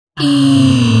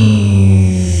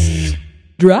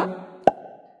Drop.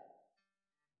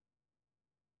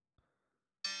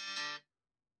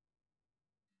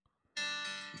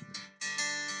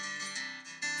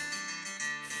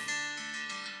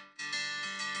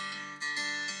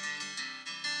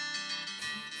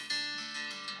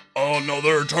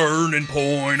 Another turning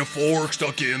point, a fork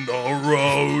stuck in the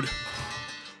road.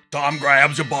 Time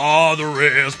grabs you by the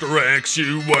wrist, directs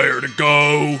you where to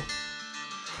go.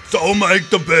 So make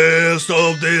the best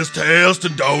of this test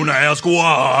and don't ask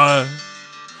why.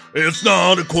 It's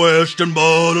not a question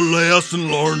but a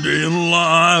lesson learned in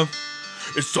life.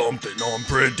 It's something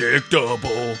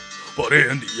unpredictable, but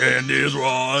in the end is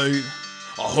right.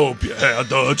 I hope you had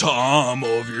the time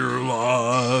of your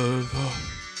life.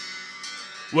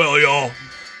 Well, y'all,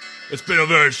 it's been a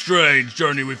very strange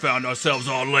journey we found ourselves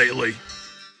on lately.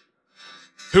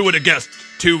 Who would have guessed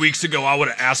 2 weeks ago I would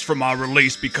have asked for my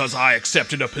release because I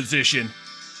accepted a position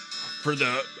for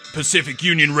the Pacific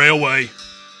Union Railway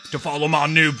to follow my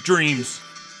new dreams,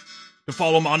 to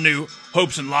follow my new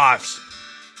hopes and lives,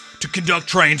 to conduct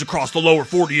trains across the lower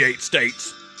 48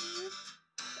 states.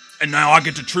 And now I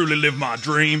get to truly live my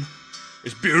dream.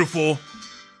 It's beautiful.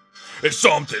 It's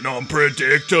something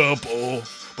unpredictable,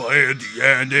 but in the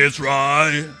end it's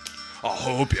right. I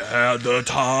hope you had the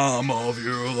time of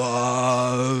your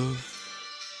life.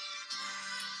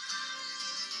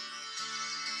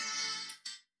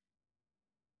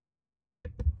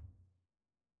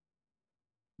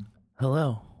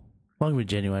 Hello. Welcome to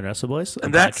Genuine Wrestle Boys.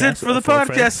 And that's it for the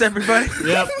podcast, everybody.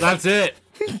 Yep, that's it.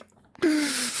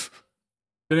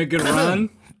 Been a good run.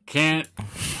 Can't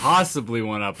possibly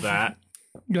one up that.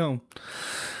 No.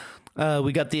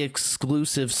 We got the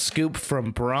exclusive scoop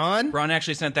from Braun. Braun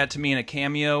actually sent that to me in a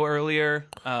cameo earlier.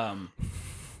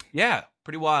 Yeah,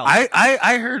 pretty wild.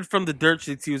 I heard from the dirt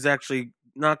sheets he was actually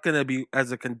not going to be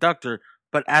as a conductor,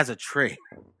 but as a train.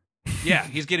 Yeah,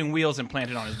 he's getting wheels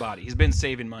implanted on his body. He's been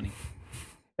saving money.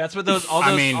 That's what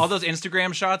all those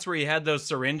Instagram shots where he had those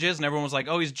syringes and everyone was like,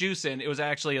 "Oh, he's juicing." It was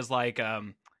actually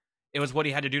it was what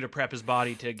he had to do to prep his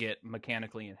body to get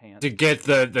mechanically enhanced. To get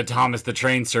the Thomas the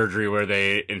Train surgery where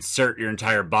they insert your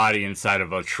entire body inside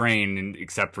of a train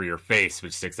except for your face,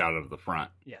 which sticks out of the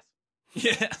front. Yes.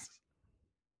 Yes.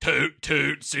 Toot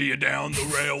toot, see you down the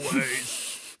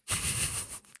railways.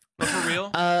 But for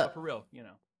real, you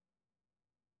know.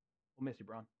 We'll miss you,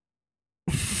 Braun.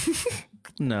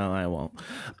 No, I won't.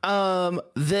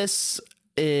 This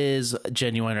is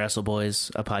Genuine Wrestle Boys,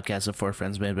 a podcast of four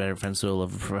friends made better friends who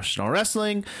love professional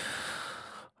wrestling.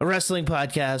 A wrestling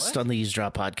podcast on the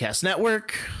Eavesdrop Podcast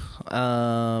Network. Who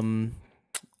are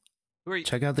you?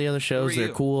 Check out the other shows. They're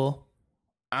you? cool.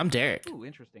 I'm Derek. Ooh,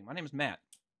 interesting. My name is Matt.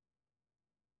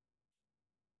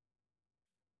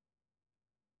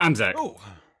 I'm Zach. Oh.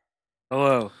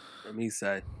 Hello, from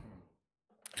Eastside.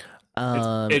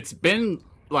 It's been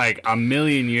like a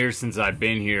million years since I've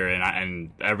been here,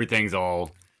 and everything's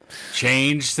all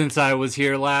changed since I was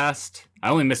here last. I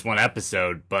only missed one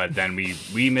episode, but then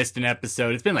we missed an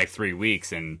episode. It's been like 3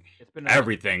 weeks, and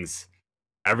everything's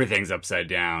upside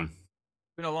down.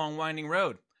 It's been a long, winding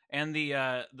road, and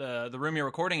the room you're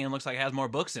recording in looks like it has more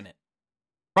books in it.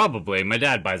 Probably. My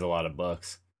dad buys a lot of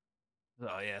books.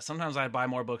 Oh yeah, sometimes I buy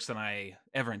more books than I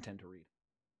ever intend to read.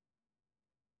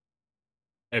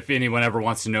 If anyone ever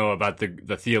wants to know about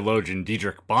the theologian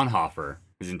Dietrich Bonhoeffer,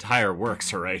 his entire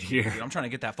works are right here. Dude, I'm trying to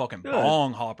get that fucking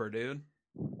bong hopper, dude.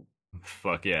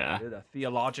 Fuck yeah. Dude, a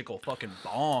theological fucking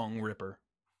bong ripper.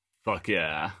 Fuck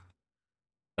yeah.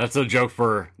 That's a joke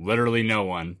for literally no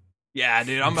one. Yeah,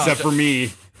 dude, I'm except for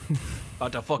me.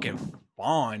 About to fucking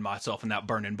find myself in that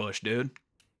burning bush, dude.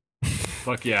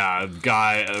 Fuck yeah. A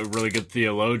really good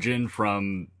theologian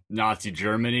from Nazi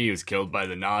Germany. He was killed by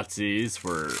the Nazis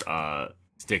for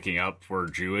sticking up for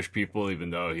Jewish people,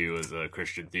 even though he was a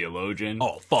Christian theologian.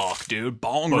 Oh, fuck, dude.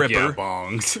 Bong fuck ripper. Yeah,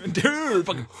 bongs. Dude,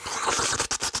 fucking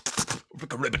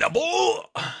rip it up.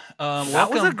 That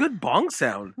was a good bong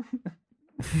sound.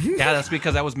 Yeah, that's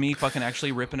because that was me fucking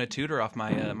actually ripping a tutor off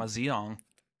my my Zeong.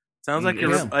 Sounds like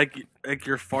you're like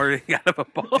you're farting out of a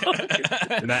bong.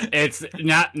 It's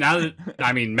not now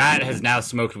that Matt has now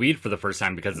smoked weed for the first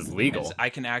time because it's legal. I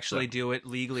can actually do it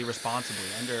legally, responsibly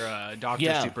under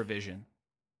doctor's supervision.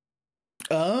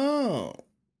 Oh,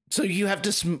 so you have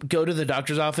to go to the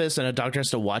doctor's office and a doctor has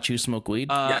to watch you smoke weed?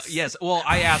 Yes. Well,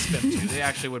 I asked them to. They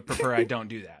actually would prefer I don't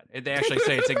do that. They actually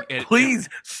say please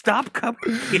stop coming.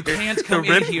 You can't come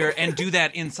in here and do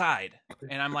that inside.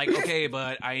 And I'm like, okay,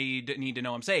 but I need to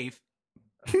know I'm safe.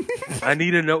 I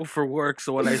need a note for work,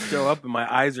 so when I show up and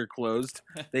my eyes are closed,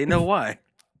 they know why.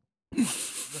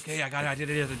 Okay, I did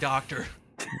it as a doctor.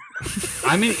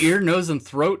 I'm an ear, nose, and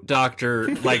throat doctor,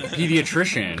 like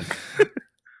pediatrician.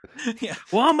 Yeah.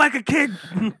 Well, I'm like a kid,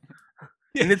 and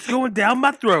it's going down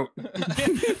my throat.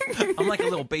 I'm like a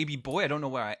little baby boy. I don't know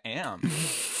where I am.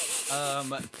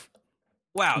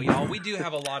 Wow, y'all, we do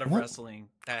have a lot of wrestling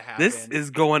that happened. This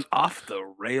is going off the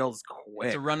rails quick.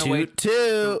 It's a runaway.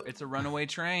 Toot. It's a runaway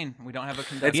train. We don't have a It's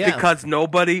conductor. because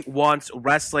nobody wants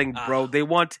wrestling, bro. They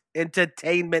want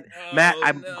entertainment. Matt,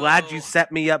 I'm glad you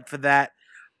set me up for that.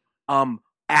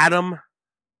 Adam,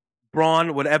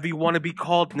 Braun, whatever you want to be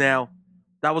called now.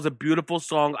 That was a beautiful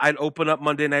song. I'd open up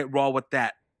Monday Night Raw with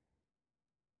that.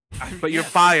 But you're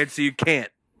fired, so you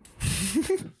can't.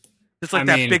 Just like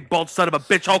that big bald son of a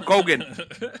bitch, Hulk Hogan.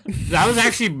 That was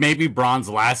actually maybe Braun's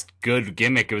last good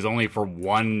gimmick. It was only for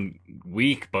 1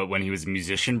 week, but when he was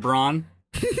musician Braun,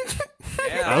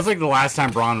 that was like the last time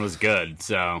Braun was good.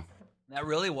 So that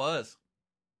really was.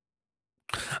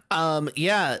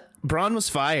 Yeah, Braun was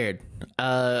fired.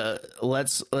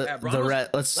 Let's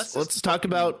talk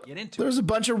about. There's a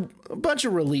bunch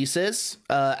of releases.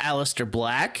 Aleister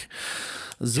Black,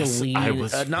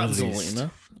 Zelina, not released.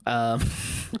 Zelina.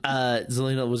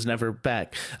 Zelina was never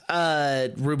back.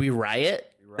 Ruby Riott.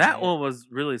 That one was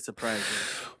really surprising.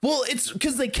 Well, it's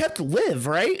because they kept Liv,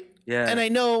 right? Yeah. And I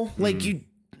know, like, you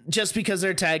just because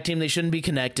they're a tag team, they shouldn't be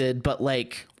connected. But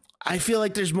like, I feel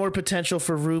like there's more potential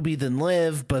for Ruby than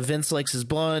Liv. But Vince likes his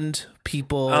blonde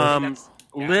people.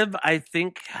 Liv, I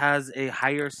think, has a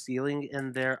higher ceiling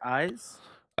in their eyes.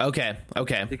 Okay.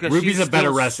 Because Ruby's she's a better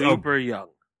still wrestler. super young.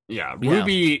 Yeah,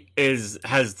 Ruby has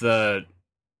the,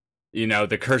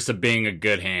 the curse of being a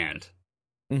good hand,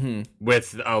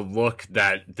 with a look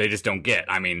that they just don't get.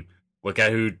 I mean, look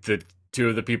at who the two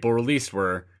of the people released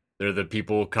were. They're the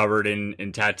people covered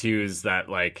in tattoos that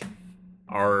like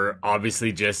are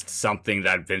obviously just something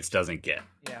that Vince doesn't get.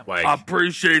 Yeah, like I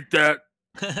appreciate that.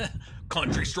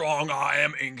 Country strong, I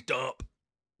am inked up.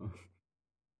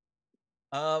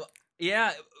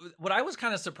 Yeah, what I was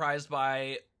kind of surprised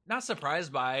by. Not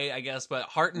surprised by, I guess, but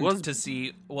heartened to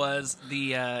see was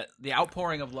the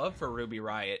outpouring of love for Ruby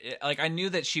Riott. I knew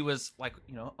that she was like,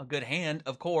 a good hand,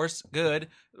 of course, good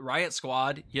Riott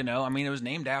Squad. I mean, it was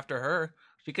named after her.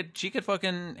 She could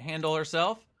fucking handle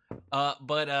herself.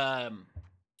 But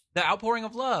the outpouring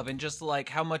of love and just like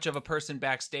how much of a person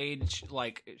backstage,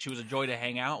 like she was a joy to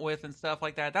hang out with and stuff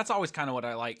like that. That's always kind of what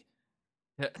I like.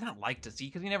 Not like to see,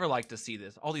 because you never like to see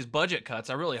this. All these budget cuts,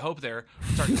 I really hope they're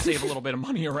starting to save a little bit of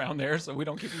money around there so we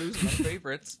don't keep losing our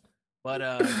favorites. But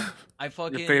I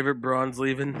fucking... Your favorite Braun's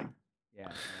leaving? Yeah,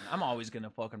 man, I'm always going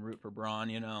to fucking root for Braun,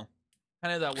 Kind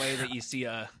of that way that you see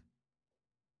an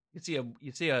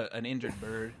injured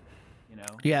bird,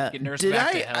 Yeah. get nursed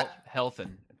back to health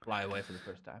and fly away for the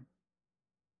first time.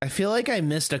 I feel like I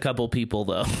missed a couple people,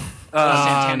 though.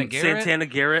 Santana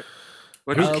Garrett?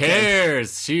 Who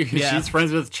cares? She's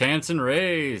friends with Chance and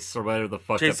Race, or whatever the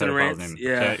fuck that pedophile's name.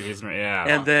 Yeah.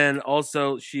 And then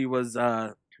also she was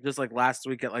just like last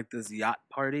week at like this yacht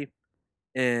party,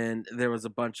 and there was a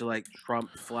bunch of like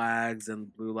Trump flags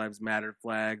and Blue Lives Matter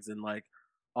flags and like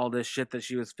all this shit that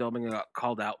she was filming and got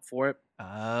called out for it.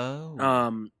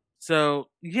 Oh. So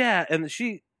yeah, and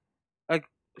she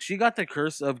got the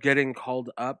curse of getting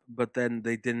called up, but then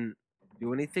they didn't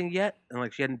do anything yet, and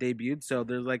like she hadn't debuted, so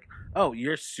they're like, oh,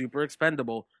 you're super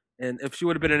expendable. And if she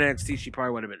would have been in NXT, she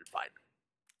probably would have been fine.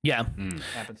 Yeah.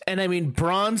 Happens. And I mean,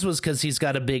 Braun's was because he's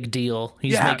got a big deal.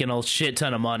 He's making a shit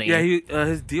ton of money. Yeah,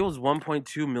 his deal is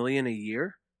 $1.2 million a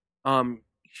year.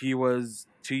 He was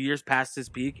 2 years past his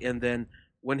peak, and then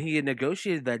when he had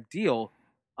negotiated that deal,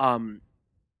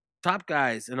 top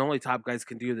guys, and only top guys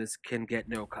can do this, can get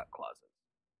no cut clauses.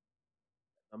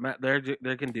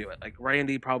 They can do it. Like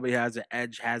Randy probably has it.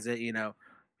 Edge has it.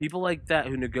 People like that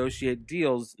who negotiate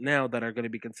deals now that are going to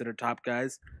be considered top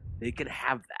guys, they can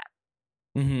have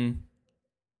that. Mm-hmm.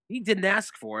 He didn't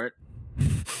ask for it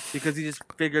because he just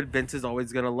figured Vince is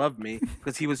always going to love me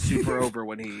because he was super over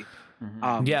when he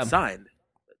signed.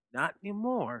 But not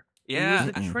anymore. Yeah,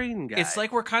 he was a train guy. It's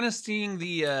like we're kind of seeing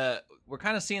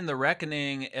the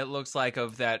reckoning. It looks like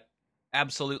of that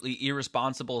absolutely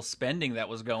irresponsible spending that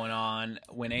was going on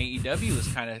when AEW was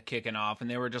kind of kicking off, and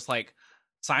they were just like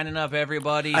signing up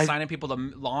everybody, signing people to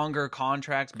longer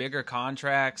contracts, bigger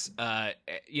contracts. I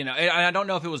don't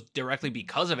know if it was directly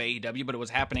because of AEW, but it was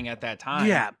happening at that time.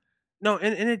 Yeah, no,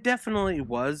 and it definitely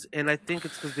was, and I think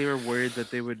it's because they were worried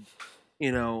that they would,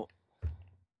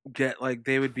 get like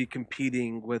they would be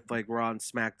competing with like Raw and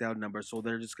SmackDown numbers, so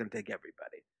they're just going to take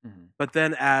everybody. Mm-hmm. But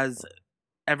then as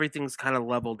everything's kind of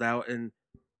leveled out in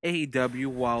AEW,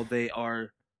 while they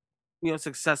are,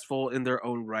 successful in their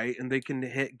own right, and they can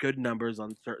hit good numbers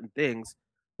on certain things,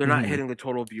 they're not hitting the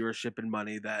total viewership and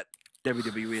money that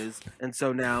WWE is, and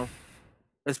so now,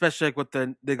 especially like with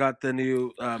they got the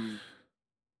new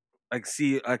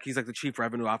he's like the chief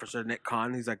revenue officer, Nick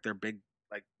Khan. He's like their big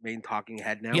main talking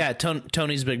head now. Yeah,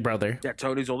 Tony's big brother. Yeah,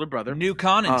 Tony's older brother. New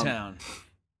Khan in town.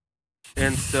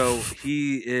 And so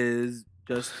he is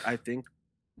just, I think,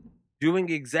 doing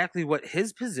exactly what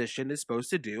his position is supposed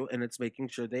to do, and it's making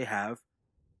sure they have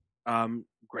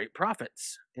great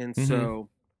profits. And so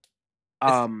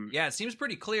it seems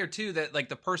pretty clear too that like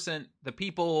the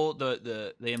people,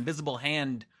 the invisible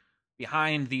hand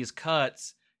behind these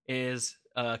cuts is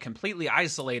completely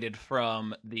isolated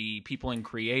from the people in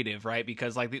creative, right?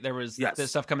 Because like there was this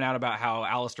stuff coming out about how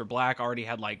Aleister Black already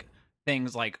had like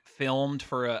things like filmed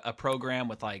for a program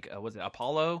with like was it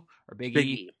Apollo or Big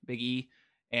E,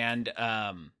 and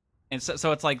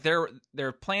so it's like there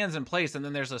are plans in place, and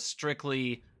then there's a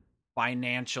strictly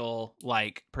financial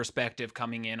like perspective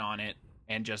coming in on it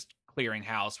and just clearing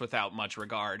house without much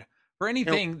regard for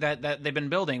anything that they've been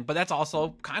building. But that's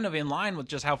also kind of in line with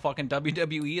just how fucking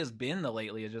WWE has been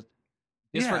lately. Is just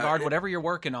disregard whatever you're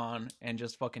working on and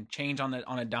just fucking change on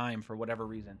a dime for whatever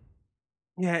reason.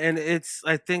 Yeah, and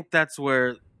I think that's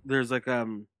where there's like a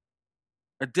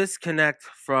disconnect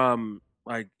from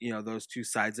like, you know, those two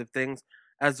sides of things,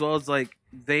 as well as like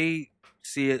they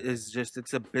see it as just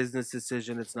it's a business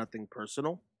decision, it's nothing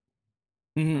personal.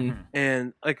 Mm-hmm.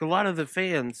 And like a lot of the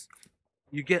fans,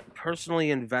 you get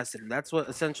personally invested. That's what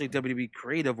essentially WWE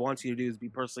Creative wants you to do, is be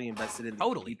personally invested in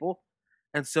the people.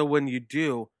 And so when you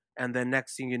do, and then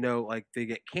next thing you know, like they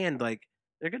get canned, like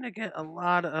they're gonna get a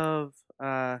lot of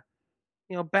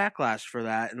backlash for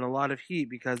that, and a lot of heat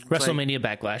because it's WrestleMania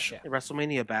backlash.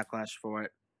 WrestleMania backlash for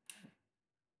it.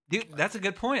 Dude, that's a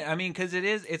good point. I mean, because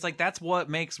it's like that's what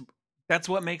makes it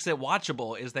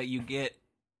watchable, is that you get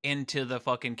into the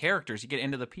fucking characters, you get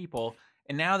into the people,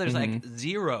 and now there's like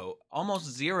almost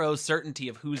zero certainty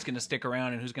of who's going to stick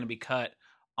around and who's going to be cut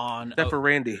on. Except for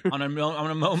Randy. on a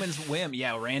moment's whim.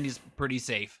 Yeah, Randy's pretty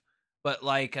safe, but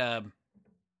like, so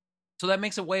that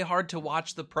makes it way hard to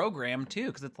watch the program too,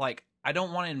 because it's like I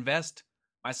don't want to invest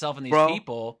myself in these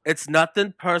people. It's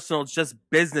nothing personal. It's just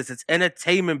business. It's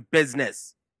entertainment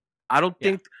business. I don't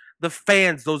think the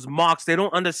fans, those mocks, they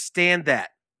don't understand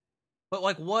that. But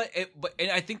like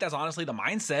and I think that's honestly the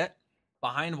mindset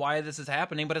behind why this is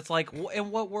happening. But it's like,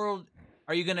 in what world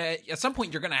are you gonna? At some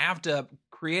point, you're gonna have to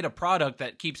create a product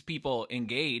that keeps people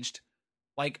engaged.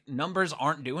 Like numbers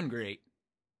aren't doing great.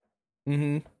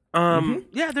 Yeah,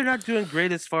 they're not doing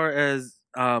great as far as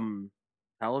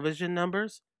television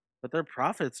numbers, but their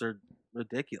profits are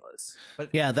ridiculous. But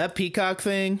yeah, that Peacock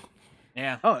thing.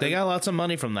 Yeah. They got lots of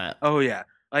money from that. Oh yeah.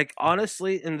 Like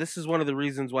honestly, and this is one of the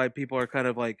reasons why people are kind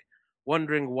of like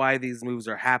wondering why these moves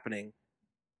are happening.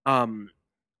 People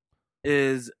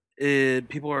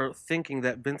are thinking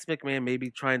that Vince McMahon may be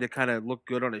trying to kind of look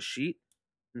good on a sheet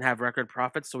and have record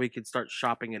profits so he could start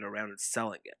shopping it around and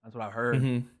selling it. That's what I've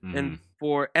heard. And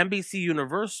for NBC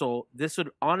Universal, this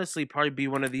would honestly probably be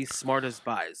one of the smartest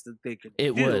buys that they could do.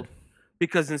 It would.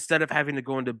 Because instead of having to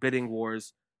go into bidding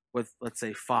wars with, let's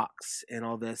say, Fox and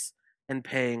all this, and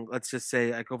paying, let's just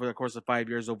say, like over the course of 5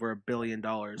 years, over $1 billion,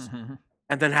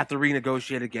 and then have to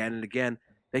renegotiate again and again,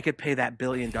 they could pay that $1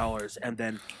 billion, and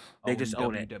then they just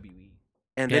own it.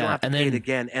 And they don't have to pay it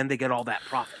again, and they get all that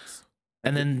profits.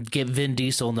 And then get Vin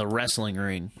Diesel in the wrestling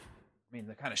ring. I mean,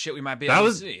 the kind of shit we might be able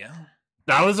to see, yeah?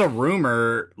 That was a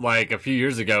rumor, like, a few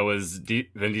years ago, was Vin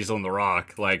Diesel and The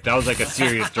Rock. Like, that was, like, a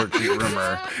serious dirt sheet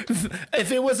rumor.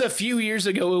 If it was a few years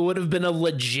ago, it would have been a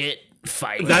legit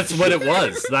fight. That's what it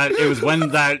was. It was when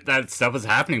that stuff was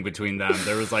happening between them.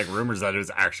 There was, like, rumors that it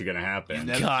was actually going to happen.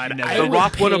 God, The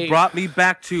Rock would have brought me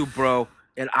back too, bro.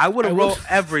 And I would have wrote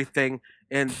everything,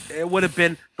 and it would have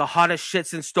been the hottest shit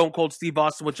since Stone Cold Steve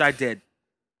Austin, which I did.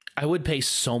 I would pay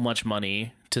so much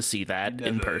money to see that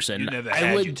in person.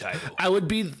 I would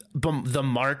be the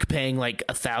Mark paying like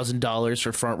 $1,000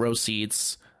 for front row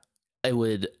seats. I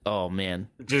would. Oh man,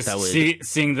 just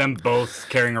seeing them both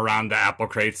carrying around the apple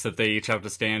crates that they each have to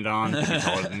stand on,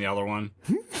 taller than the other one.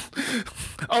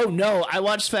 Oh no! I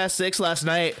watched Fast 6 last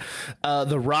night.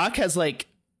 The Rock has like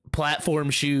platform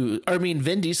shoes. I mean,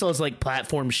 Vin Diesel has like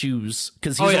platform shoes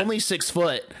because he's only 6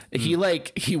 foot.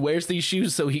 He wears these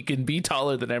shoes so he can be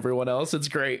taller than everyone else. It's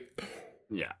great.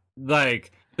 Yeah,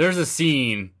 like there's a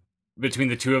scene between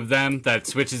the two of them that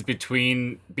switches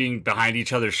between being behind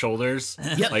each other's shoulders,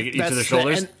 like each of their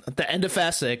shoulders. The end of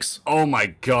Fast 6. Oh my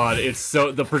god, it's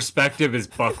so the perspective is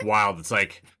buck wild. It's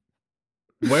like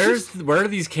where are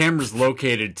these cameras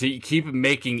located to keep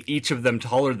making each of them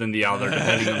taller than the other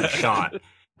depending on the shot?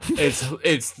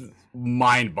 It's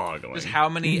mind boggling. Just how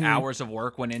many hours of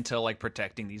work went into like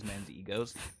protecting these men's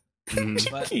egos?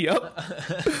 But, Yep.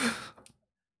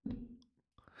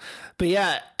 But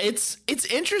yeah, it's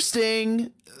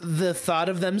interesting the thought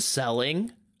of them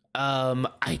selling.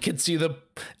 I could see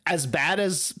as bad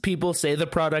as people say the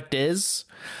product is,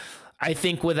 I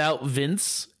think without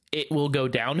Vince, it will go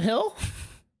downhill.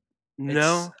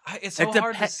 No, it's so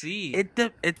hard to see.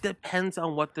 It depends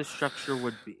on what the structure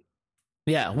would be.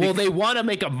 Yeah, well, they want to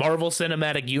make a Marvel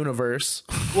Cinematic Universe.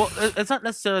 Well, it's not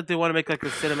necessarily that they want to make like a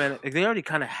cinematic. Like, they already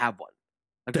kind of have one.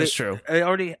 Like, That's true. They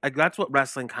already that's what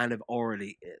wrestling kind of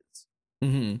already is.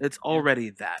 Mm-hmm. It's already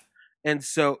that. And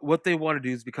so what they want to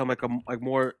do is become like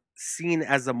more seen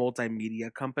as a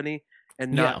multimedia company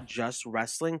and not just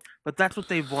wrestling. But that's what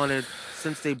they've wanted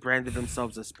since they branded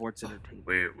themselves as sports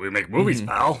entertainment. We make movies,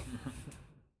 pal.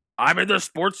 I'm in the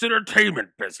sports entertainment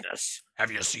business.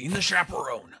 Have you seen The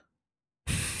Chaperone?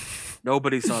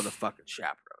 Nobody saw the fucking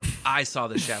Chaperone. I saw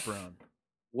The Chaperone.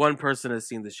 One person has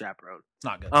seen the Chaperone. It's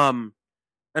not good.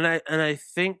 And I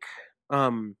think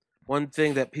one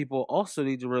thing that people also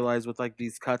need to realize with like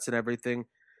these cuts and everything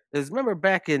is, remember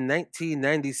back in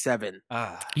 1997,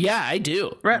 Yeah, I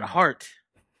do. Bret Hart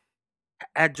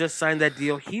had just signed that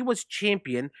deal. He was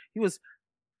champion. He was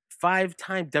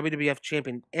 5-time WWF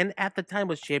champion, and at the time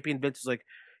was champion. Vince was like,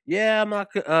 "Yeah, I'm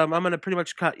gonna pretty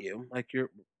much cut you. Like,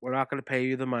 we're not gonna pay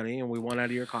you the money, and we want out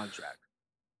of your contract."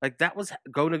 Like, that was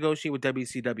go negotiate with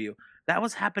WCW. That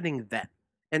was happening then,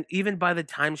 and even by the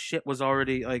time shit was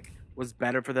already like was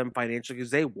better for them financially,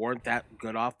 because they weren't that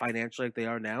good off financially like they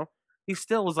are now. He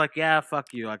still was like, "Yeah,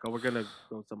 fuck you. Like, we're gonna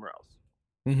go somewhere else."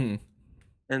 Mm-hmm.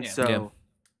 And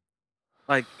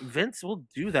like, Vince will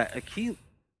do that. Like,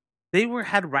 they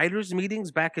had writers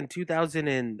meetings back in 2000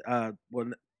 and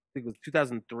when I think it was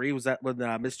 2003. Was that when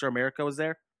Mr. America was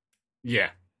there?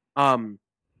 Yeah. On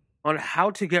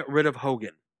how to get rid of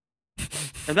Hogan,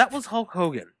 and that was Hulk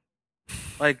Hogan.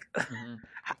 Like,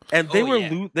 and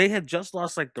they had just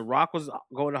lost. Like, The Rock was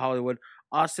going to Hollywood.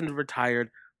 Austin had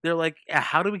retired. They're like,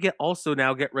 how do we get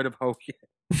rid of Hogan?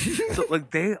 So, like,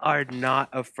 they are not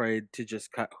afraid to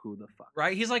just cut who the fuck.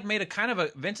 Right? He's like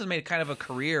Vince has made kind of a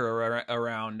career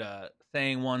around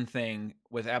saying one thing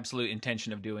with absolute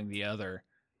intention of doing the other,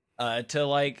 to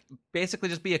like basically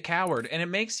just be a coward. And it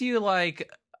makes you like,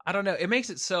 I don't know, it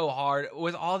makes it so hard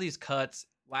with all these cuts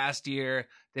last year,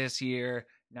 this year,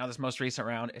 now this most recent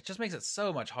round. It just makes it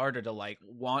so much harder to like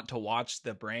want to watch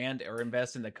the brand or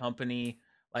invest in the company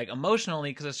like emotionally,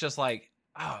 because it's just like,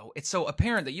 oh, it's so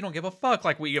apparent that you don't give a fuck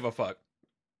like we give a fuck.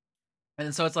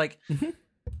 And so it's like,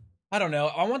 I don't know.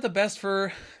 I want the best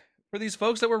for these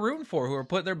folks that we're rooting for, who are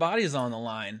putting their bodies on the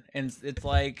line. And it's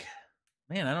like,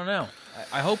 man, I don't know.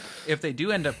 I hope if they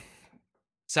do end up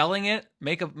selling it,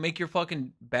 make your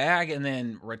fucking bag and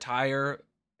then retire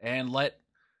and let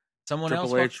someone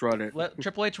else run it. Let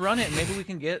Triple H run it, and maybe we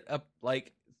can get a,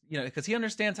 like, you know, because he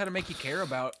understands how to make you care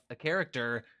about a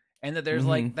character, and that there's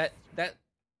like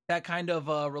that kind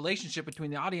of relationship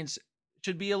between the audience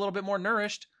should be a little bit more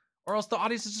nourished, or else the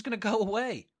audience is just going to go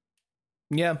away.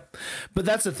 Yeah, but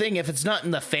that's the thing. If it's not in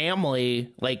the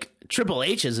family, like, Triple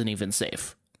H isn't even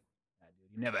safe.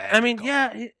 You never.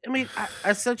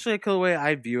 Essentially, the way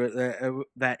I view it,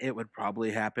 that it would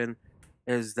probably happen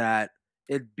is that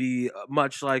it'd be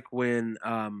much like when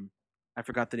I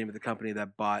forgot the name of the company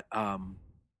that bought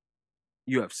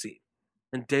UFC,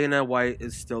 and Dana White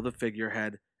is still the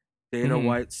figurehead. Dana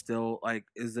White still like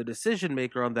is the decision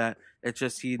maker on that. It's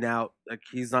just he's not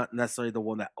necessarily the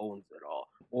one that owns it all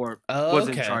or was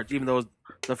in charge, even though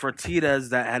the Fertittas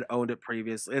that had owned it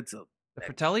previously. It's the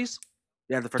Fratellis.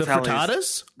 Yeah, the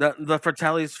Fratellis. The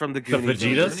Fratellis from the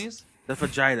Goonies. The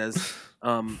Vagitas.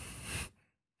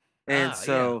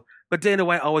 But Dana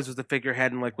White always was the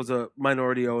figurehead and like was a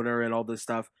minority owner and all this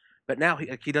stuff. But now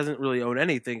he doesn't really own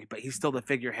anything, but he's still the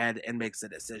figurehead and makes the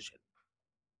decision.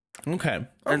 Okay.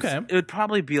 And it would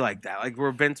probably be like that, like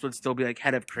where Vince would still be like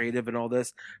head of creative and all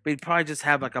this, but he'd probably just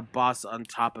have like a boss on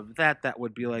top of that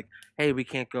would be like, hey, we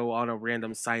can't go on a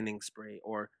random signing spree,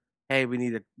 or hey, we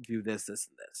need to do this, and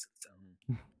this. So.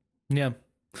 Yeah.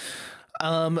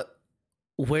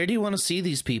 Where do you want to see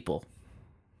these people?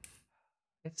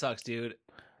 It sucks, dude.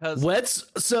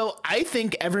 So I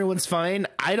think everyone's fine.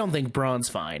 I don't think Braun's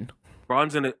fine.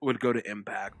 Braun's would go to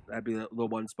Impact. That'd be the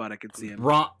one spot I could see him.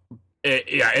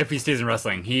 If he stays in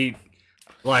wrestling,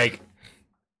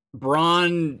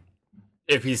 Braun,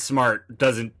 if he's smart,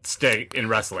 doesn't stay in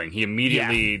wrestling. He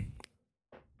immediately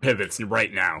pivots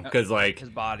right now because like his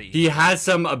body, he has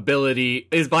some ability,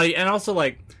 his body, and also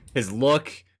like his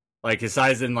look, like his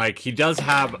size, and like he does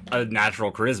have a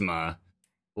natural charisma.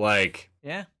 Like,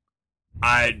 yeah.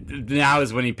 Now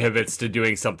is when he pivots to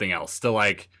doing something else, to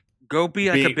like go be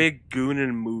like a big goon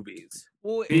in movies.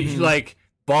 Well, Like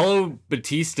follow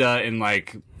Batista and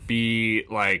like be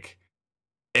like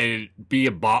and be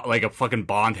like a fucking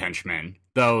Bond henchman.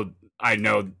 Though I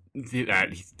know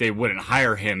that they wouldn't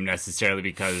hire him necessarily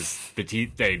because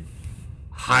they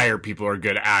hire people who are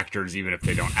good actors even if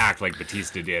they don't act like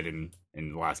Batista did in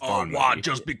the last Bond why? movie.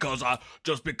 Just because I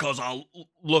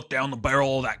looked down the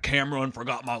barrel of that camera and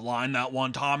forgot my line that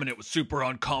one time and it was super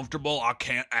uncomfortable, I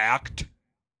can't act?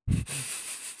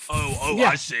 Oh, Yeah.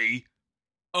 I see.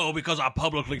 Oh, because I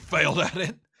publicly failed at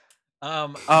it.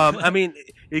 I mean,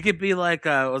 it could be like,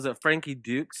 was it Frankie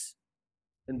Dukes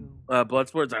in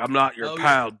Bloodsport? Like, I'm not your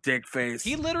pal, dick face.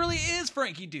 He literally is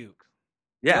Frankie Duke.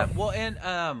 Yeah. Well,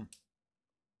 and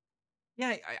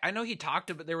yeah, I know he talked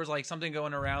about. There was like something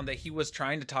going around that he was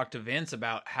trying to talk to Vince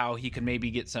about how he could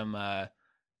maybe get some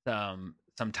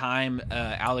time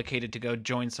allocated to go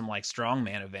join some like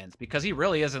strongman events because he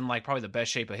really is in like probably the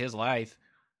best shape of his life.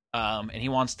 And he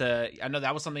wants to. I know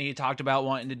that was something he talked about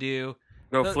wanting to do.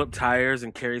 Go flip tires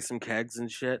and carry some kegs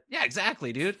and shit. Yeah,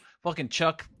 exactly, dude. Fucking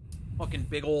chuck fucking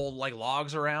big old like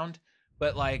logs around.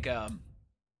 But like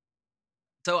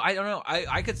so I don't know.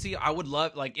 I could see I would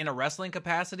love like in a wrestling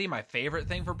capacity, my favorite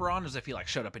thing for Braun is if he like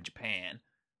showed up in Japan.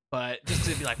 But just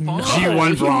to be like fun.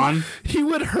 G1 Braun. He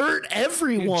would hurt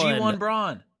everyone. G1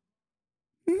 Braun.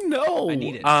 No. I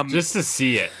need it. Just to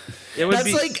see it. It would That's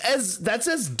be like that's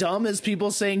as dumb as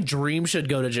people saying Dream should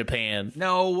go to Japan.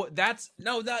 No, because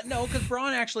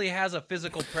Braun actually has a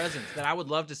physical presence that I would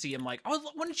love to see him like.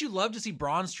 Oh, wouldn't you love to see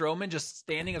Braun Strowman just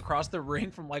standing across the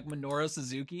ring from like Minoru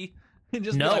Suzuki and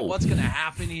just be like, what's gonna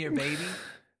happen here, baby?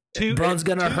 Braun's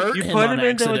gonna hurt you him put on him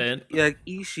into accident. like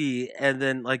Ishii, and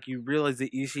then like you realize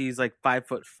that Ishii's like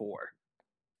 5'4".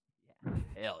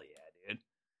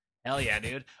 Hell yeah,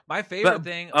 dude. My favorite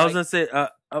thing. I was gonna say, go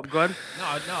ahead. No,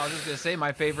 I was just gonna say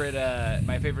my favorite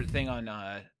thing on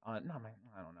I don't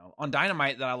know, on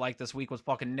Dynamite that I liked this week was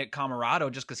fucking Nick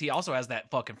Camarado, just because he also has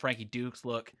that fucking Frankie Dukes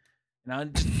look.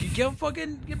 And just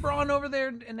get Braun over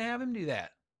there and have him do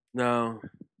that. No,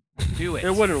 do it.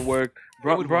 It wouldn't work.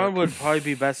 Braun work. would probably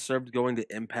be best served going to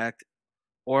Impact,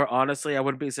 or honestly, I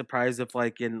wouldn't be surprised if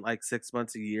like in like 6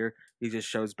 months, a year, he just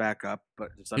shows back up. But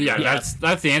that's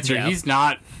the answer. Yeah. He's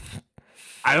not.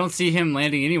 I don't see him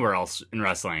landing anywhere else in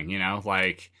wrestling. You know,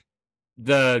 like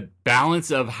the balance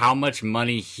of how much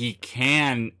money he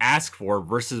can ask for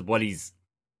versus what he's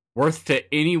worth to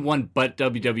anyone but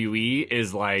WWE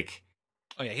is like.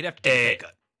 Oh yeah, he'd have to take a pay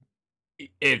cut.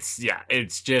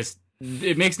 It's just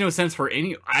it makes no sense for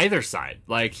either side.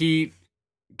 Like he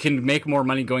can make more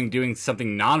money doing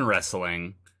something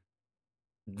non-wrestling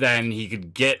than he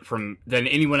could get than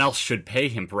anyone else should pay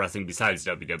him for wrestling besides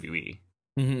WWE.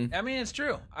 Mm-hmm. I mean, it's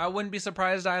true. I wouldn't be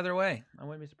surprised either way.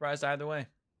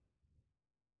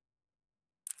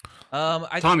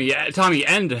 Tommy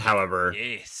End, however,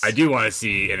 yes. I do want to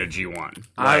see in a G1.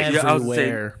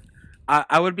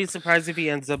 I would be surprised if he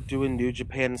ends up doing New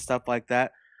Japan and stuff like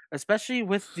that, especially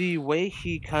with the way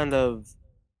he kind of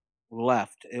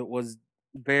left. It was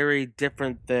very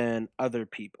different than other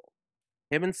people.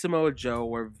 Him and Samoa Joe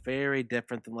were very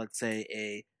different than, let's say,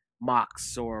 a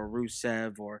Mox or a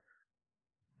Rusev or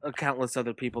countless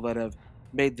other people that have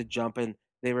made the jump, and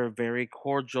they were very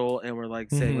cordial and were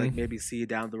like saying like maybe see you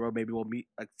down the road, maybe we'll meet,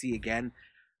 like see you again.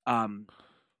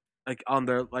 Like on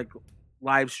their like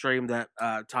live stream that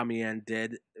Tommy End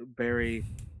did, very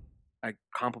like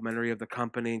complimentary of the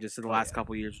company. Just in the last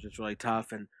couple of years, just really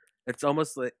tough, and it's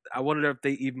almost like I wonder if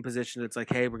they even positioned it's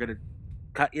like, hey, we're gonna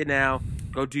cut you now,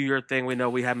 go do your thing. We know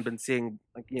we haven't been seeing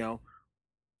like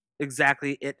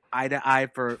exactly it eye to eye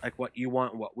for like what you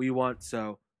want and what we want,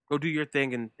 so go do your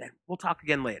thing and we'll talk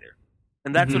again later.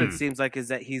 And that's what it seems like, is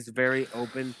that he's very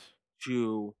open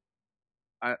to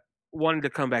wanting to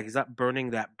come back. He's not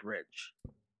burning that bridge.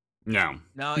 No,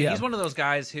 he's one of those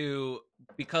guys who,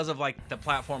 because of like the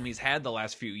platform he's had the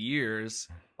last few years,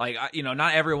 like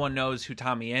not everyone knows who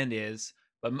Tommy End is,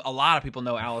 but a lot of people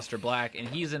know Aleister Black, and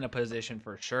he's in a position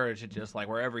for sure to just like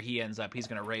wherever he ends up, he's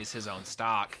going to raise his own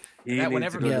stock. He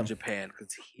needs to go to Japan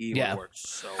because he would work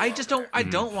so. I just don't. I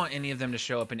don't want any of them to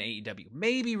show up in AEW.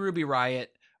 Maybe Ruby Riott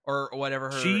or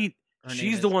whatever.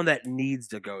 She's the one that needs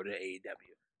to go to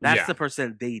AEW. That's the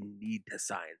person they need to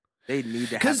sign. They need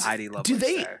to have Heidi Lovelace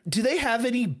there. Do they have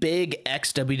any big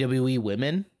ex WWE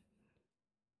women?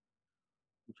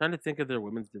 I'm trying to think of their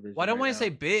women's division. Well, I don't want to say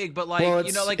big, but like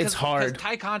it's hard.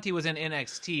 Ty Conti was in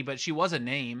NXT, but she was a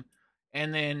name,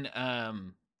 and then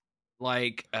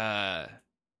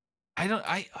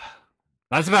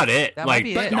that's about it. That like, might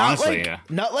be it. honestly,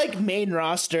 not like main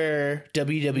roster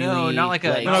WWE. No, not like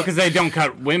no, because they don't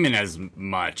cut women as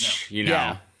much.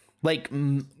 Yeah, like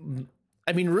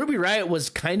I mean, Ruby Riott was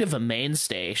kind of a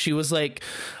mainstay. She was like,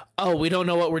 "Oh, we don't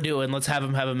know what we're doing. Let's have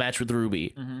him have a match with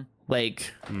Ruby." Mm-hmm.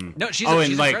 Like, no, she's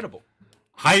incredible.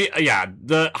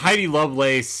 The Heidi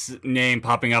Lovelace name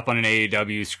popping up on an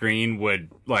AEW screen would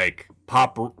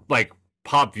pop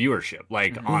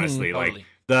viewership. Honestly, totally.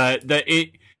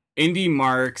 the indie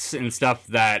marks and stuff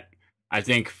that I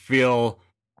think feel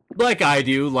like I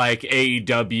do, like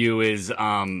AEW is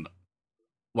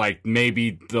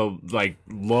maybe the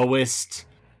lowest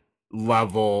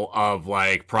level of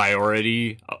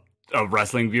priority of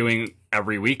wrestling viewing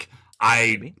every week.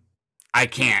 I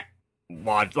can't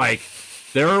watch.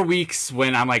 There are weeks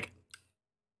when I'm like,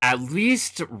 at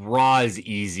least Raw is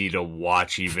easy to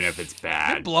watch, even if it's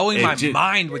bad. You're blowing my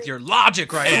mind with your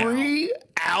logic right now. 3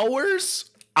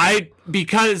 hours?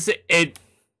 Because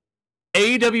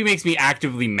AEW makes me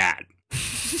actively mad.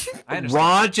 I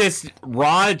understand.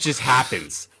 Raw just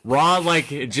happens. Raw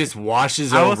it just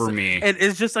washes over me. It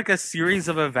is just like a series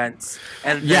of events,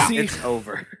 and Yeah. then it's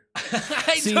over.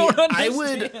 I don't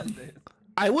understand.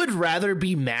 I would rather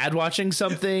be mad watching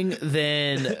something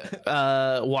than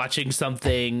watching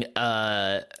something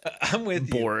I'm with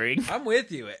boring. I'm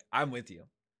with you.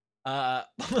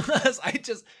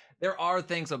 There are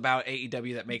things about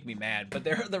AEW that make me mad, but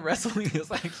the wrestling is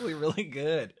actually really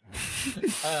good.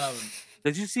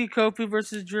 Did you see Kofi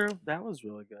versus Drew? That was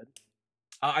really good.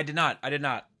 I did not.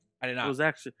 It was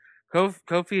actually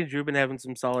Kofi and Drew been having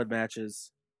some solid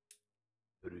matches.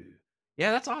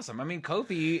 Yeah, that's awesome. I mean,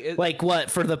 Kofi... What,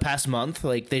 for the past month?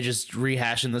 They just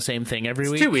rehashing the same thing every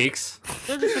week? 2 weeks.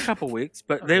 Just a couple weeks,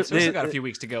 but they still got a few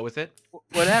weeks to go with it.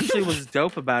 What actually was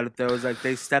dope about it, though, is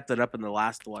they stepped it up in the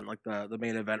last one, the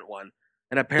main event one.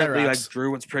 And apparently,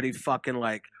 Drew was pretty fucking,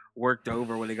 worked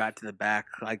over when he got to the back.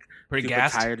 Pretty super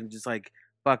gassed? tired and just,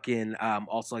 fucking,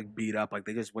 also, beat up.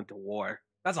 They just went to war.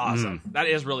 That's awesome. That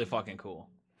is really fucking cool.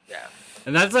 Yeah.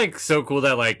 And that's, so cool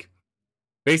that,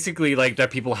 basically, that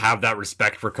people have that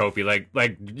respect for Kofi.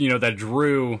 That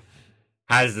Drew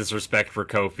has this respect for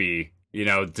Kofi,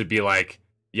 to be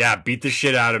yeah, beat the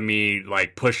shit out of me,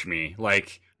 push me.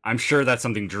 I'm sure that's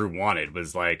something Drew wanted,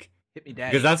 was hit me,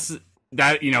 daddy. because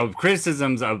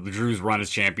criticisms of Drew's run as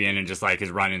champion and just,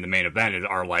 his run in the main event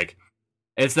are,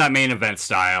 it's that main event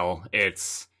style.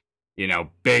 It's,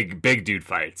 big dude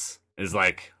fights is,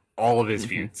 all of his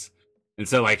feuds. And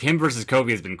so, him versus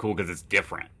Kofi has been cool because it's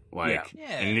different.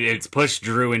 And it's pushed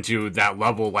Drew into that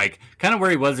level, kind of where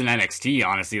he was in NXT,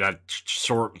 honestly. That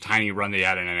short, tiny run they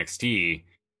had in NXT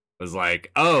was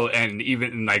and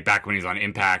even, back when he's on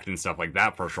Impact and stuff like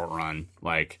that for a short run,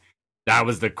 that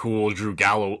was the cool Drew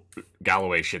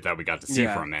Galloway shit that we got to see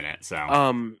for a minute,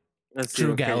 so. Let's see,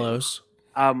 Drew Gallows.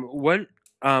 Where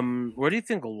do you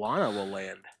think Lana will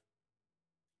land?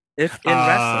 If in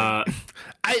wrestling?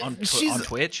 On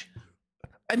Twitch?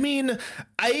 I mean,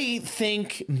 I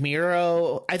think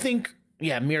Miro,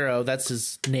 Miro, that's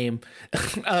his name.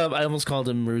 I almost called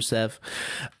him Rusev.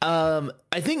 I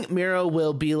think Miro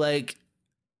will be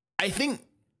I think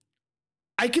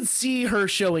I could see her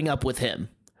showing up with him.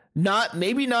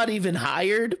 Maybe not even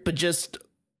hired, but just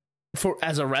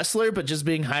as a wrestler, but just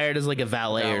being hired as a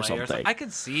valet or something. I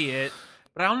could see it,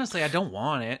 but honestly, I don't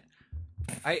want it.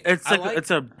 It's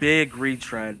a big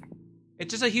retread. It's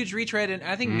just a huge retread, and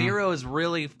I think Miro is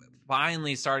really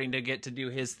finally starting to get to do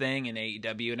his thing in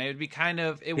AEW, and it would be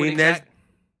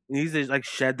he needs to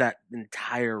shed that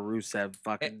entire Rusev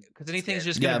fucking. Because anything's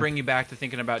just going to bring you back to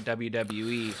thinking about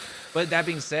WWE. But that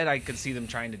being said, I could see them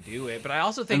trying to do it. But I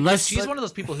also think she's one of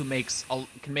those people who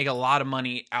can make a lot of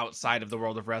money outside of the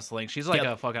world of wrestling. She's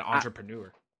a fucking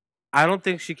entrepreneur. I don't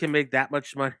think she can make that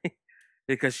much money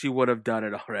because she would have done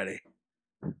it already.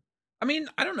 I mean,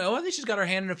 I don't know. I think she's got her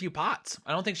hand in a few pots.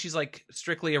 I don't think she's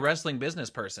strictly a wrestling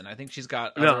business person. I think she's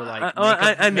got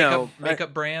other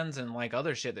makeup brands and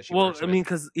other shit that she works with.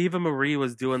 Because Eva Marie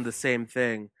was doing the same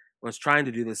thing, was trying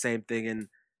to do the same thing, and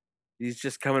he's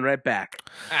just coming right back.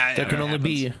 There can only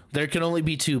be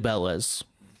two Bellas.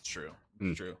 It's true.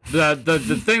 It's true.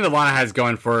 The thing that Lana has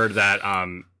going for her that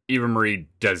Eva Marie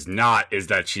does not is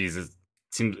that seems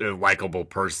a likable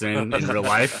person in real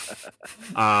life.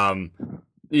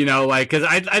 Because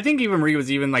I think Eva Marie was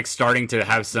even starting to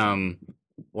have some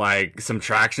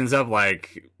traction stuff,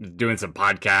 doing some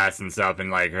podcasts and stuff,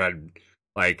 and had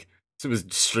so was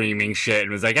streaming shit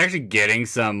and was actually getting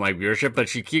some viewership, but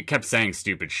she kept saying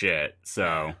stupid shit.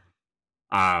 So,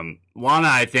 Lana,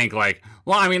 I think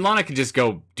Lana could just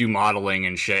go do modeling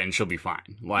and shit, and she'll be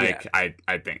fine. I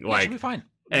think she'll be fine.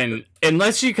 And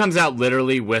unless she comes out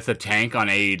literally with a tank on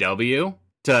AEW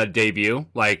to debut,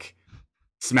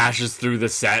 smashes through the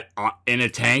set in a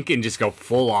tank and just go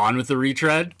full on with the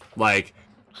retread,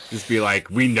 just be like,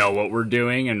 we know what we're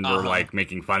doing and we're like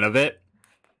making fun of it.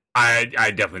 I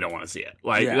definitely don't want to see it.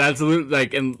 Like that's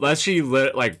like unless she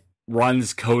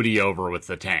runs Cody over with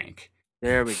the tank.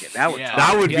 There we go.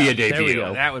 That would be a debut.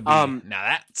 That would be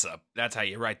now that's how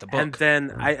you write the book. And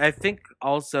then I think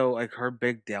also like her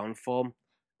big downfall,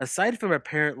 aside from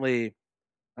apparently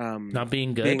not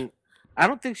being good. I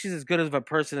don't think she's as good of a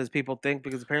person as people think,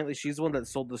 because apparently she's the one that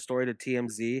sold the story to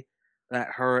TMZ that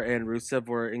her and Rusev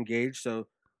were engaged. So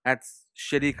that's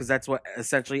shitty, because that's what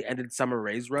essentially ended Summer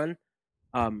Rae's run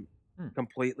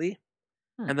completely.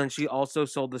 And then she also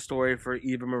sold the story for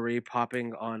Eva Marie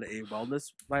popping on a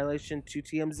wellness violation to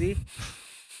TMZ.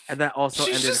 And that also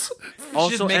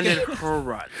ended her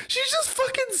run. She's just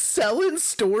fucking selling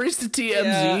stories to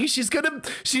TMZ.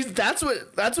 Yeah.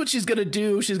 That's what she's gonna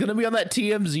do. She's gonna be on that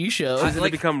TMZ show. She's gonna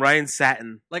become Ryan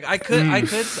Satin. Like I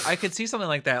could see something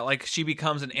like that. Like she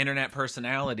becomes an internet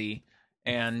personality,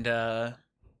 and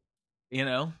you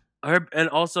know, and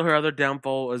also her other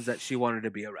downfall is that she wanted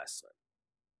to be a wrestler.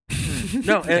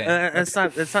 No, okay. It's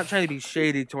not trying to be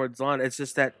shady towards Lana. It's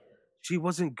just that she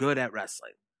wasn't good at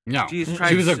wrestling. No, she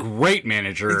was a great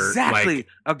manager. Exactly, like,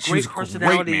 a great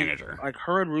personality. Great manager. Like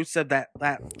her and Rusev,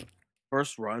 that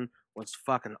first run was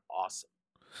fucking awesome.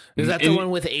 Is that the one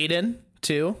with Aiden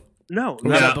too? No, or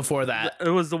was that before that? It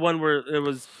was the one where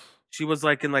she was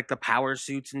like in like the power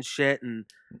suits and shit, and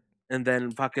then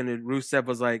fucking Rusev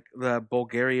was like the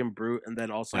Bulgarian brute, and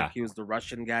then also like, he was the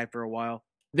Russian guy for a while.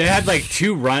 They had like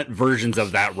two versions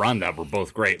of that run that were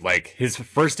both great. Like his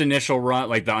first initial run,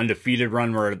 like the undefeated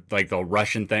run, where like the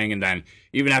Russian thing, and then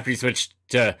even after he switched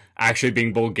to actually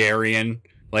being Bulgarian,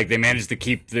 like they managed to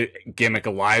keep the gimmick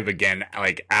alive again.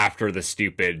 Like after the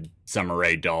stupid Summer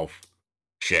Rae Dolph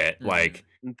shit, like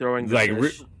and throwing the like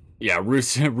fish.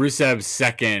 Rusev's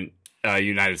second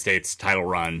United States title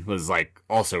run was like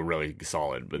also really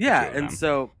solid. With and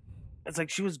so it's like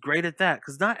she was great at that,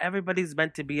 because not everybody's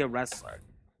meant to be a wrestler.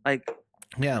 Like,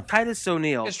 Titus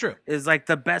O'Neil is like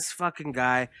the best fucking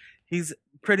guy. He's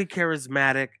pretty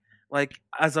charismatic. Like,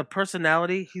 as a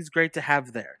personality, he's great to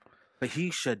have there. But he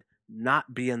should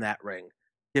not be in that ring,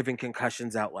 giving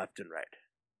concussions out left and right.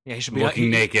 Yeah, he should be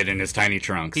looking naked in his tiny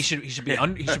trunks. He should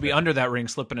be under that ring,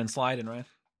 slipping and sliding, right?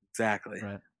 Exactly.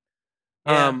 Right.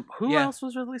 Who else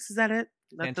was released? Is that it?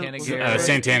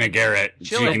 Santana Garrett.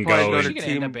 She can go to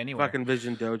Team fucking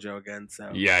Vision Dojo again. So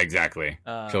yeah, exactly.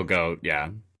 She'll go. Yeah.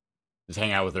 Just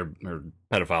hang out with her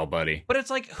pedophile buddy. But it's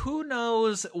like, who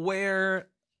knows where,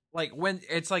 like, when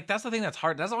it's like, that's the thing that's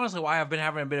hard. That's honestly why I've been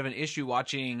having a bit of an issue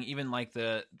watching even like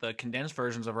the condensed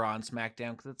versions of Raw and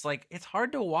SmackDown, because it's like, it's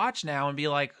hard to watch now and be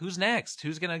like, who's next?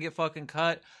 Who's gonna get fucking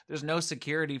cut? There's no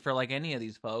security for like any of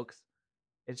these folks.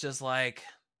 It's just like,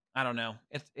 I don't know.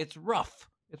 It's rough.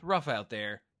 It's rough out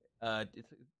there.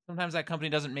 Sometimes that company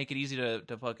doesn't make it easy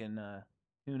to fucking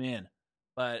tune in.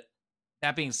 But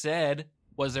that being said,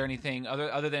 was there anything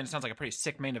other than, it sounds like a pretty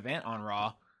sick main event on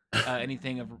Raw?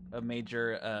 Anything of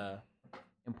major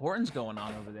importance going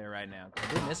on over there right now?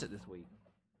 I did miss it this week.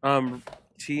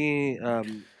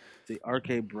 The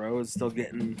RK Bro is still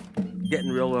getting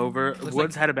real over.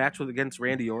 Woods had a match against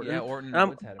Randy Orton. Yeah, Orton and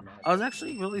Woods had a match. I was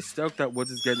actually really stoked that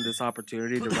Woods is getting this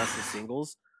opportunity to wrestle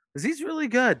singles, because he's really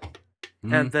good.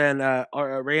 Mm-hmm. And then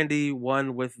Randy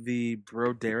won with the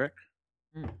Bro Derek.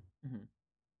 Mm-hmm.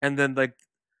 And then like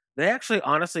they actually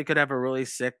honestly could have a really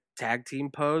sick tag team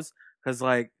pose, because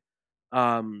like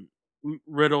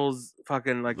Riddle's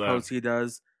fucking like pose he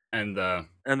does. And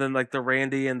then like the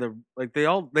Randy and the like they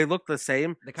look the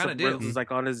same. They kind of do. Riddle's like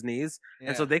on his knees,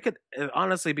 and so they could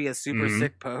honestly be a super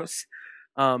sick pose.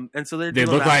 And so they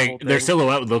look like their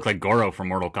silhouette would look like Goro from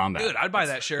Mortal Kombat. Dude, I'd buy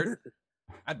that shirt.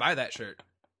 I'd buy that shirt.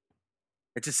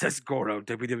 It just says Goro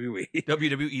WWE.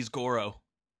 WWE's Goro,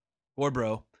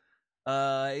 Bro.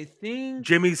 I think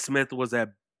Jimmy Smith was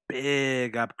a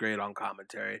big upgrade on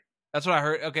commentary. That's what I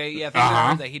heard. Okay, yeah, I think I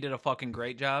heard that he did a fucking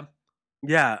great job.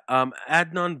 Yeah,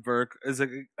 Adnan Virk is I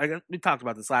guess we talked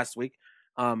about this last week.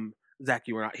 Zach,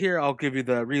 you were not here. I'll give you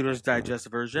the Reader's Digest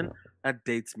version. That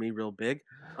dates me real big.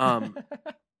 I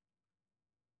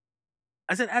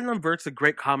said Adnan Virk's a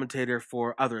great commentator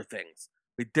for other things.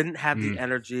 We didn't have the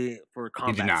energy for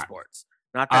combat sports.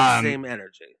 Not that same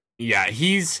energy. Yeah,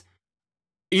 he's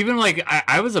even like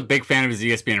I was a big fan of his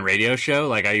ESPN radio show.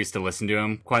 Like I used to listen to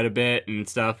him quite a bit and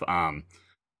stuff.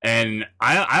 And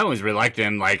I always really liked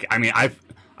him. Like, I mean,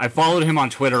 I followed him on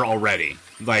Twitter already.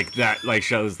 Like, that, like,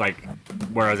 shows, like,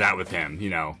 where I was at with him, you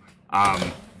know.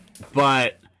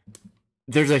 But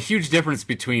there's a huge difference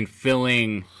between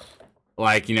filling,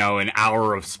 like, you know, an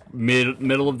hour of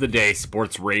middle of the day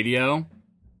sports radio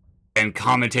and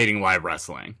commentating live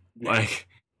wrestling. Yeah. Like,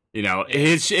 You know,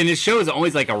 his show is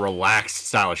always like a relaxed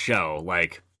style of show.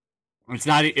 Like,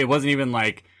 it wasn't even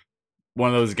like one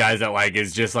of those guys that like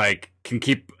is just like can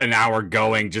keep an hour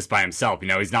going just by himself. You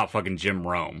know, he's not fucking Jim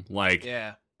Rome. Like,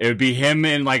 Yeah. it would be him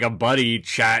and like a buddy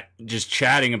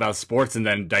chatting about sports and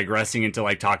then digressing into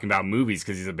like talking about movies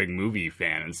because he's a big movie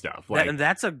fan and stuff. Like, and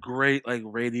that's a great like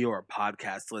radio or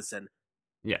podcast listen.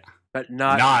 yeah, But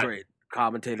not a great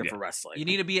commentator for wrestling. You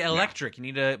need to be electric. You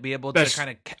need to be able to kind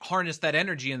of harness that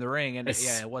energy in the ring, and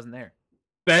it wasn't there.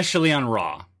 Especially on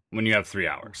Raw when you have 3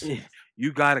 hours.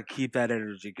 You got to keep that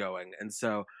energy going, and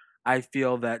so I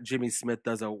feel that Jimmy Smith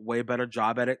does a way better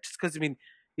job at it. Just because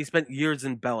he spent years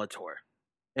in Bellator,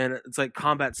 and it's like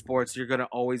combat sports. You're gonna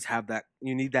always have that.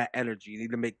 You need that energy. You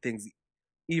need to make things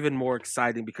even more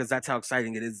exciting because that's how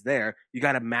exciting it is there. You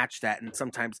got to match that and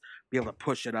sometimes be able to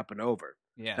push it up and over.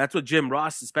 Yeah. That's what Jim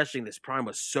Ross, especially in his prime,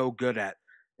 was so good at,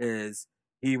 is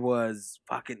he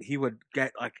would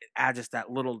get like add just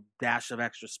that little dash of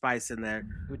extra spice in there.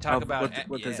 We talk about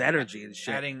with his energy and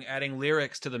shit. Adding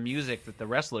lyrics to the music that the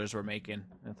wrestlers were making.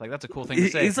 It's like that's a cool thing to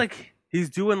say. He's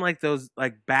doing like those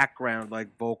like background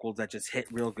like vocals that just hit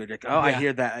real good. Like, I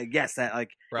hear that. Yes, that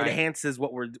like enhances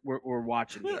what we're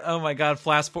watching here. Oh my god!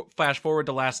 Flash forward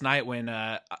to last night when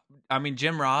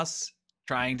Jim Ross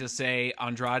trying to say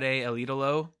Andrade El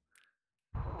Idolo.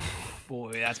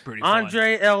 Boy, that's pretty fun.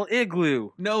 Andre El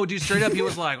Igloo. No, dude, straight up, he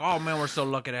was like, "Oh man, we're so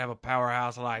lucky to have a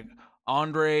powerhouse like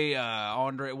Andre.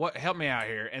 What? Help me out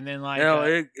here." And then like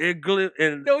El Igloo.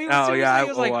 No, he was seriously. Yeah, he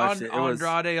was like Andrade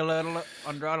Idolo.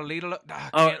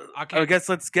 I guess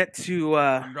let's get to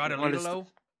Andrade Idolo.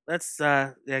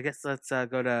 I guess let's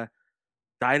go to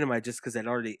Dynamite just because it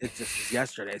just was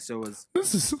yesterday, so it was.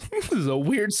 This is a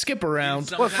weird skip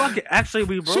around. Well, fuck it. Actually,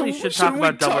 we really should talk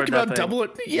about Double or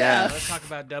Nothing. Yeah, let's talk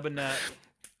about Double or Nut.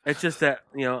 It's just that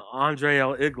Andre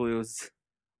El Igloo is.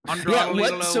 Andre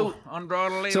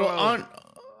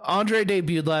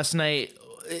debuted last night,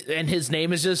 and his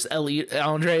name is just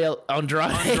Andrade El Idolo.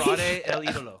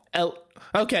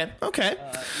 Okay.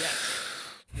 Yes.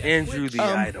 Andrew the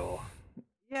Idol.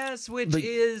 Yes, which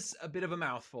is a bit of a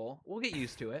mouthful. We'll get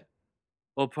used to it.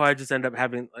 We'll probably just end up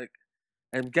having like.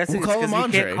 I'm guessing we'll it's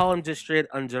because you can't call him just straight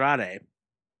Andrade,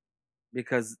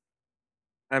 because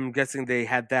I'm guessing they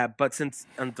had that. But since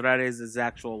Andrade is his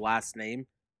actual last name,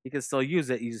 you can still use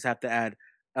it. You just have to add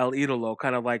El Idolo,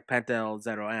 kind of like Penta El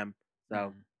Zero M.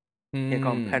 So you can't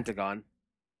call him Pentagon.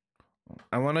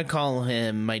 I want to call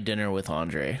him My Dinner with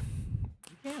Andre.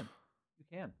 You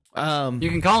can. You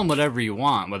can call him whatever you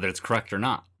want, whether it's correct or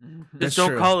not. Just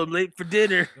don't call him late for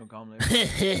dinner. Don't call him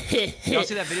late. Y'all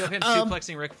see that video of him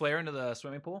suplexing Ric Flair into the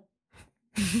swimming pool?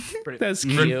 That's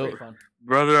cute. Pretty fun.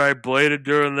 Brother, I bladed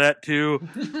during that too.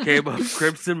 Came up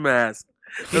Crimson Mask.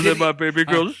 And then my baby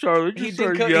girl Charlotte just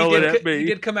started yelling at me. He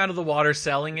did come out of the water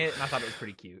selling it, and I thought it was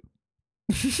pretty cute.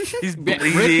 He's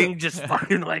bleeding, just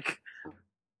fucking like...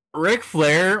 Ric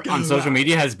Flair on social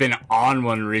media has been on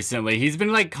one recently. He's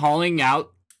been like calling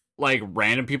out like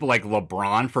random people like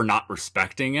LeBron for not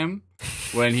respecting him.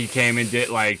 When he came and did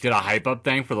a hype up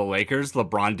thing for the Lakers,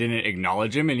 LeBron didn't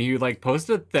acknowledge him, and he like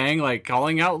posted a thing like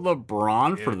calling out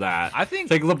LeBron for that. I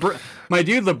think it's like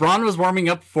LeBron was warming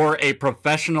up for a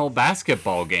professional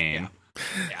basketball game.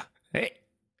 Yeah. Hey,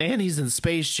 and he's in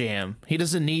Space Jam. He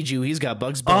doesn't need you. He's got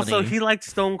Bugs Bunny. Also, he liked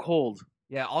Stone Cold.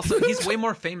 Yeah. Also, he's way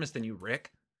more famous than you,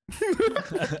 Rick.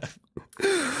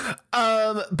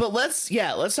 But let's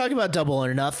talk about Double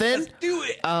or Nothing. Let's do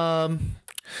it.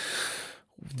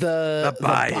 The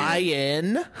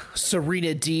buy-in.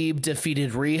 Serena Deeb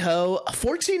defeated Riho. A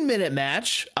 14-minute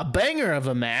match, a banger of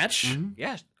a match. Mm-hmm.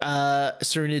 Yeah.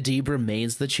 Serena Deeb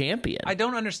remains the champion. I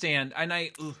don't understand, and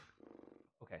I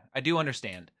do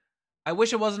understand. I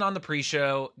wish it wasn't on the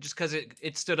pre-show, just because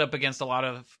it stood up against a lot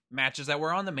of matches that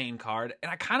were on the main card,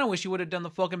 and I kind of wish you would have done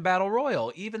the fucking Battle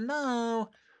Royal, even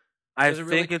though I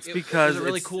think it's because it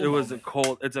was a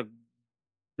cold. It's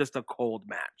just a cold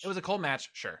match. It was a cold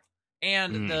match, sure.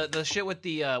 And the shit with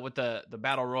the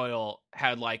Battle Royal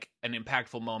had like an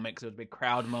impactful moment because it was a big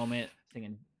crowd moment.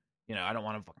 Thinking, I don't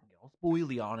want to fucking get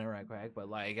spoily on it right quick, but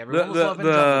like everyone was loving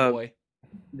Jungle Boy.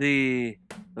 The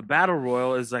Battle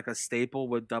Royal is like a staple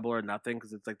with Double or Nothing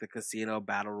because it's like the casino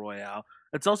Battle Royale.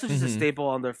 It's also just a staple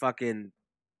on their fucking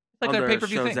like their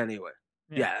pay-per-view shows thing. Anyway.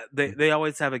 Yeah, they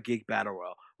always have a geek Battle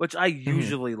Royal, which I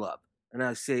usually love, and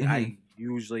I say I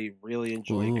usually really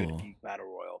enjoy a good geek Battle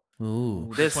Royal.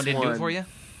 Ooh, this one didn't do it for you.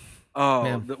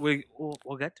 Oh, we'll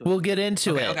get to it. We'll get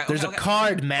into it. There's a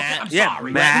card, Matt. I'm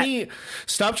sorry, Matt.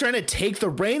 Stop trying to take the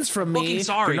reins from me.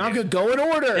 Sorry, you're not gonna go in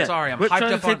order. Yeah. Sorry, I'm Quit hyped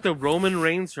trying up to take the Roman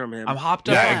Reigns from him. I'm hopped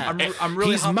up. Yeah. I'm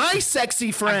really. He's my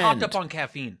sexy friend. I'm hopped up on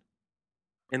caffeine.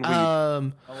 And A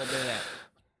little bit of that.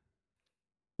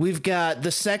 We've got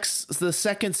the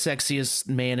second sexiest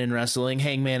man in wrestling,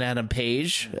 Hangman Adam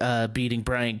Page, beating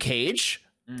Brian Cage.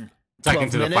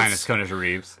 Second to the minutes. finest, Conor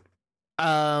Reeves.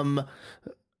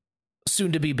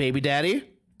 Soon to be baby daddy.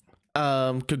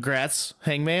 Congrats,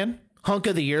 Hangman. Hunk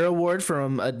of the Year award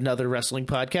from another wrestling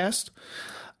podcast.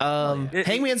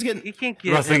 Hangman's getting. You can't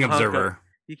give Wrestling him Observer.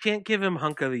 You can't give him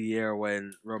hunk of the year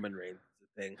when Roman Reigns is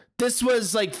a thing. This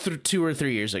was like 2 or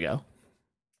 3 years ago.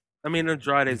 I mean,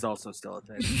 Andrade's also still a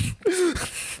thing.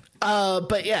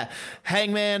 But yeah,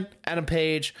 Hangman, Adam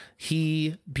Page,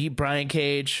 he beat Brian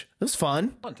Cage. It was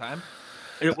fun. Fun time.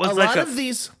 It was A like lot of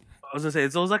these. I was gonna say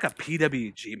it was like a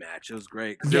PWG match. It was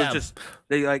great. 'Cause Yeah. it was just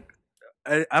they like.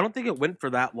 I don't think it went for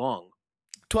that long,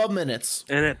 12 minutes.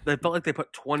 and it felt like they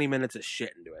put 20 minutes of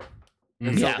shit into it.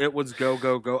 And so Yeah. it was go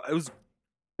go go. It was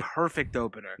perfect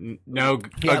opener. No,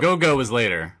 Yep. a go-go was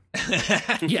later.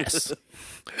 Yes.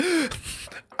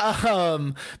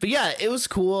 But yeah, it was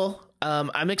cool.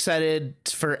 I'm excited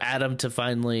for Adam to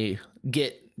finally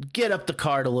get up the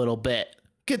card a little bit.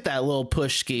 Get that little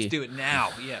push ski. Do it now.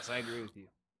 Yes, I agree with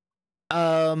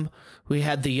you. We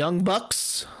had the Young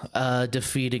Bucks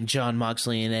defeating John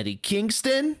Moxley and Eddie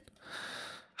Kingston.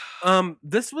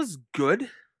 This was good.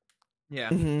 Yeah.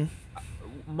 Mhm.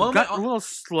 Moment. Got a little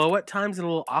slow at times and a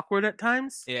little awkward at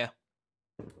times. Yeah.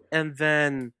 And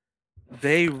then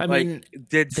they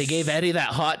did. They gave Eddie that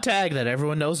hot tag that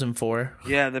everyone knows him for.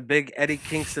 Yeah, the big Eddie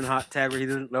Kingston hot tag where he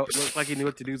didn't know. It looked like he knew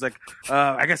what to do. He's like,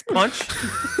 I guess punch.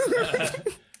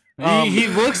 He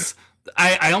looks.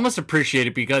 I almost appreciate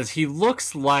it because he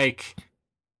looks like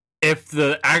if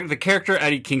the character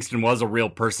Eddie Kingston was a real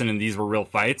person and these were real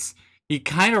fights, he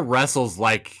kind of wrestles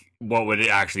like what would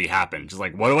actually happen. Just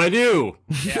like, what do I do?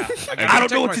 Yeah. I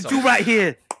don't know what to do right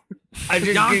here. I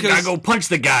just Yonkers. gotta go punch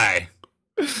the guy.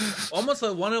 Almost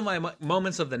like one of my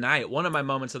moments of the night. One of my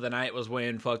moments of the night was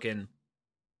when fucking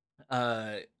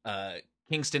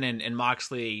Kingston and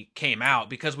Moxley came out,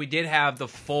 because we did have the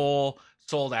full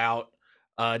sold out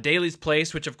Daly's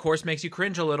Place, which of course makes you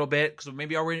cringe a little bit, because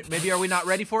maybe are we not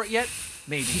ready for it yet?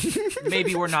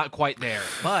 Maybe we're not quite there.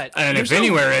 But And if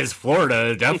anywhere is Florida,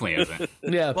 it definitely isn't.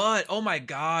 Yeah. but oh my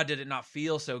god, did it not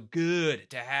feel so good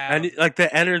to have? And like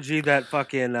the energy that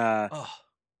fucking oh,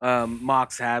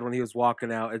 Mox had when he was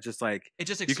walking out, it's just like it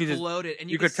just you could just- exploded, and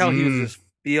you could tell he was just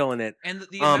feeling it. And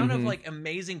the Um, amount of like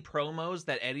amazing promos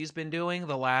that Eddie's been doing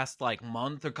the last like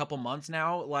month or couple months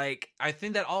now, like I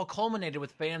think that all culminated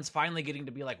with fans finally getting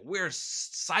to be like, we're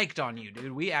psyched on you,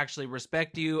 dude. We actually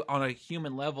respect you on a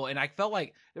human level. And I felt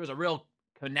like there was a real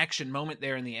connection moment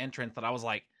there in the entrance that I was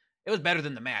like, it was better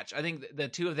than the match. I think the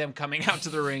two of them coming out to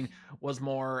the ring was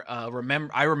more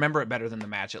I remember it better than the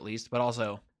match, at least, but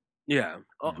also Yeah,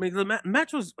 I mean the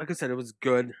match was, like I said, it was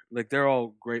good. Like they're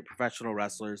all great professional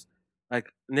wrestlers. Like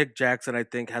Nick Jackson, I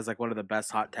think, has like one of the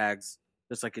best hot tags,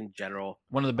 just like in general.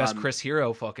 one of the best Chris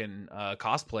Hero fucking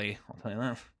cosplay. I'll tell you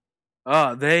that.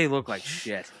 Oh, they look like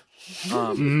shit.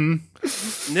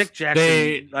 Nick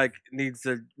Jackson like needs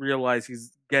to realize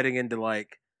he's getting into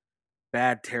like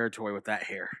bad territory with that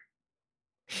hair.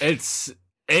 It's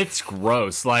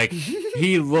gross. Like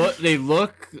they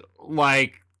look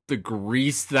like the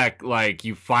grease that like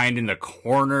you find in the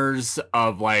corners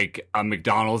of like a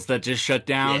McDonald's that just shut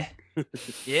down.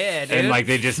 Yeah, dude. And like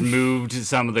they just moved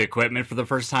some of the equipment for the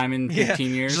first time in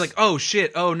 15 years. She's like, oh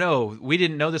shit, oh no, we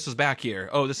didn't know this was back here.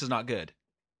 Oh, this is not good.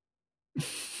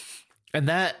 And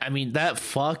that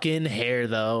fucking hair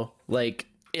though, like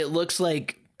it looks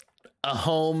like a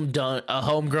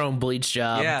homegrown bleach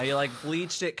job. Yeah, you like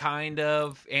bleached it kind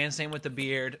of, and same with the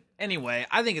beard. Anyway,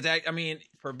 I think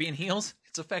for being heels,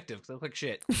 it's effective because they look like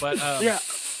shit. But Yeah.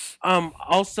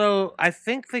 Also, I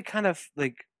think they kind of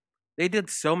like they did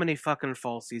so many fucking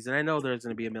falsies, and I know there's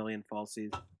going to be a million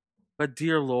falsies, but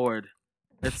dear lord,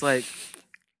 it's like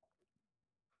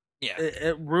yeah,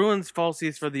 it ruins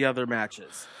falsies for the other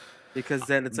matches, because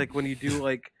then it's like when you do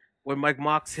like when Mike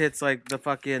Mox hits like the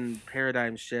fucking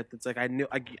paradigm shift, it's like I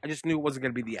just knew it wasn't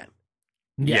going to be the end.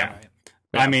 Yeah.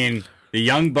 I mean, the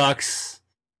Young Bucks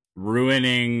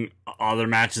ruining other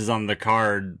matches on the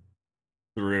card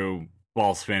through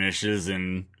false finishes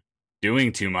and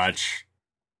doing too much.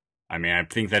 I mean, I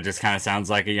think that just kind of sounds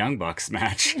like a Young Bucks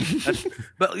match.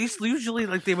 But at least usually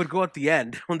like they would go at the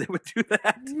end when they would do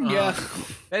that. Yeah.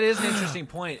 that is an interesting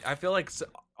point. I feel like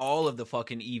all of the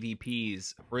fucking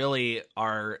EVPs really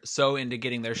are so into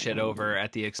getting their shit over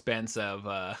at the expense of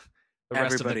the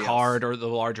rest of Everybody the card else. or the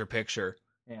larger picture.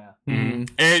 Yeah. Mm-hmm.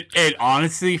 It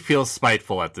honestly feels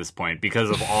spiteful at this point because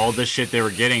of all the shit they were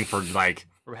getting for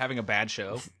For having a bad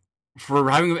show.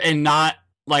 having and not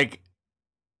like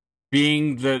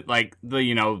being the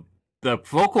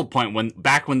focal point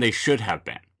when they should have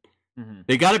been. Mm-hmm.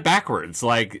 They got it backwards.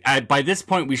 Like by this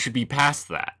point, we should be past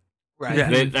that. Right.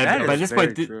 Yeah, by this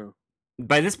point,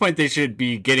 by this point, they should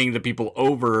be getting the people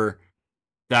over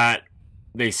that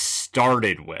they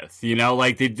started with. You know,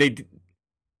 like they.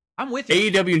 I'm with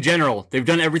you. AEW in general, they've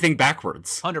done everything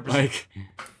backwards. 100%. Like,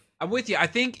 I'm with you. I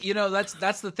think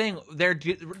that's the thing. They're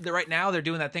right now they're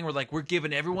doing that thing where like we're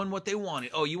giving everyone what they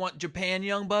wanted. Oh, you want Japan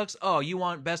Young Bucks? Oh, you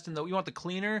want you want the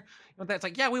cleaner? You want that? It's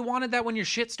like, yeah, we wanted that when your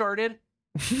shit started.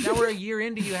 Now we're a year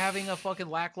into you having a fucking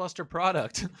lackluster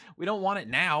product. We don't want it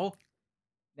now.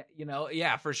 You know,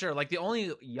 yeah, for sure. Like the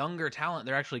only younger talent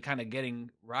they're actually kind of getting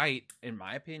right, in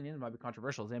my opinion, it might be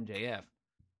controversial, is MJF.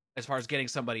 As far as getting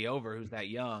somebody over who's that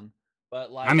young. But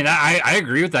like, I mean, I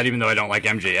agree with that, even though I don't like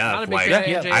MJF. Not a big like,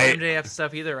 fan of MJF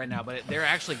stuff either right now, but they're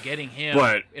actually getting him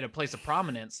in a place of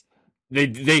prominence.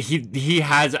 He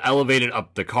has elevated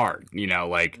up the card, you know,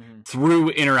 like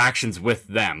through interactions with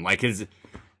them. Like his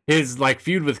like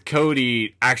feud with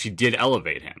Cody actually did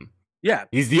elevate him. Yeah,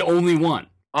 he's the only one.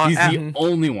 He's the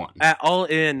only one. At All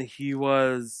In, he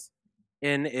was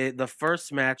in the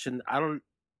first match, and I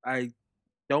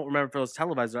don't remember if it was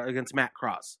televised, against Matt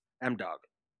Cross, M-Dog.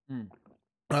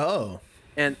 Oh.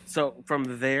 And so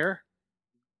from there,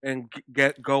 and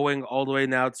get going all the way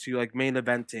now to like main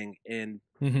eventing, and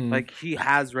like he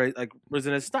has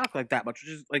risen his stock like that much,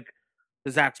 which is like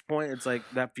to Zach's point. It's like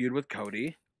that feud with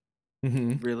Cody,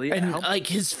 really, and helped. like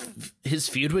his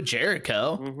feud with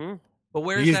Jericho.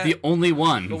 But he's the only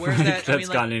one that's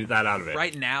gotten that out of it.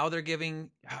 Right now, they're giving.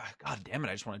 God damn it!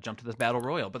 I just want to jump to this battle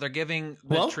royal, but they're giving.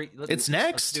 It's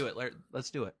next.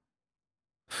 Let's do it.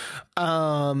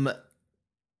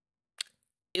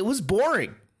 It was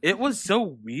boring. It was so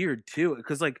weird too,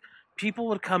 because like people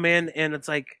would come in and it's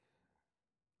like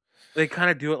they kind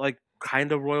of do it like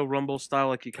kind of Royal Rumble style,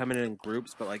 like you come in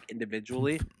groups, but like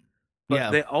individually.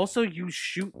 But they also use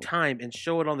shoot time and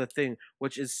show it on the thing,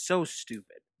 which is so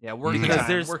stupid. Yeah, because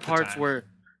there's parts where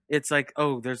it's like,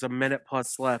 oh, there's a minute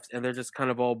plus left, and they're just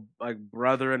kind of all like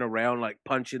brothering around, like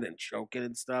punching and choking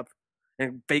and stuff,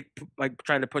 and fake like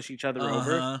trying to push each other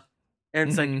over. And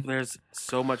it's like there's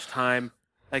so much time.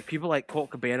 Like people like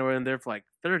Colt Cabana were in there for like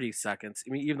 30 seconds.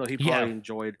 I mean, even though he probably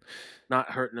enjoyed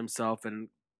not hurting himself and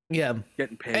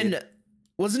getting paid. And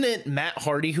wasn't it Matt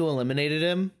Hardy who eliminated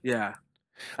him? Yeah.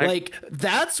 Like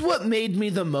that's what made me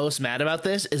the most mad about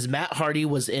this is Matt Hardy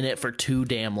was in it for too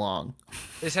damn long.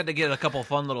 They just had to get a couple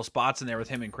fun little spots in there with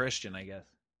him and Christian, I guess.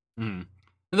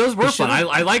 Those were fun.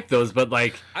 I like those, but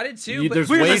like I did too. There's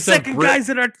we're ways the second guys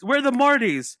in our. We're the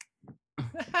Martys.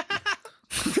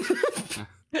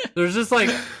 There's just like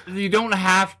you don't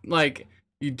have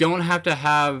to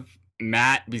have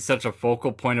Matt be such a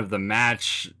focal point of the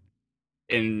match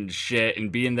and shit and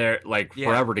be in there like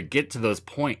forever to get to those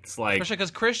points, like especially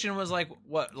because Christian was like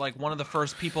one of the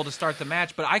first people to start the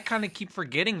match, but I kind of keep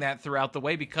forgetting that throughout the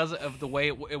way because of the way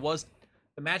it was.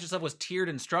 The match itself was tiered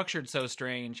and structured so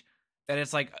strange that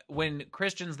it's like when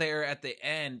Christian's there at the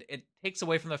end, it takes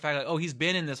away from the fact that he's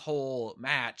been in this whole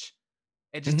match.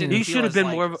 It just didn't. He should have been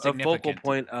like, more of a focal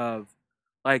point of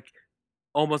like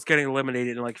almost getting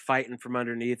eliminated and like fighting from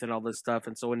underneath and all this stuff.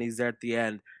 And so when he's there at the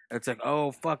end, it's like,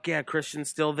 oh fuck yeah, Christian's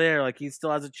still there, like he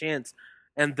still has a chance.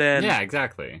 And then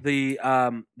exactly. The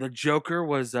Joker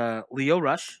was Leo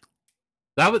Rush.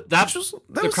 That was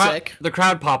sick. The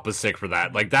crowd pop was sick for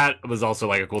that. Like that was also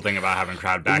like a cool thing about having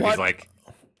crowd back is like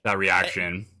that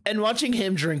reaction. And watching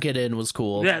him drink it in was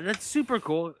cool. Yeah, that's super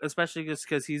cool, especially just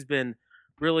because he's been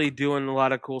really doing a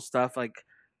lot of cool stuff. Like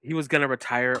he was gonna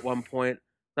retire at one point.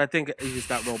 I think he just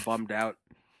got real bummed out.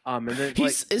 And then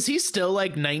is he still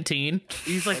like 19?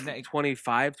 He's like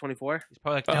 25, 24. He's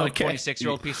probably like a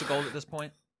 26-year-old piece of gold at this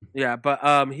point. Yeah, but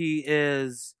he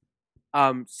is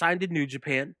signed to New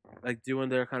Japan, like doing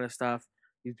their kind of stuff.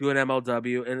 He's doing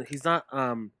MLW, and he's not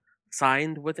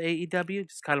signed with AEW.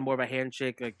 Just kind of more of a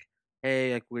handshake, like,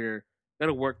 hey, like we're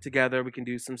gonna work together. We can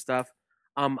do some stuff.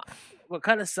 What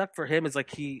kind of sucked for him is like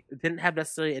he didn't have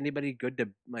necessarily anybody good to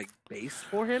like base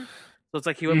for him. So it's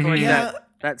like he went for like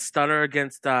that stunner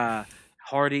against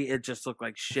Hardy. It just looked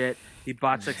like shit. He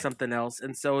botched like something else,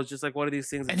 and so it's just like one of these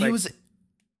things. And he was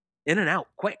in and out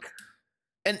quick.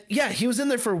 And he was in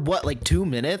there for what, like 2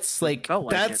 minutes? Like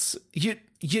that's you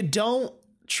don't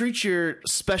treat your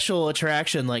special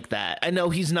attraction like that. I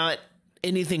know he's not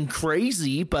anything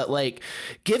crazy, but like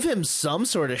give him some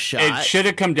sort of shot. It should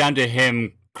have come down to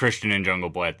him Christian and Jungle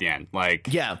Boy at the end. Like,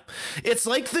 yeah, it's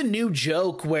like the new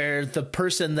joke where the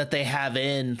person that they have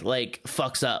in like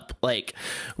fucks up. Like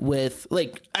with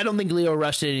like, I don't think Leo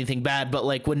Rush did anything bad, but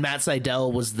like when Matt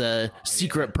Sydal was the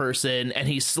secret person and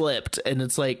he slipped, and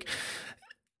it's like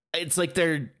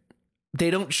they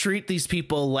don't treat these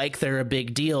people like they're a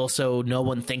big deal, so no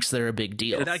one thinks they're a big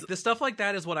deal. Like the stuff like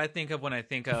that is what I think of when I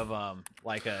think of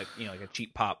like a like a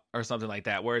cheap pop or something like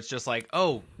that, where it's just like,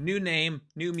 oh, new name,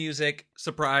 new music,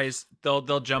 surprise,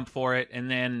 they'll jump for it, and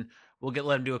then we'll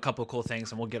let them do a couple of cool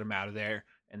things, and we'll get them out of there,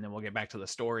 and then we'll get back to the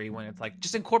story when it's like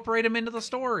just incorporate them into the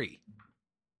story.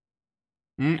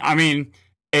 I mean,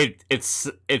 it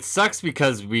sucks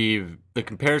because the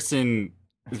comparison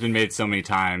has been made so many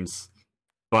times.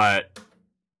 But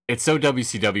it's so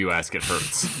WCW-esque, it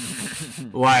hurts.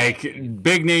 Like,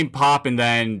 big name pop, and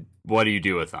then what do you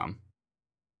do with them?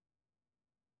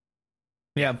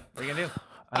 Yeah. What are you gonna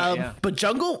do? But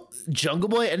Jungle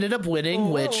Boy ended up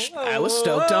winning, which I was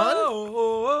stoked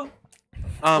on.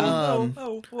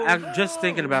 I'm just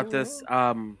thinking about this.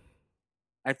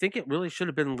 I think it really should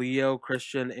have been Leo,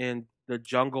 Christian, and the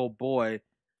Jungle Boy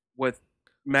with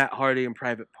Matt Hardy and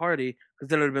Private Party, because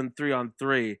then it would have been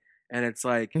 3-on-3. And it's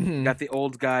like, you got the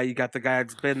old guy, you got the guy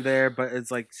that's been there, but it's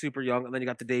like super young, and then you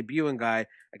got the debuting guy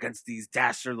against these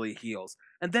dastardly heels.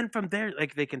 And then from there,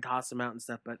 like, they can toss him out and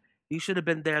stuff, but he should have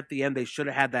been there at the end. They should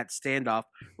have had that standoff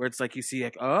where it's like, you see,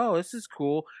 like, oh, this is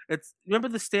cool. Remember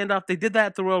the standoff? They did that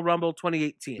at the Royal Rumble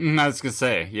 2018. I was going to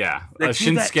say, yeah.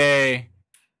 Shinsuke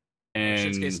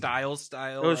and... Shinsuke Styles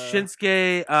style. It was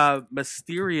Shinsuke,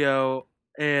 Mysterio,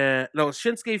 and... No, it was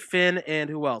Shinsuke, Finn, and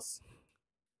who else?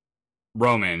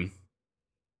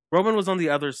 Roman was on the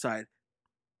other side.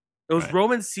 It was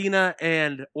Roman, Cena,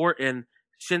 and Orton,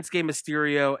 Shinsuke,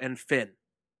 Mysterio, and Finn.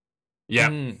 Yeah.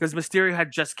 Because Mysterio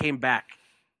had just came back.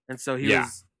 And so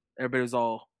everybody was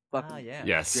all fucking...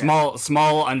 Yeah,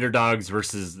 small underdogs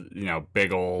versus,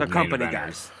 big old... The company main eventers.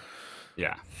 guys.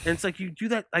 Yeah. And it's like, you do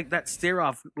that, like, that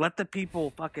stare-off, let the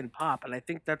people fucking pop. And I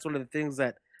think that's one of the things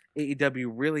that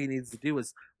AEW really needs to do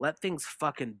is let things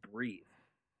fucking breathe.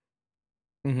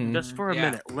 Just for a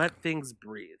minute, let things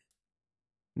breathe.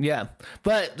 Yeah,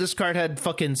 but this card had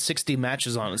fucking 60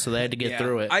 matches on it, so they had to get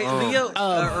through it.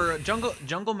 Leo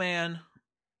Jungle Man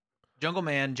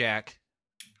Jack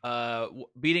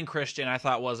beating Christian, I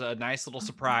thought was a nice little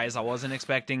surprise. I wasn't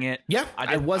expecting it. Yeah,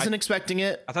 I wasn't expecting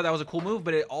it. I thought that was a cool move,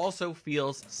 but it also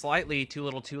feels slightly too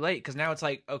little, too late, because now it's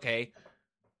like, okay,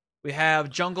 we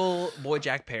have Jungle Boy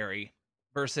Jack Perry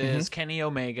versus Kenny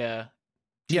Omega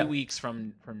 2 weeks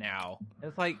from now.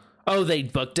 It's like, oh, they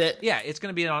booked it? Yeah, it's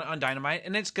going to be on Dynamite,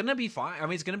 and it's going to be fine. I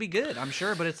mean, it's going to be good, I'm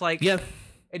sure, but it's like,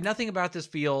 nothing about this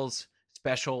feels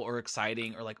special or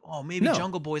exciting or like, oh, maybe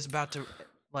Jungle Boy's about to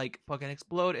like fucking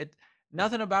explode.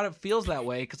 Nothing about it feels that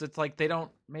way, because it's like they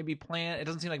don't maybe plan. It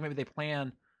doesn't seem like maybe they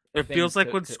plan. It feels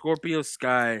like when Scorpio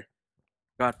Sky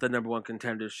got the number one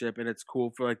contendership, and it's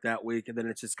cool for like that week, and then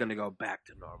it's just going to go back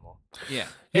to normal. Yeah.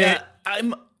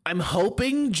 I'm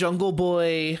hoping Jungle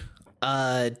Boy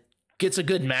gets a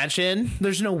good match in.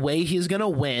 There's no way he's gonna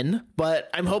win,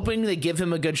 but I'm hoping they give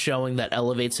him a good showing that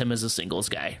elevates him as a singles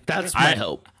guy. That's my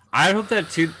hope. I hope that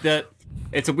too. That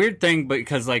it's a weird thing,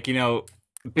 because like,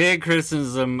 big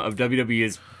criticism of WWE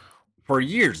is for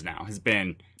years now has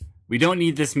been, we don't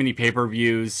need this many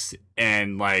pay-per-views,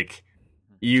 and like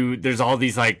there's all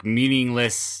these like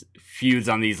meaningless feuds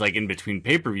on these like in between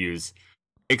pay-per-views.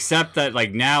 Except that,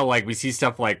 like, now, like, we see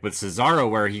stuff, like, with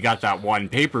Cesaro where he got that one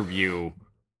pay-per-view,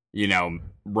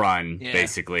 run,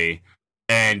 basically.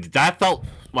 And that felt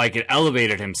like it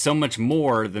elevated him so much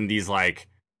more than these, like,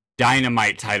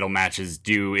 Dynamite title matches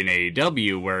do in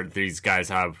AEW, where these guys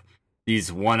have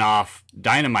these one-off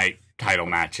Dynamite title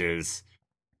matches,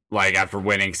 like, after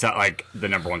winning, like, the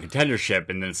number one contendership,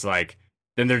 and then it's like,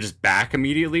 then they're just back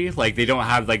immediately. Like, they don't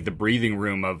have, like, the breathing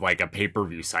room of, like, a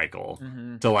pay-per-view cycle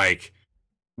to, like,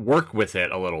 work with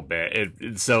it a little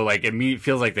bit. So like it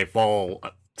feels like they fall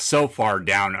so far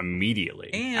down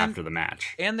immediately after the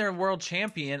match. And their world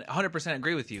champion, 100%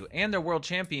 agree with you. And their world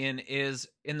champion is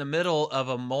in the middle of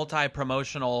a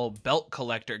multi-promotional belt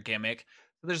collector gimmick.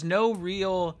 So there's no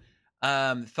real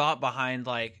thought behind,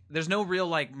 like, there's no real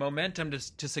like momentum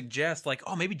to suggest like,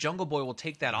 oh, maybe Jungle Boy will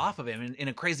take that off of him in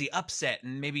a crazy upset,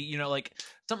 and maybe like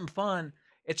something fun.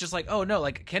 It's just like, oh no,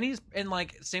 like Kenny's, and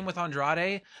like same with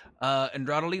Andrade.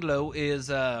 Andrade Lilo is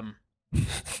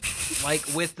like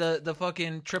with the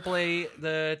fucking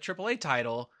AAA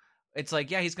title. It's like,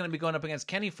 yeah, he's gonna be going up against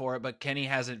Kenny for it, but Kenny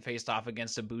hasn't faced off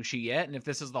against Ibushi yet. And if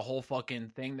this is the whole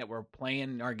fucking thing that we're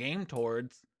playing our game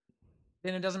towards,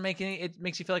 then it doesn't make it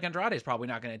makes you feel like Andrade is probably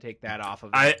not gonna take that off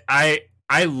of it.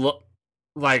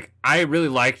 like I really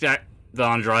liked that the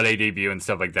Andrade debut and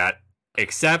stuff like that.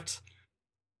 Except,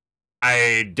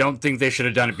 I don't think they should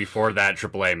have done it before that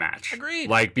AAA match. Agreed.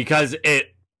 Like, because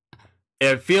it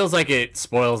feels like it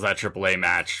spoils that AAA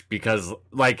match, because,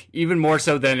 like, even more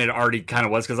so than it already kind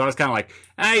of was, because I was kind of like,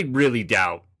 I really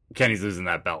doubt Kenny's losing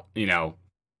that belt, you know,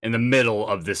 in the middle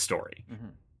of this story. Mm-hmm.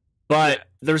 But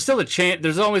there's still a chance,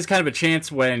 there's always kind of a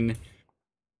chance when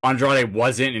Andrade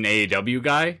wasn't an AEW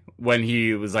guy, when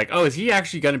he was like, oh, is he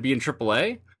actually going to be in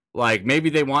AAA? Like, maybe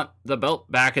they want the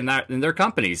belt back in their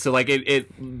company. So, like,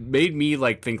 it made me,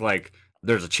 like, think, like,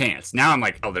 there's a chance. Now I'm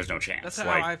like, oh, there's no chance. That's how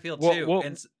like, I feel, too. Well,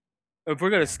 if we're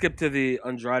going to skip to the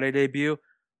Andrade debut,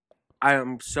 I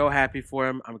am so happy for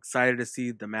him. I'm excited to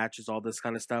see the matches, all this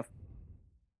kind of stuff.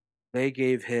 They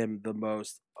gave him the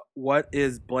most, what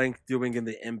is Blank doing in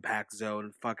the Impact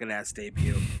Zone fucking ass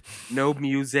debut. No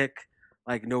music,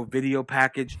 like, no video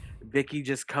package. Vicky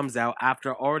just comes out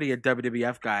after already a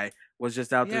WWF guy was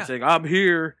just out there saying, I'm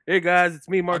here. Hey, guys, it's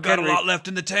me, Mark Henry. I got a lot left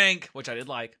in the tank, which I did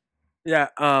like. Yeah,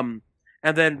 and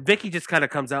then Vicky just kind of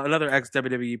comes out, another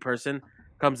ex-WWE person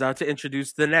comes out to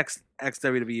introduce the next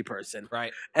ex-WWE person.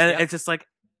 Right. And it's just like,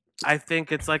 I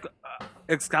think it's like,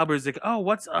 Excalibur's like, oh,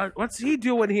 what's he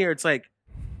doing here? It's like,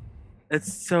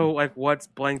 it's so like, what's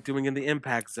Blank doing in the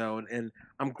Impact Zone? And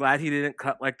I'm glad he didn't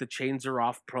cut like the chains are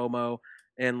off promo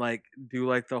and like do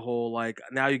like the whole like,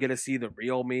 now you get to see the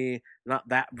real me, not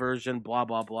that version, blah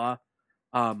blah blah.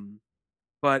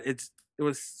 But it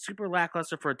was super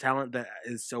lackluster for a talent that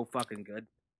is so fucking good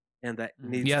and that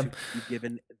needs to be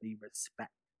given the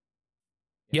respect.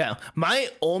 Yeah, my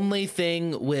only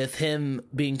thing with him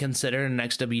being considered an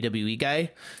ex-WWE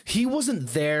guy, he wasn't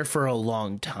there for a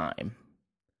long time.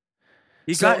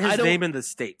 He got his name in the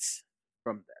States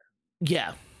from there.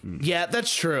 Yeah. Yeah,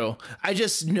 that's true. I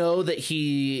just know that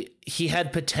he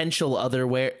had potential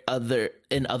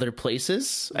in other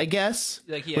places, I guess.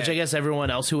 Like, which I guess everyone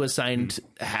else who was signed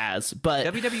has. But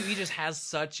WWE just has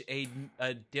such a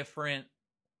different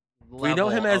level. We know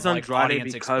him as of, Andrade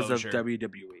like, because exposure. of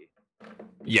WWE.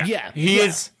 Yeah. He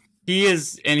is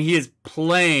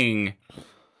playing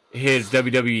his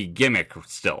WWE gimmick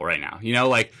still right now. You know,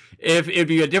 like, if it'd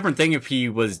be a different thing if he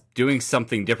was doing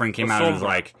something different, came out and was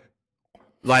like,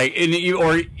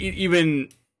 or even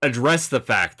address the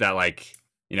fact that, like,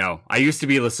 you know, I used to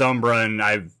be La Sombra and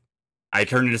I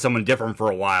turned into someone different for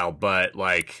a while, but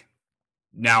like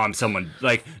now I'm someone,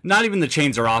 like, not even the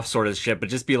chains are off sort of shit, but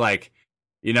just be like,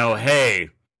 you know, hey,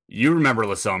 you remember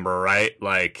La Sombra, right?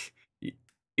 Like,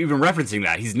 even referencing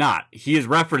that, he's not. He is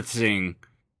referencing,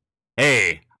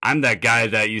 hey, I'm that guy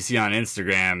that you see on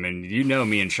Instagram, and you know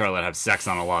me and Charlotte have sex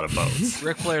on a lot of boats.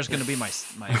 Ric Flair's going to be my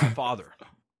father.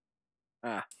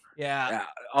 Yeah.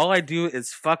 All I do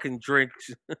is fucking drink.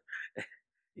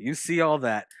 You see all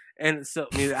that. And so,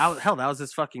 I mean, hell, that was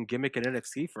his fucking gimmick in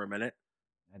NXT for a minute.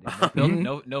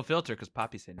 No filter, because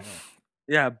Poppy said no.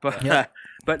 Yeah, but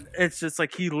but it's just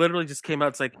like he literally just came out.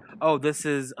 It's like, oh, this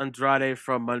is Andrade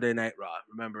from Monday Night Raw.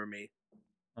 Remember me?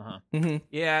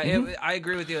 Yeah, I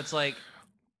agree with you. It's like,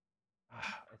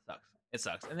 it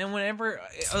sucks. And then whenever,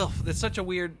 it's such a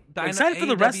weird. I'm excited for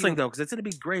the wrestling though, because it's gonna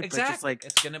be great. Exactly, but just like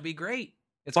it's gonna be great.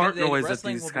 It's fart noise at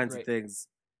these kinds of things.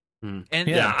 And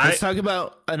let's talk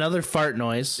about another fart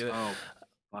noise. Oh,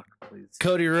 fuck, please.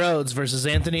 Cody Rhodes versus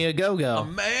Anthony Ogogo.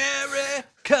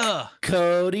 America.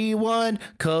 Cody won.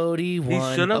 He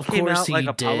should have came out like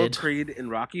Apollo Creed in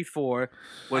Rocky IV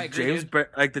with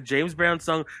like the James Brown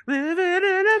song "Living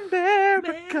in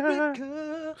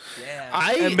America."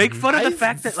 Yeah. And make fun of the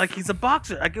fact that like he's a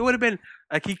boxer. Like it would have been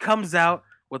like he comes out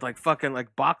with like fucking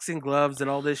like boxing gloves and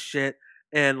all this shit,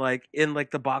 and like in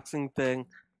like the boxing thing.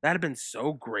 That'd have been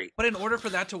so great. But in order for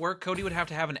that to work, Cody would have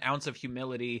to have an ounce of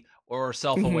humility or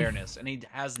self-awareness, and he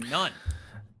has none.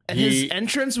 And his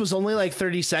entrance was only like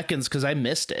 30 seconds because I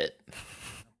missed it.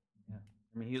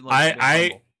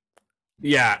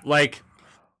 Yeah, like,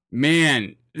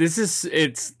 man,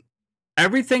 it's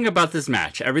everything about this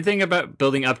match, everything about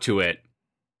building up to it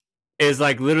is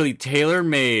like literally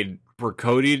tailor-made for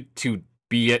Cody to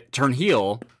turn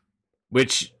heel,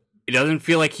 which it doesn't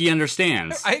feel like he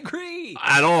understands. I agree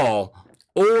at all,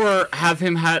 or have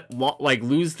him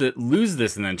lose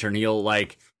this and then turn heel.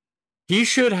 Like, he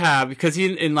should have, because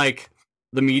he in like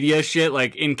the media shit,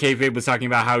 like in kayfabe was talking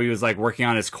about how he was like working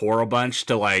on his core a bunch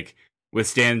to like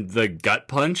withstand the gut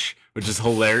punch, which is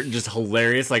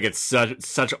hilarious. Like, it's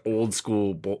such old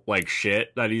school like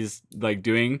shit that he's like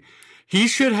doing. He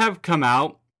should have come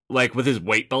out like with his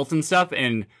weight belt and stuff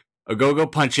and a go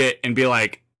punch it and be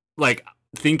like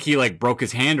think he like broke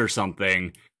his hand or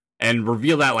something, and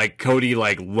reveal that like Cody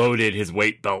like loaded his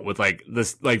weight belt with like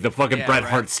this like the fucking Bret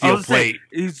Hart I steel was saying, plate.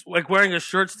 he's like wearing a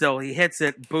shirt still. He hits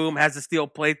it, boom, has a steel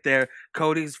plate there.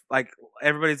 Cody's like,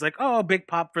 everybody's like, oh, big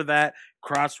pop for that.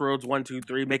 Crossroads 1, 2,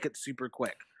 3, make it super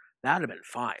quick. That'd have been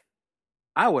fine.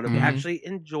 I would have actually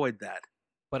enjoyed that.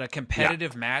 But a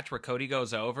competitive match where Cody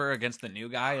goes over against the new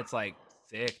guy, it's like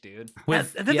sick, dude.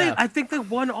 I think they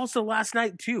won also last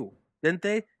night too, didn't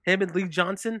they? Him and Lee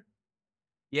Johnson.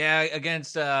 Yeah,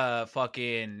 against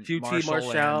fucking QT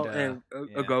Marshall and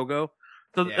Ogogo.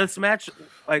 So this match,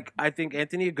 like, I think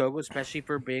Anthony Ogogo, especially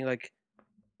for being like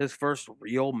his first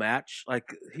real match,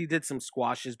 like he did some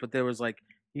squashes, but there was like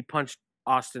he punched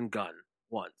Austin Gunn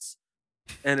once,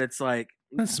 and it's like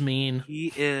that's mean.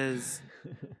 He is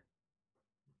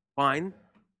fine,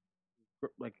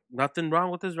 like nothing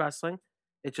wrong with his wrestling.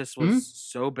 It just was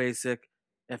so basic.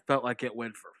 It felt like it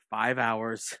went for 5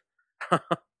 hours.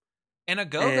 And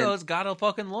Ogogo's got a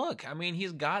fucking look. I mean,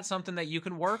 he's got something that you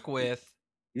can work with.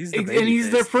 He's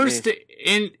their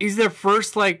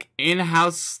first like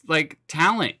in-house like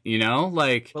talent, you know?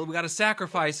 Like, well, we got to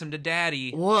sacrifice him to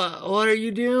Daddy. What are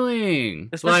you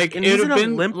doing? Like, and he's an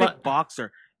Olympic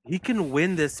boxer. He can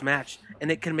win this match,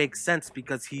 and it can make sense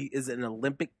because he is an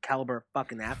Olympic caliber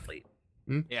fucking athlete.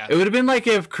 Yeah, it would have been like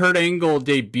if Kurt Angle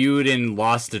debuted and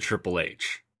lost to Triple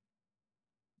H.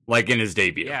 Like in his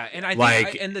debut. Yeah, and I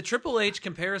think and the Triple H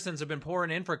comparisons have been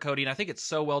pouring in for Cody, and I think it's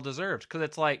so well deserved because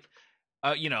it's like,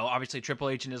 you know, obviously Triple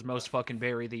H in his most fucking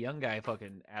Barry the Young Guy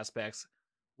fucking aspects.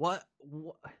 Why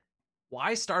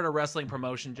start a wrestling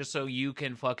promotion just so you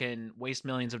can fucking waste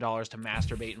millions of dollars to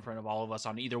masturbate in front of all of us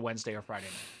on either Wednesday or Friday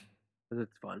night? Because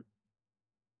it's fun.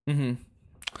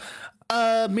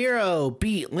 Miro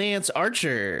beat Lance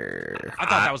Archer. I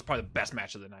thought that was probably the best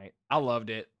match of the night. I loved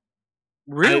it.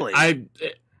 Really?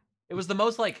 It was the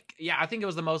most like, I think it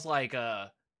was the most like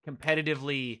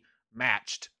competitively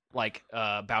matched like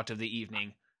bout of the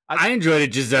evening. I enjoyed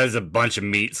it just as a bunch of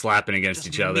meat slapping against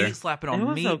each other. Meat slapping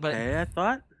on meat, but I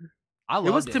thought I loved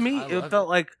it was to me. It felt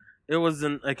like it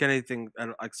wasn't like anything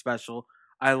like special.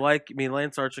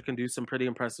 Lance Archer can do some pretty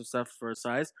impressive stuff for his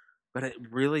size, but it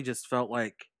really just felt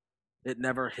like it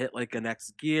never hit like a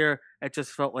next gear. It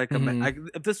just felt like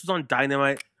if this was on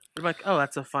Dynamite, you're like, oh,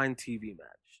 that's a fine TV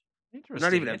match.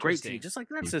 Not even a great TV, just like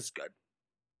that's just good.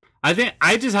 I think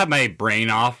I just have my brain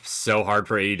off so hard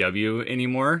for AEW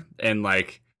anymore, and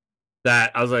like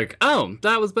that, I was like, oh,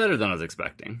 that was better than I was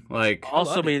expecting. Like,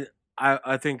 also,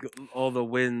 I think all the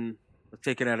win was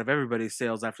taken out of everybody's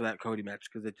sales after that Cody match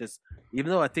because it just, even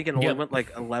though I think it only went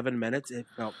like 11 minutes, it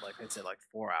felt like I said like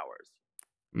 4 hours.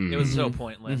 It was so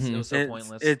pointless. It was so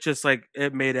pointless. It just like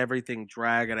it made everything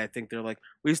drag, and I think they're like,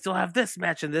 we still have this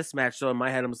match and this match. So in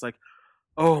my head, I was like,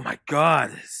 oh my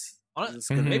god.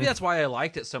 Maybe that's why I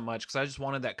liked it so much because I just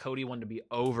wanted that Cody one to be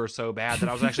over so bad that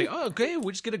I was actually, oh, okay,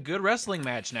 we just get a good wrestling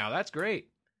match now. That's great.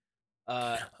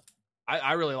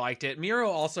 I really liked it. Miro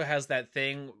also has that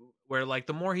thing where like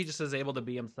the more he just is able to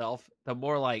be himself, the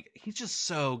more like he's just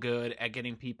so good at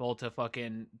getting people to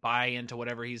fucking buy into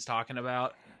whatever he's talking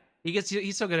about.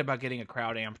 He's so good about getting a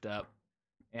crowd amped up.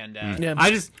 And I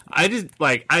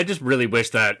just really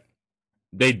wish that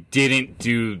they didn't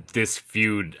do this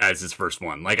feud as his first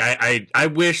one. Like I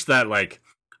wish that like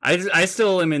I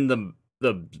still am in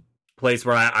the place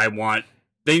where I want,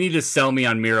 they need to sell me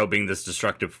on Miro being this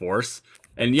destructive force.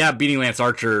 And yeah, beating Lance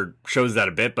Archer shows that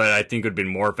a bit, but I think it would have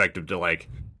been more effective to like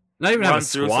not even have a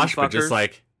squash, but just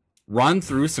like run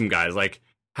through some guys. Like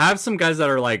have some guys that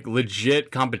are like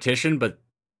legit competition, but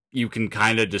you can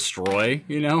kind of destroy,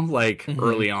 you know, like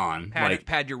early on.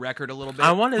 Pad your record a little bit.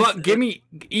 I want to give me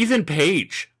Ethan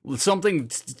Page,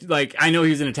 something like, I know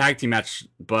he was in a tag team match,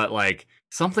 but like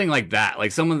something like that,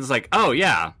 like someone that's like, oh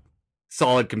yeah,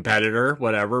 solid competitor,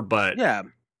 whatever, but yeah,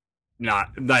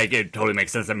 not like it totally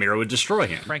makes sense that Miro would destroy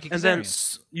him. Frankie and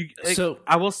Kazarian. then so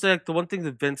I will say like, the one thing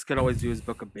that Vince could always do is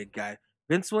book a big guy.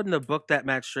 Vince wouldn't have booked that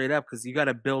match straight up because you got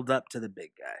to build up to the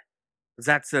big guy. Because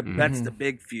that's the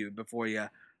big feud before you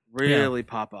really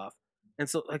pop off. And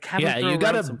so like you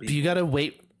gotta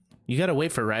wait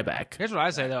for Ryback. Here's what I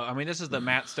say though. I mean, this is the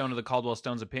Matt Stone of the Caldwell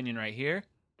Stones opinion right here.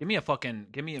 Give me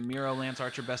a Miro Lance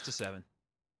Archer best of 7.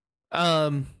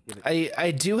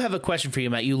 I do have a question for you,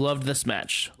 Matt. You loved this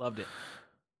match. Loved it.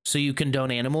 So you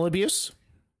condone animal abuse?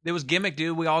 It was gimmick,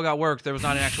 dude. We all got worked. There was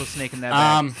not an actual snake in that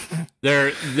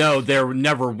bag. There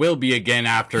never will be again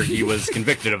after he was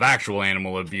convicted of actual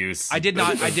animal abuse. I did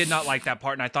not like that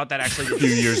part, and I thought that actually a few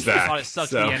years back. I thought it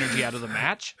sucked the energy out of the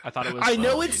match. I thought it was. I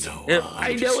know it's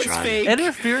fake.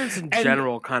 Interference in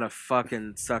general kind of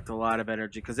fucking sucked a lot of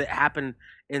energy because it happened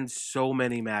in so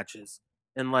many matches,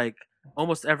 and like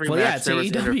almost every match there was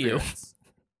interference.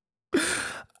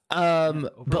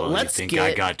 But let's think get.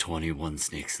 I got 21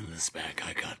 snakes in this bag.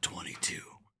 I got 22.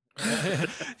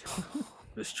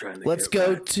 Just trying to Let's get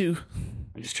go right. to.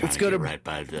 I'm just trying Let's to go get to- right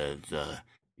by the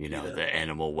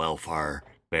animal welfare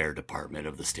bear department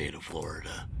of the state of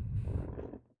Florida.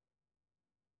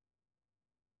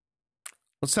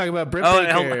 Let's talk about Britt Oh,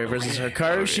 Baker versus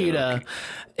Hikaru Shida.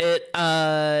 It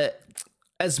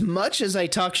as much as I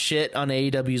talk shit on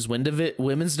AEW's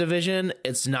women's division,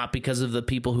 it's not because of the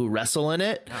people who wrestle in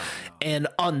it. And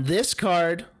on this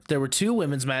card, there were 2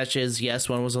 women's matches. Yes,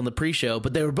 one was on the pre-show,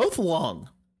 but they were both long.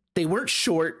 They weren't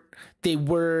short. They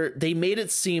made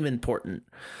it seem important.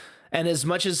 And as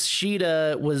much as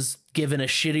Shida was given a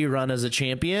shitty run as a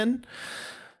champion,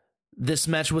 this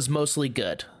match was mostly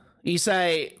good.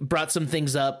 Isai brought some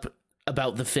things up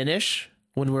about the finish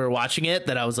when we were watching it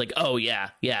that I was like, oh yeah.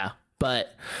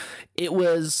 But it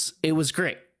was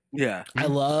great. Yeah. I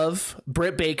love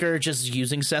Britt Baker just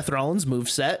using Seth Rollins'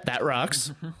 moveset. That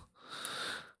rocks.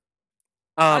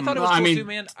 I thought it was I cool mean, too,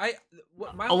 man.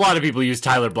 A lot of people use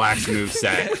Tyler Black's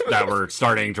moveset that were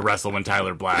starting to wrestle when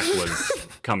Tyler Black was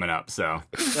coming up. So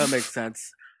That makes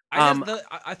sense.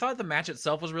 I thought the match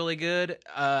itself was really good.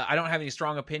 I don't have any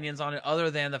strong opinions on it, other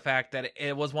than the fact that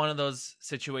it was one of those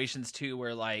situations too,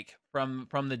 where like from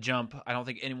the jump, I don't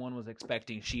think anyone was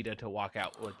expecting Shida to walk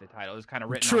out with the title. It was kind of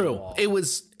written on the True. wall. It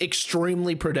was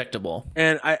extremely predictable.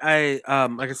 And I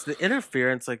like it's the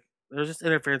interference, like there's just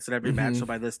interference in every match. So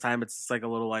by this time it's just like a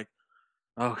little like,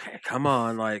 okay, come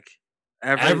on, like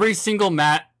every single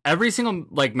match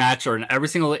or in every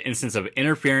single instance of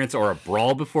interference or a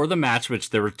brawl before the match,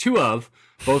 which there were 2 of,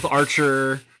 both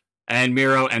Archer and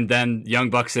Miro, and then Young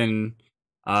Bucks and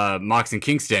Mox and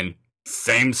Kingston,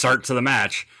 same start to the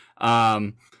match. Yeah.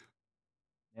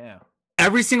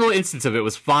 Every single instance of it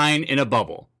was fine in a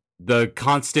bubble. The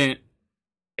constant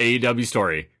AEW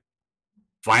story,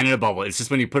 fine in a bubble. It's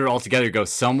just when you put it all together, you go,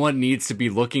 someone needs to be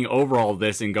looking over all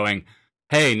this and going,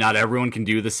 hey, not everyone can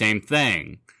do the same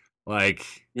thing. Like,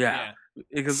 yeah.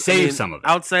 Because save some of it.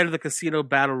 Outside of the Casino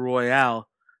Battle Royale,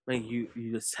 like you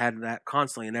just had that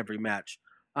constantly in every match.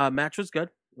 Match was good,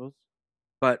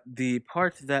 but the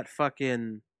part that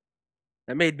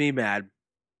made me mad,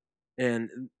 and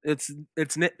it's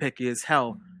nitpicky as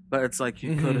hell, but it's like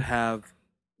you could have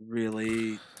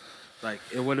really, like,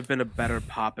 it would have been a better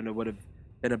pop and it would have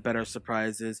been a better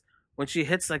surprise. Is when she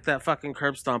hits like that fucking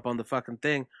curb stomp on the fucking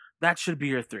thing, that should be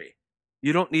your 3.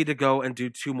 You don't need to go and do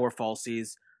 2 more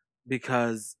falsies,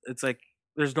 because it's like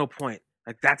there's no point.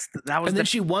 Like that was. And then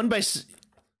she won by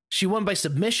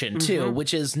submission too,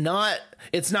 which is not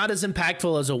as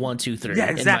impactful as a 1, 2, 3. Yeah,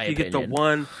 exactly. You opinion. get the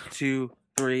 1, 2,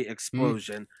 3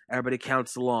 explosion. Everybody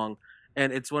counts along,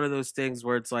 and it's one of those things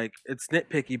where it's like it's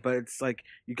nitpicky, but it's like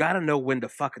you got to know when to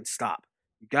fucking stop.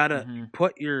 You got to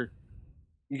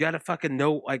you got to fucking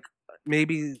know like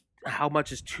maybe how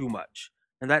much is too much,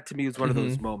 and that to me is one of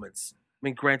those moments. I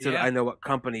mean, granted, I know what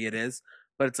company it is,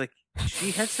 but it's like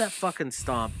she hits that fucking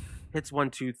stomp, hits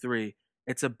 1, 2, 3.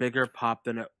 It's a bigger pop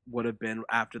than it would have been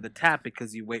after the tap,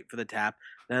 because you wait for the tap,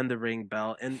 then the ring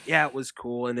bell, and yeah, it was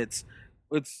cool, and it's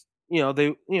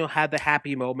they had the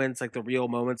happy moments, like the real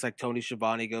moments, like Tony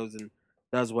Schiavone goes and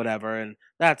does whatever, and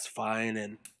that's fine,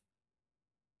 and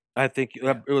I think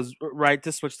it was right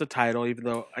to switch the title, even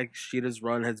though like Shida's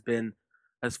run has been,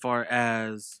 as far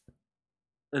as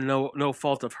no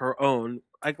fault of her own,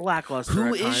 like lackluster. Who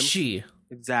at is times. she?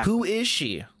 Exactly. Who is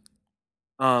she?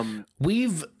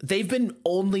 They've been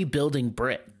only building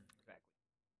Britt.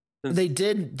 They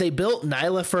built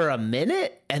Nyla for a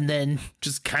minute and then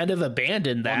just kind of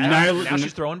abandoned that. Now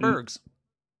she's throwing Bergs.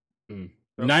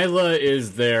 Nyla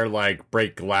is their like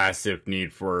break glass if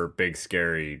need for big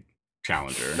scary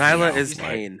challenger. Nyla is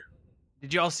Kane.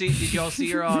 Did y'all see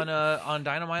her on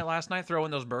Dynamite last night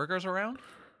throwing those burgers around?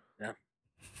 Yeah.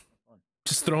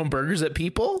 Just throwing burgers at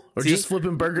people, or See? just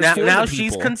flipping burgers Now for the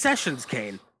she's people? concessions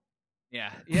Kane.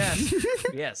 Yeah. Yes.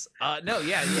 Yes. No.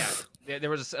 Yeah. There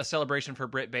was a celebration for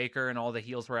Britt Baker, and all the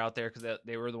heels were out there because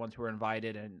they were the ones who were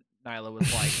invited. And Nyla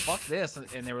was like, "Fuck this!"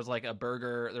 And there was like a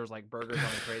burger. There was like burgers on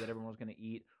the tray that everyone was gonna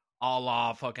eat.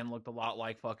 Fucking looked a lot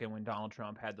like fucking when Donald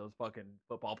Trump had those fucking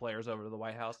football players over to the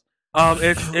White House.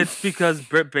 It's because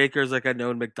Britt Baker's like a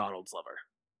known McDonald's lover.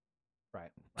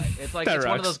 Right. It's like That one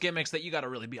of rocks. those gimmicks that you got to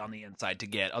really be on the inside to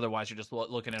get. Otherwise, you're just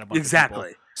looking at a bunch Exactly. of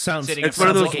people. Sounds Sitting It's in one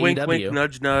of front those like wink, AEW. wink,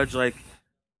 nudge, nudge like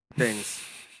things.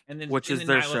 And then, which and is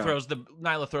then their Nyla show.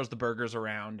 Nyla throws the burgers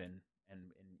around and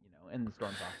the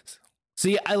storms off.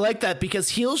 See, I like that because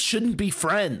heels shouldn't be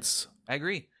friends. I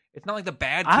agree. It's not like the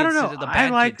bad kids I don't sit know. at the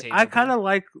bad kid table. I kind of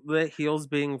like the heels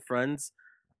being friends,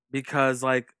 because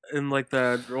like in like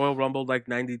the Royal Rumble like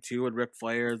 '92 and Ric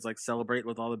Flair is like celebrating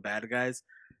with all the bad guys.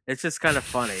 It's just kind of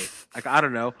funny. Like I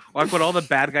don't know, like when all the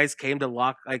bad guys came to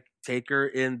lock like Taker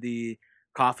in the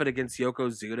coffin against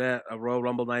Yokozuna at Royal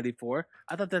Rumble '94.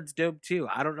 I thought that's dope too.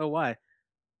 I don't know why.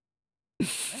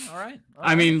 All right.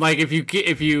 I mean, like if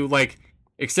you like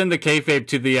extend the kayfabe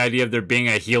to the idea of there being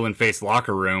a heel and face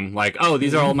locker room, like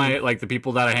these are all my like the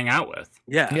people that I hang out with.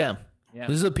 Yeah.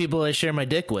 These are the people I share my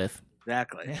dick with.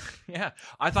 Exactly. Yeah,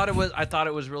 I thought it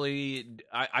was really.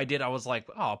 I was like,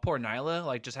 oh, poor Nyla,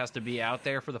 like just has to be out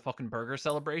there for the fucking burger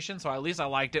celebration. So at least I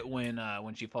liked it when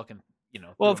she fucking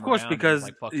Well, of course, because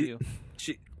like, fuck you.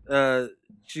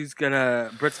 Britt's gonna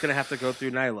have to go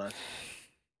through Nyla.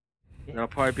 That'll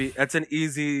probably be that's an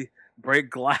easy break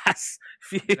glass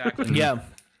feud. Exactly. Yeah.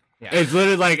 It's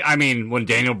literally like when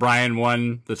Daniel Bryan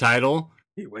won the title,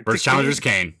 first challenger's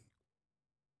Kane.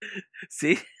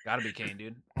 See, gotta be Kane,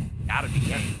 dude. Gotta be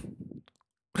Kane.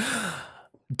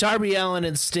 Darby Allin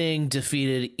and Sting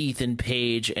defeated Ethan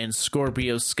Page and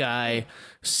Scorpio Sky.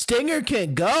 Stinger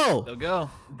can go. They'll go.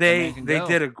 They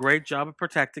did a great job of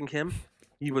protecting him.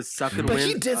 He was sucking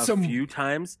wind a few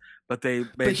times, but they made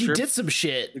sure. But he did some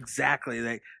shit. Exactly.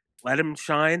 They let him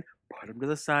shine, put him to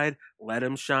the side, let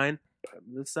him shine, put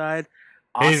him to the side.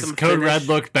 Awesome His code finish. red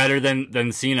looked better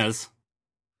than Cena's.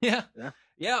 Yeah.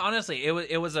 Honestly,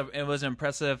 it was an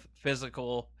impressive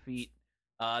physical feat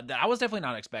that I was definitely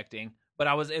not expecting, but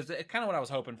it's kind of what I was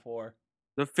hoping for.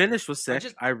 The finish was sick.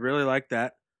 I really like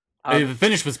that. The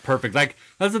finish was perfect. Like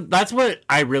that's what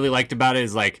I really liked about it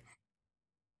is like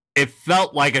it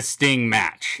felt like a Sting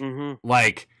match. Mm-hmm.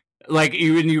 Like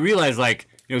when you realize like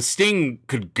Sting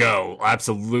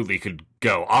absolutely could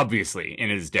go, obviously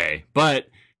in his day, but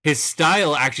his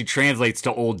style actually translates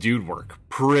to old dude work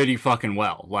pretty fucking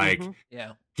well. Like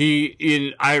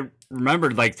I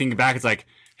remembered like thinking back, it's like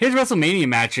his WrestleMania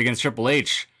match against Triple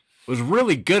H was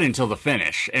really good until the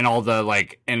finish and all the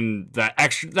like and the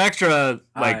extra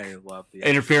like I love the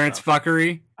interference stuff.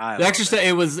 fuckery. The extra stuff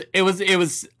it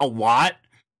was a lot.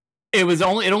 It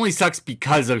only sucks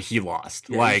because he lost.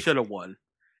 Yeah, like he should have won.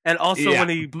 And also when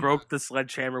he broke the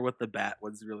sledgehammer with the bat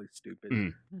was really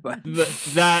stupid. But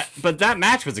that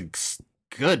match was a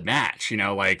good match,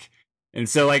 like, and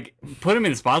so like put him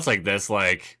in spots like this,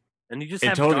 like, and you just it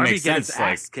have totally Darby makes get sense, his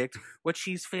ass kicked, which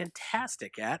he's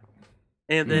fantastic at.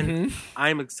 And then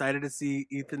I'm excited to see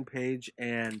Ethan Page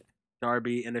and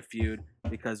Darby in a feud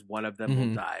because one of them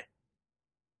will die.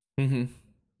 Mm-hmm.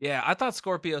 Yeah, I thought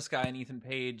Scorpio Sky and Ethan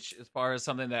Page, as far as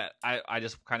something that I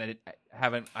just kind of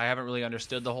haven't really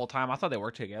understood the whole time. I thought they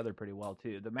worked together pretty well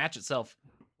too. The match itself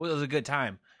was a good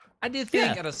time. I did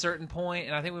think at a certain point,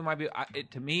 and I think we might be.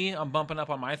 To me, I'm bumping up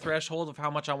on my threshold of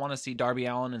how much I want to see Darby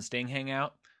Allin and Sting hang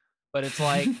out. But it's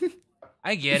like,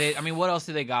 I get it. I mean, what else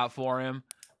do they got for him?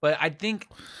 But I think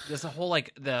this whole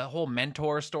the whole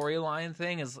mentor storyline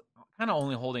thing is kind of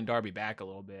only holding Darby back a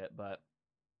little bit. But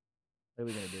what are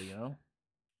we gonna do?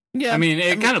 Yeah, I mean,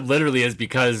 it kind of literally is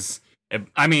because,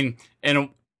 I mean, in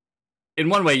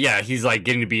one way, yeah, he's like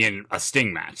getting to be in a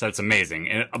Sting match. That's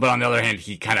amazing. But on the other hand,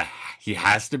 he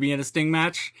has to be in a Sting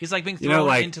match. He's like being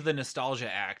thrown into the nostalgia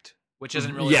act, which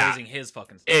isn't really raising his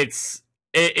fucking stuff.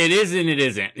 It is and it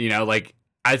isn't. Like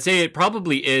I'd say it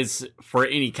probably is for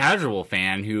any casual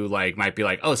fan who like might be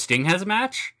like, oh, Sting has a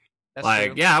match. That's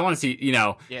like, true. yeah, I want to see,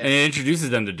 and it introduces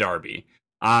them to Darby.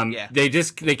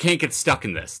 They can't get stuck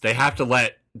in this. They have to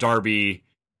let Darby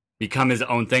become his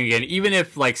own thing again. Even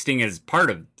if like Sting is part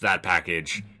of that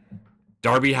package,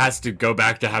 Darby has to go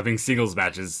back to having singles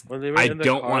matches. I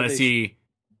don't want to see.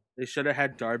 They should have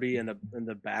had Darby in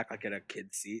the back, like in a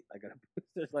kid seat,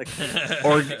 like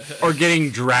or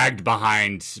getting dragged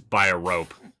behind by a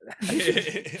rope.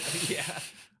 Yeah,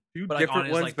 two but different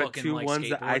his, ones, but two ones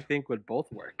that I skateboard. think would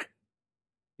both work.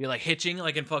 You're like hitching,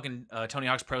 like in fucking Tony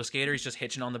Hawk's Pro Skater. He's just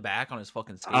hitching on the back on his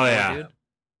fucking skateboard, Oh, yeah. dude.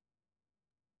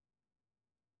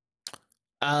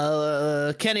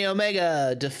 Kenny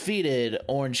Omega defeated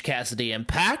Orange Cassidy and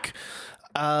Pac.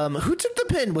 Who took the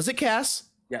pin? Was it Cass?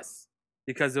 Yes,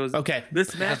 because it was Okay.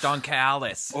 This match, That's Don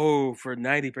Callis. oh, for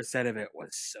 90% of it was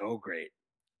so great.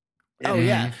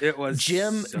 It was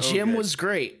Jim. so Jim good. was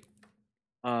great.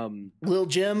 Lil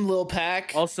Jim, Lil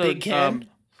Pac, Also, Big Ken.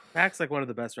 Pac's like one of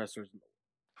the best wrestlers in the world.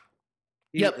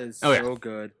 He is Oh, yeah. so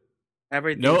good.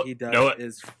 Everything he does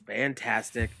is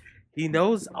fantastic. He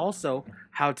knows also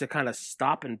how to kind of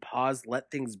stop and pause, let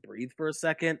things breathe for a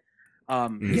second.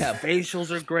 His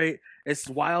facials are great. It's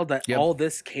wild that all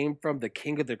this came from the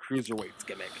King of the Cruiserweights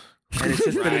gimmick. And it's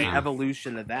just been an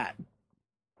evolution of that.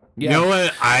 You know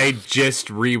what? I just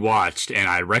rewatched, and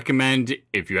I recommend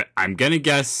I'm gonna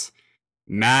guess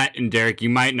Matt and Derek, you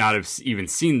might not have even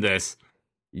seen this.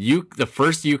 The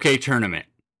first UK tournament,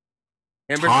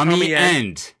 Tommy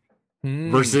End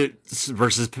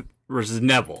versus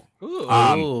Neville.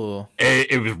 Ooh.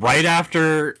 It was right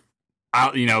after,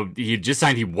 he had just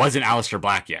signed. He wasn't Aleister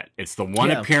Black yet. It's the one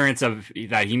appearance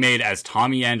that he made as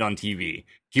Tommy End on TV.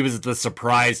 He was the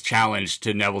surprise challenge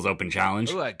to Neville's Open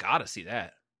Challenge. Ooh, I gotta see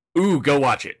that. Ooh, go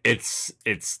watch it. It's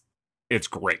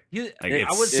great.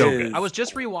 It's so good. I was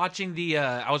just rewatching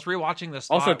the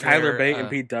spot Also, Tyler where, Bate and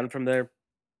Pete Dunne from there.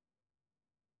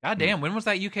 God damn, when was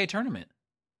that UK tournament?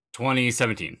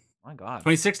 2017. My God.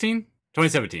 2016?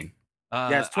 2017.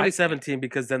 Yeah, it's 2017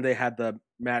 because then they had the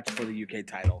match for the UK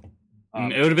title.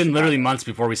 It would have been literally months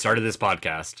before we started this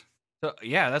podcast. So,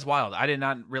 yeah, that's wild. I did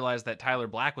not realize that Tyler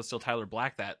Black was still Tyler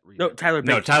Black that region. No, Tyler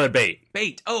Bate. No, Tyler Bate.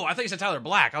 Bate. Oh, I thought you said Tyler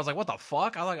Black. I was like, what the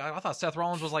fuck? I thought Seth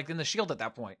Rollins was like in the Shield at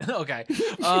that point. Okay.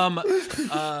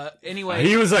 Anyway,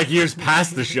 he was like years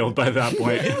past the Shield by that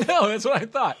point. No, that's what I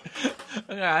thought.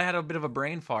 Yeah, I had a bit of a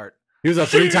brain fart. He was a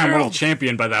 3-time world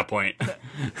champion by that point.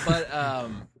 But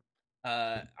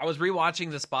I was rewatching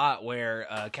the spot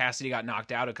where Cassidy got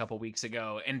knocked out a couple weeks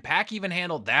ago, and Pac even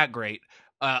handled that great.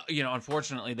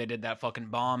 Unfortunately, they did that fucking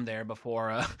bomb there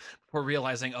before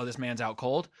realizing, oh, this man's out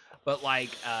cold. But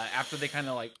like after they kind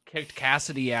of like kicked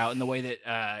Cassidy out, in the way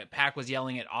that Pac was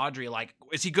yelling at Audrey, like,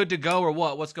 is he good to go or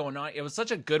what? What's going on? It was such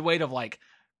a good way to like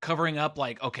covering up,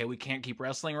 like, okay, we can't keep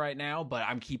wrestling right now, but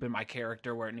I'm keeping my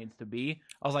character where it needs to be.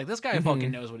 I was like, this guy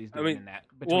fucking knows what he's doing in that.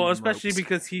 Well, especially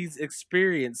because he's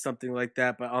experienced something like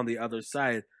that, but on the other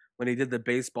side, when he did the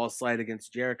baseball slide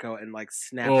against Jericho and like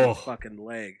snapped his fucking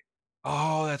leg.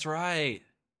 Oh, that's right.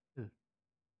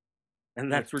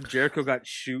 And that's where Jericho got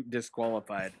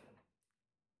disqualified.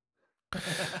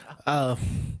 But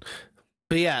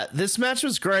yeah, this match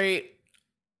was great.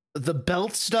 The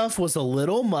belt stuff was a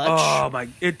little much. Oh my!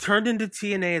 It turned into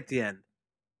TNA at the end.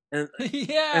 And,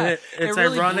 yeah, and it's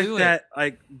really ironic that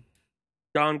like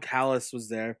Don Callis was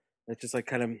there. It's just like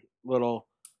kind of little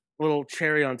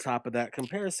cherry on top of that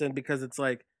comparison, because it's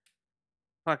like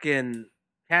fucking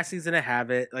Cassie's gonna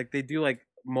have it. Like they do like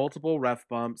multiple ref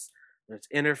bumps. There's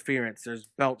interference. There's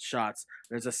belt shots.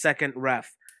 There's a second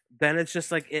ref. Then it's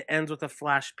just like it ends with a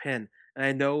flash pin. And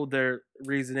I know their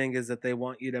reasoning is that they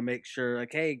want you to make sure,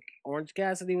 like, hey, Orange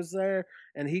Cassidy was there,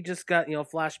 and he just got,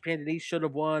 flash pinned, and he should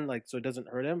have won, like, so it doesn't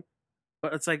hurt him.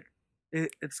 But it's like,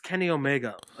 it's Kenny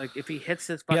Omega. Like, if he hits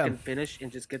his fucking finish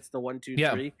and just gets the 1, 2,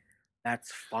 3,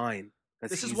 that's fine.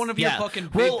 This is one of your fucking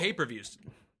big pay-per-views.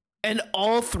 And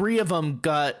all three of them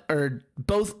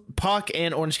both Pac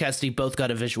and Orange Cassidy both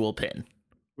got a visual pin.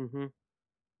 Mm-hmm.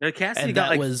 Cassidy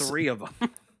got like 3 of them.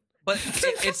 But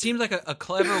it seems like a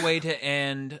clever way to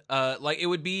end.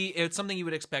 It's something you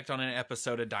would expect on an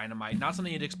episode of Dynamite, not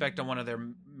something you'd expect on one of their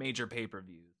major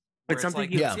pay-per-views. It's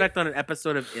something you expect on an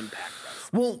episode of Impact.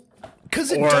 Well, or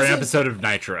an episode of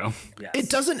Nitro. Yes. It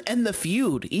doesn't end the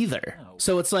feud either. No.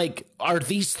 So it's like, are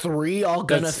these 3 all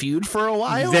gonna feud for a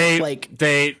while?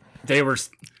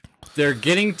 They're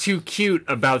getting too cute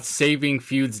about saving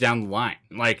feuds down the line.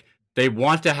 Like they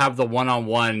want to have the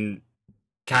one-on-one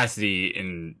Cassidy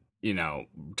in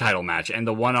title match and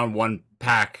the one-on-one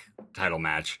Pac title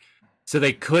match, so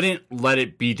they couldn't let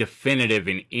it be definitive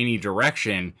in any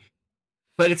direction.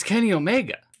 But it's Kenny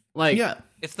Omega,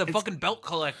 it's the fucking belt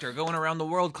collector going around the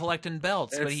world collecting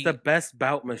belts. It's the best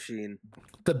bout machine,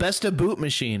 the best of boot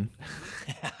machine.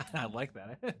 I like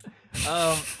that.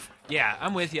 Yeah,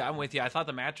 I'm with you. I thought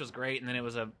the match was great, and then it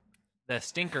was the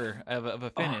stinker of a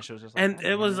finish. It was just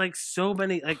it was like so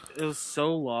many, like it was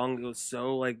so long, it was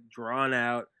so like drawn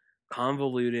out,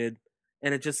 convoluted,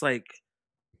 and it just like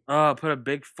put a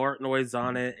big fart noise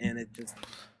on it, and it just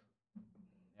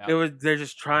they're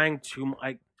just trying to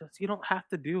you don't have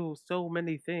to do so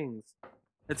many things.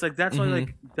 It's like that's why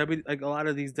like a lot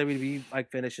of these WWE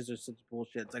like finishes are such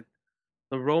bullshit. It's like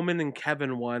the Roman and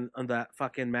Kevin one on that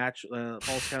fucking match,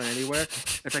 Falls Count Anywhere.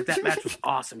 It's like that match was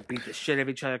awesome. Beat the shit out of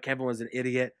each other. Kevin was an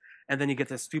idiot. And then you get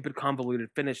this stupid convoluted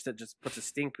finish that just puts a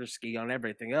stinker ski on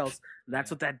everything else. And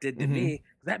that's what that did to me.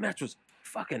 That match was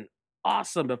fucking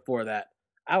awesome before that.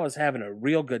 I was having a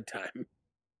real good time.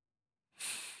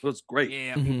 It was great.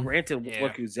 Yeah. Granted,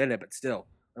 look who's in it, but still.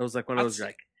 It was like one of those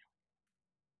like...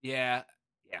 Yeah.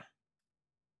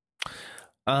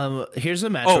 Here's a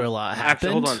match where a lot happened.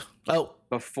 Actually, hold on. Oh.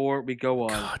 Before we go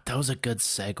on. God, that was a good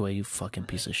segue, you fucking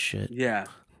piece of shit. Yeah,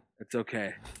 it's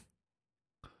okay.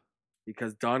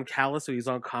 Because Don Callis, so he's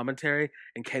on commentary,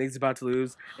 and Kenny's about to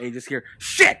lose, and you just hear,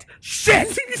 shit!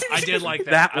 I did like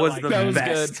that. That was the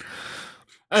best.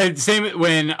 Good. Same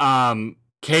when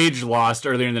Cage lost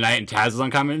earlier in the night, and Taz was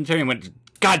on commentary, and went,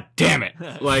 God damn it!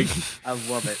 Like, I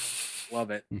love it.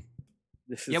 Love it.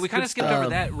 Yeah, we kind of skipped over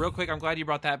that real quick. I'm glad you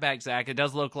brought that back, Zach. It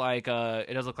does look like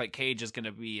Cage is going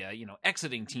to be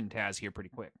exiting Team Taz here pretty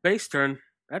quick. Base turn.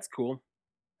 That's cool.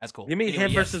 That's cool. You mean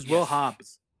him versus Will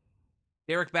Hobbs?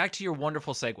 Derek, back to your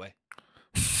wonderful segue.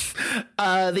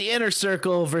 The Inner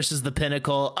Circle versus the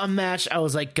Pinnacle, a match I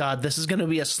was like, God, this is going to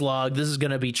be a slog. This is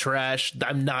going to be trash.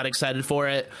 I'm not excited for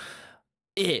it.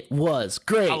 It was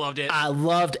great. I loved it. I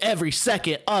loved every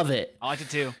second of it. I liked it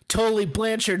too. Tully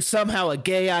Blanchard, somehow a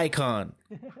gay icon.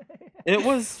 It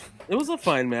was a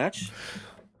fine match.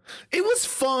 It was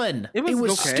fun. It was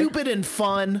okay. Stupid and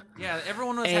fun. Yeah,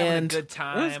 everyone was having a good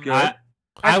time. It was good.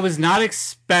 I was not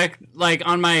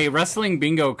on my wrestling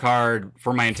bingo card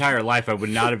for my entire life. I would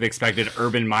not have expected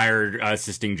Urban Meyer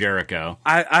assisting Jericho.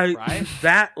 Right?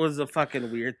 That was a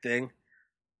fucking weird thing,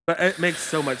 but it makes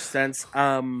so much sense.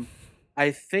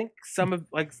 I think some of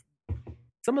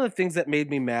the things that made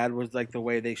me mad was like the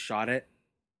way they shot it.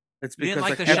 It's because you didn't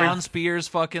like the Sean Spears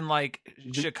fucking like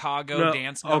Chicago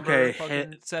dance number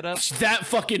fucking setup. That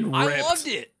fucking ripped. I loved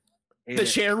it. The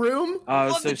chair room? I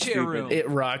love the chair room. It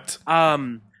rocked.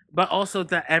 But also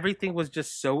that everything was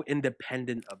just so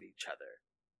independent of each other.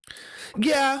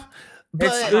 Yeah,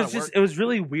 but it was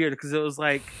really weird because it was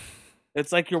like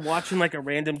it's like you're watching like a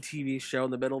random TV show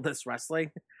in the middle of this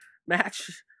wrestling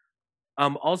match.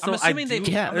 Also, this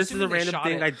is a random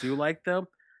thing I do like though,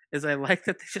 is I like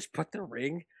that they just put the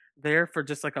ring there for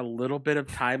just like a little bit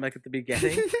of time, like at the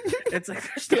beginning. It's like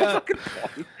there's no fucking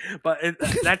point. But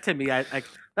that to me, I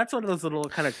that's one of those little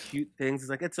kind of cute things. It's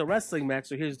like it's a wrestling match,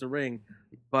 so here's the ring.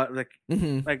 But like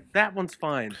that one's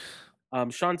fine.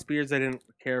 Sean Spears, I didn't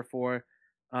care for.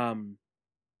 In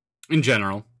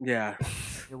general, yeah,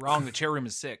 you're wrong. The chair room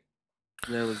is sick.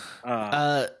 There was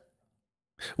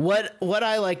What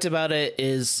I liked about it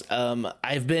is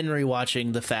I've been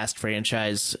rewatching the Fast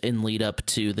franchise in lead up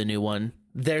to the new one.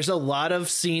 There's a lot of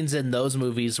scenes in those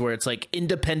movies where it's like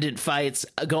independent fights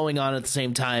going on at the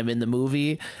same time in the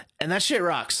movie, and that shit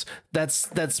rocks.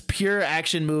 That's pure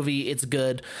action movie. It's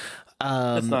good.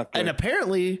 That's not good. And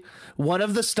apparently one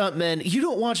of the stuntmen, you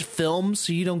don't watch films,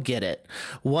 so you don't get it.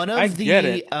 You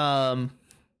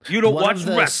don't watch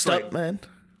wrestling. Stuntmen,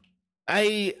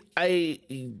 I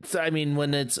mean,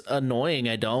 when it's annoying,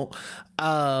 I don't.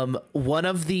 One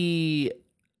of the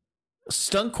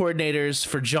stunt coordinators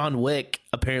for John Wick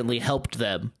apparently helped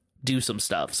them do some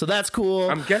stuff, so that's cool.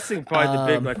 I'm guessing probably the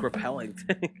big like rappelling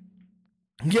thing.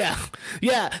 Yeah.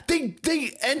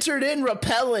 They entered in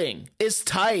rappelling. It's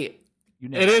tight.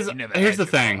 It is. Here's the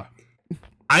thing.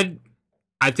 I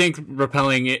think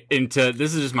rappelling into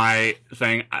this is just my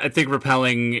thing. I think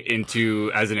rappelling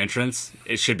into as an entrance,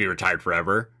 it should be retired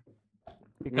forever.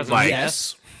 Because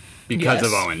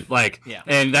of Owen.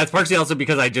 And that's partially also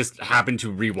because I just happened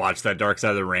to rewatch that Dark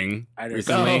Side of the Ring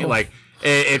recently.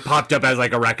 It popped up as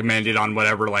like a recommended on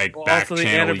whatever back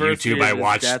channel YouTube I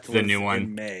watched the new one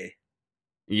in May.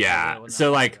 Yeah.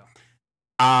 So I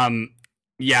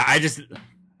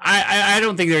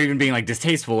don't think they're even being like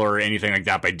distasteful or anything like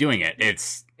that by doing it.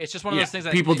 It's just one of those things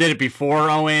that people did it before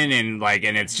Owen and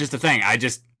it's just a thing. I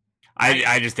just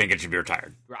think it should be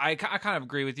retired. I kind of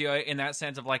agree with you in that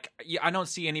sense of I don't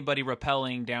see anybody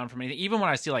rappelling down from anything. Even when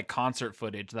I see concert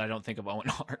footage that I don't think of Owen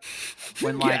Hart.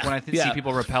 When when I see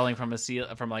people rappelling from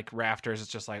from rafters,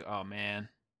 it's just like, oh man,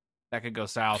 that could go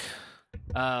south.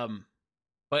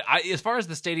 But as far as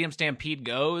the Stadium Stampede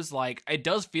goes, it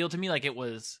does feel to me like it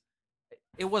was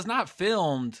not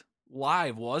filmed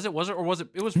live, was it? Was it, or was it?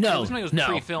 It was. No, it was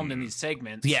pre-filmed in these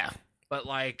segments. Yeah, but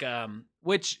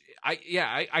which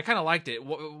I kind of liked it.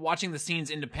 Watching the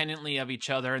scenes independently of each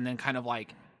other and then kind of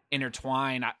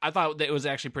intertwine. I thought that it was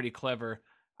actually pretty clever.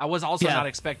 I was also not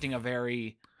expecting a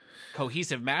very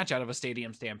cohesive match out of a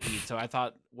Stadium Stampede, so I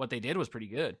thought what they did was pretty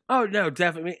good. Oh no,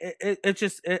 definitely. It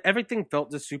just everything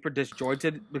felt just super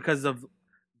disjointed because of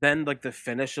then the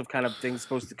finish of kind of things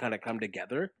supposed to kind of come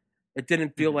together. It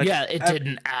didn't feel like it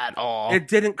didn't at all. It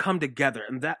didn't come together,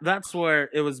 and that's where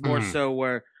it was more so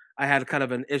where I had kind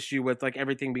of an issue with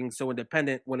everything being so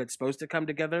independent when it's supposed to come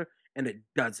together, and it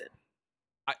doesn't.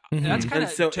 That's kind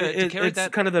of it's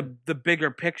kind of the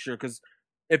bigger picture, because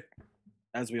if,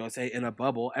 as we always say, in a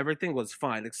bubble, everything was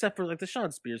fine except for the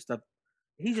Sean Spears stuff.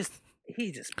 He just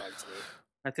bugs me.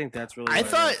 I think that's really. I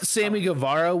thought Sammy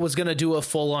Guevara was gonna do a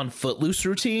full on Footloose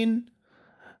routine.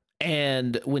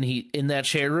 And when he in that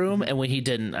chair room, and when he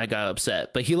didn't, I got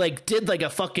upset. But he did a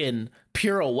fucking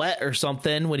pirouette or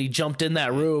something when he jumped in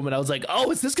that room, and I was like, "Oh,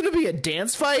 is this going to be a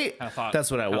dance fight?" I thought that's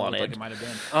what I wanted. Like it might have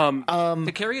been.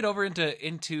 To carry it over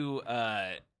into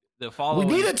the following.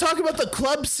 We need to talk about the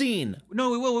club scene. No,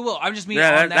 we will. I just mean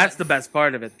that's the best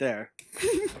part of it there.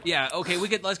 Yeah, okay,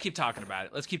 let's keep talking about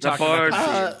it. Let's keep talking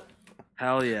about it.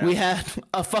 Hell yeah. We had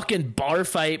a fucking bar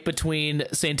fight between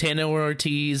Santana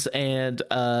Ortiz and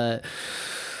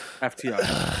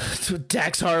FTR.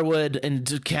 Dax Harwood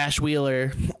and Cash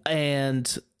Wheeler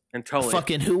and Tully.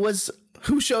 Fucking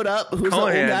who showed up? Who's the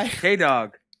old Conan, guy?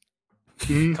 K-Dog.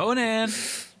 Conan.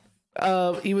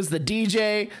 He was the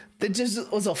DJ. That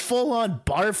just was a full-on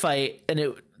bar fight, and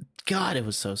it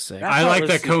was so sick. I like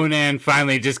that Conan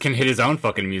finally just can hit his own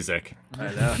fucking music.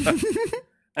 I know.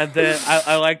 And then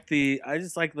I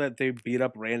just like that they beat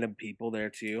up random people there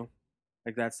too.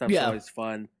 Like that stuff's always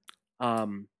fun. I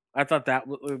thought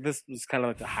this was kind of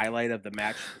like the highlight of the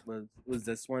match was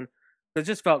this one. It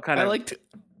just felt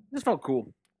just felt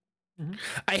cool. Mm-hmm.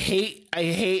 I hate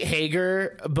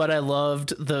Hager, but I like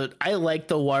the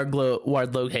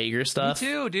Wardlow Hager stuff. Me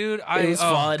too, dude. It was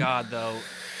fun. God, though,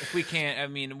 if we can't, I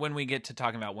mean, when we get to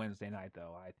talking about Wednesday night,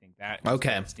 though, I think that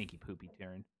is stinky poopy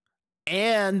turn.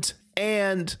 And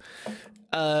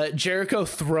Jericho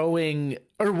throwing,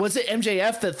 or was it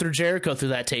MJF that threw Jericho through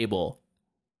that table?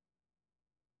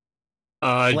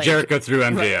 Jericho threw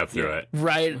MJF through it.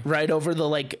 Right over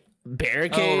the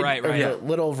barricade, the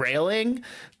little railing.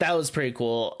 That was pretty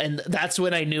cool, and that's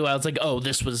when I knew. I was like, "Oh,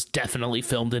 this was definitely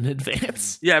filmed in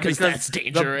advance." Yeah, because that's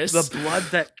dangerous. The blood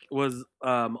that was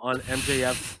on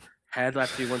MJF's head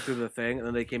after he went through the thing, and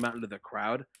then they came out into the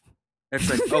crowd. It's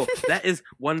like, oh, that is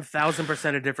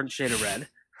 1,000% a different shade of red,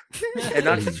 and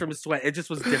not just from sweat. It just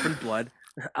was different blood.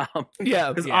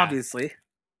 Because obviously,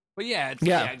 but yeah,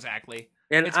 exactly.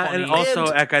 And also,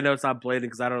 Ek, I know it's not blading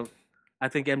because I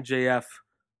think MJF.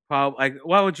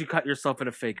 Why would you cut yourself in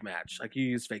a fake match? Like you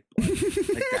use fake blood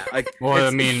like that. Well, I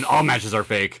mean, all matches are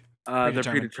fake. They're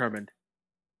predetermined.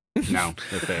 No,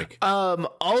 they're fake.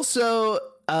 Also,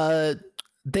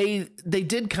 they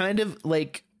did kind of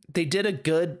they did a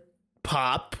good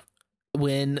pop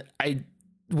when I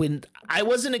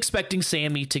wasn't expecting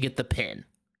Sammy to get the pin.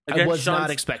 I was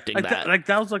not expecting that.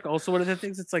 That was also one of the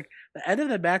things. It's like the end of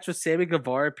the match was Sammy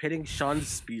Guevara pinning Shawn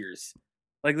Spears.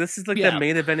 This is the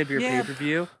main event of your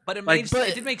pay-per-view. But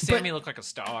it did make Sammy look like a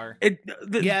star.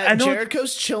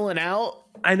 Jericho's chilling out.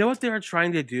 I know what they were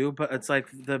trying to do, but it's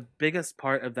the biggest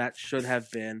part of that should have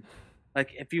been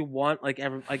if you want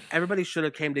everybody should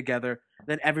have came together,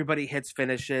 then everybody hits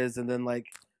finishes, and then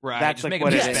that's just make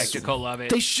what a it is. spectacle of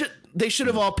it. They should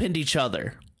have all pinned each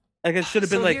other. It should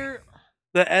have been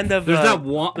the end of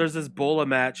there's this Bola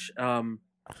match, and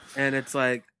it's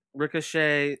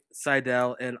Ricochet,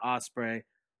 Seidel, and Ospreay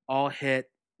all hit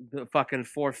the fucking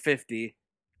 450,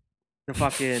 the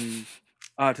fucking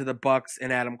to the Bucks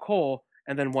and Adam Cole,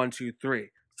 and then 1, 2, 3.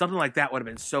 Something like that would have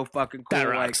been so fucking cool. That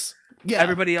rocks.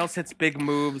 Everybody else hits big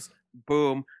moves.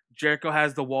 Boom. Jericho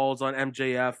has the walls on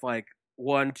MJF.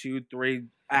 1, 2, 3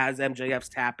 as MJF's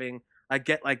tapping. I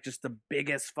get just the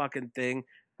biggest fucking thing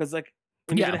because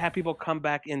when you're gonna have people come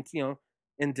back in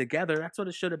together, that's what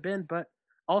it should have been. But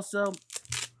also,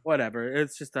 whatever.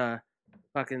 It's just a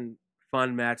fucking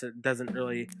fun match. It doesn't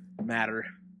really matter.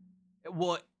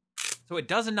 Well, so it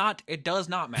does not matter. It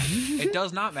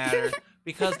does not matter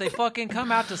because they fucking come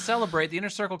out to celebrate. The Inner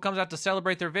Circle comes out to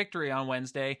celebrate their victory on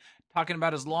Wednesday, talking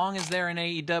about as long as they're in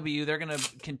AEW, they're gonna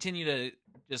continue to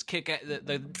just kick at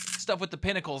the stuff with the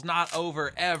Pinnacle's not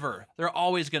over ever. They're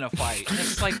always gonna fight. And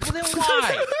it's well, then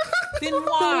why? Then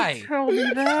why? Don't tell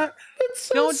me that.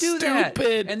 So don't do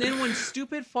stupid. that. And then when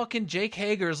stupid fucking Jake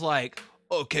Hager's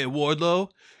okay, Wardlow,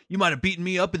 you might have beaten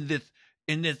me up in this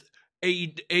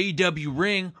AEW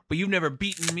ring, but you've never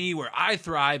beaten me where I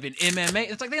thrive in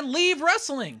MMA. It's then leave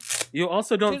wrestling. You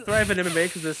also don't thrive in MMA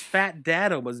because this fat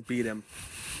dad almost beat him.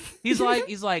 He's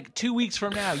 2 weeks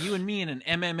from now, you and me in an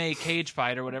MMA cage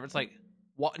fight or whatever. It's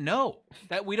what? No,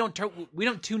 that we don't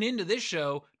tune into this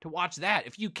show to watch that.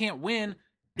 If you can't win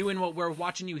doing what we're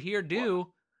watching you here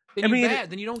do, then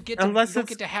then you don't get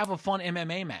to have a fun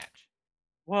MMA match.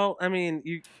 Well, I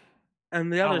mean, on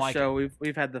the other show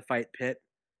we've had the Fight Pit,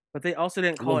 but they also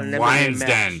didn't call it an MMA match.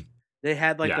 Den. They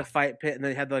had the Fight Pit and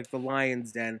they had the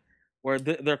Lions Den, where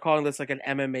they're calling this an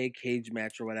MMA cage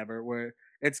match or whatever, where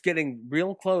it's getting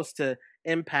real close to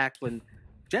Impact when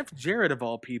Jeff Jarrett of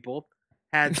all people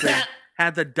had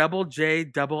the Double J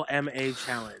Double MA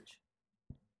challenge.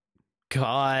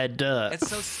 God, it's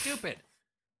so stupid.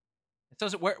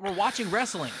 We're watching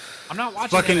wrestling. I'm not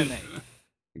watching MMA.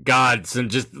 God, so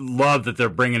just love that they're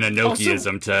bringing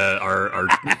Enochiism to our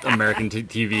American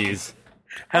TVs.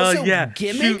 Hell Also, yeah!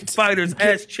 gimmicked- Shoot fighters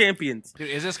as champions. Dude,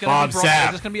 is this Bob gonna Sapp.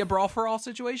 is this gonna be a brawl for all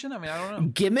situation? I mean, I don't know.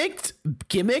 Gimmicked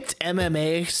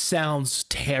MMA sounds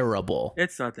terrible.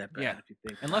 It's not that bad Yeah. if you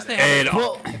think. Unless about they it. have,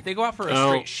 Well, if they go out for a No.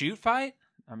 straight shoot fight.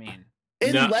 I mean,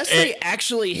 unless they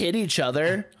actually hit each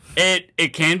other.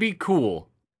 It can be cool.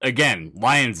 Again,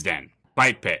 Lion's Den,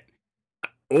 Fight Pit,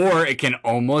 or it can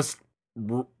almost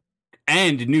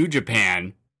end New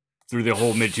Japan through the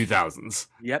whole mid 2000s.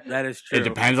 Yep, that is true. It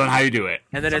depends on how you do it.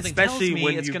 And then something tells especially me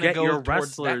when it's you gonna get go your towards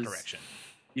that wrestlers, direction.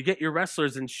 you get your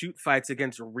wrestlers in shoot fights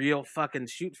against real fucking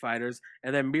shoot fighters,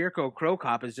 and then Mirko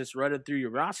Krokop is just running through your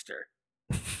roster.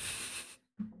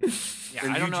 Yeah,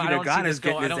 And I don't know. I Yuji don't see Nagata's this go.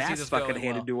 getting I don't his see ass this fucking going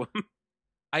handed well. to him.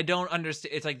 I don't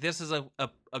understand. It's like this is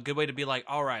a good way to be like,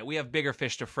 all right, we have bigger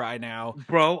fish to fry now.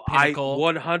 Bro, Pinnacle.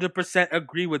 I 100%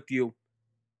 agree with you.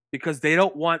 Because they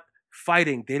don't want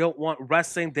fighting. They don't want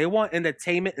wrestling. They want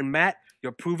entertainment. And Matt,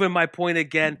 you're proving my point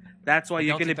again. That's why I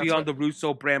you're don't going to think be that's on the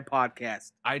Russo Brand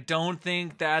podcast. I don't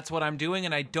think that's what I'm doing,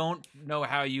 and I don't know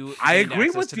how you. I gained agree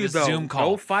access with to you, this though. Zoom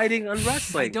call. No fighting and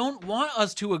wrestling. I don't want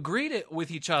us to agree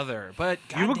with each other, but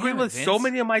You God agree damn it, with so Vince.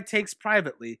 many of my takes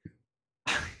privately.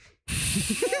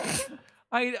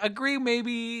 I agree.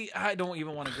 Maybe I don't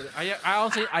even want to get it. I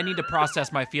honestly I need to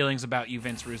process my feelings about you,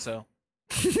 Vince Russo.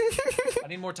 I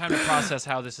need more time to process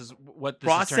how this is what this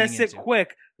Process is it turning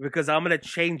quick because I'm going to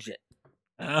change it.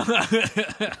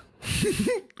 into.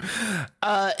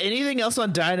 Anything else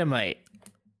on Dynamite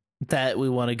that we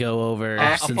want to go over?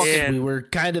 Since fucking- we were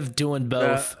kind of doing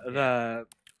both. The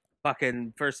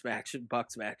fucking first match,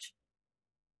 Bucks match.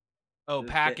 Oh,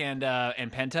 Pac and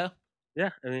Penta.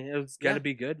 Yeah, I mean, it was got to Yeah.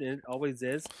 be good. And it always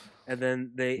is. And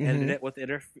then they ended it with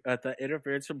the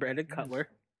interference from Brandon Cutler.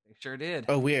 They sure did.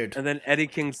 Oh, weird. And then Eddie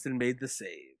Kingston made the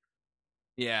save.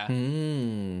 Yeah. Hmm.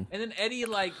 And then Eddie,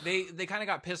 like, they kind of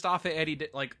got pissed off at Eddie,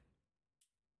 like,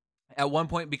 at one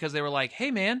point because they were like,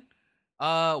 "Hey, man,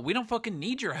 we don't fucking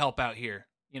need your help out here,"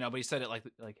 you know. But he said it like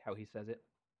how he says it.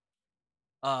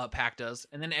 Pac does,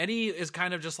 and then Eddie is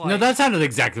kind of just like, No, that sounded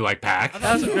exactly like Pac. I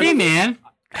thought so. Hey, man,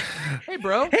 "Hey,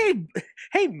 bro,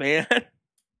 Hey, man.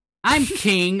 I'm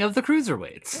king of the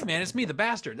cruiserweights. hey, man, it's me, the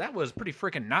bastard. That was pretty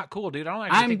freaking not cool, dude. I don't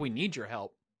actually think we need your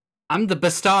help." I'm the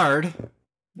bastard.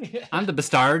 I'm the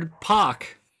bastard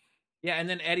Pac. Yeah, and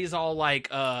then Eddie's all like,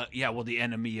 yeah, well, the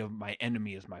enemy of my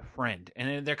enemy is my friend. And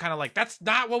then they're kind of like, that's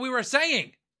not what we were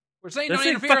saying. We're saying They're don't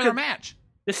saying interfere in our fucking- match.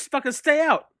 Just fucking stay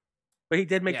out. But he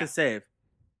did make Yeah. the save.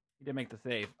 He did make the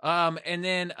save. And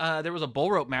then there was a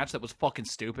bull rope match that was fucking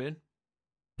stupid.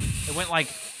 It went like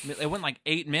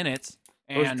 8 minutes.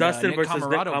 It was And Dustin Nick versus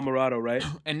Camarado, Nick Camarado, right?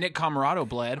 and Nick Camarado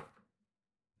bled.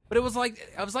 But it was like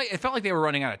it felt like they were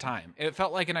running out of time. It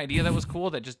felt like an idea that was cool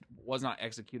that just was not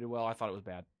executed well. I thought it was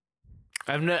bad.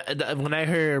 When I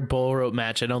heard bull rope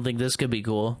match, I don't think this could be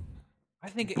cool. I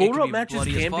think Bull it rope could be matches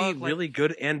bloody as can be fuck, like, really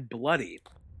good and bloody.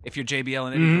 if you're JBL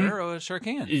and Eddie Mhm. Guerrero, it sure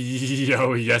can.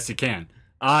 Yo, yes, you can.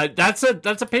 That's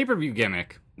a pay-per-view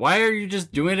gimmick. Why are you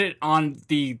just doing it on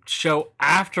the show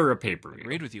after a pay-per-view?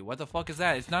 Agreed with you. What the fuck is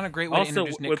that? It's not a great way Also, to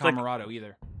introduce Nick with, like- Camarado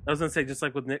either. I was going to say, just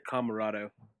like with Nick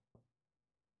Camarado.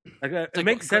 Like, it like-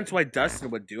 makes sense why Dustin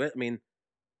would do it. I mean,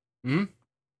 Hmm?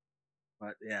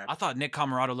 but yeah. I thought Nick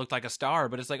Camarado looked like a star,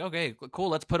 but it's like, okay, cool,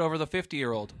 let's put over the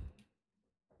 50-year-old.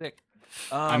 Sick.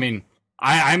 I mean,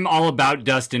 I'm all about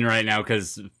Dustin right now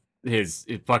because his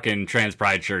fucking trans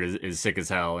pride shirt is sick as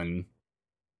hell, and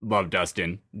love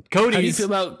Dustin. How do you Cody's feel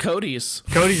about Cody's?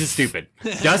 is stupid.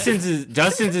 Dustin's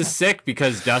is sick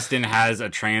because Dustin has a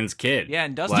trans kid. yeah,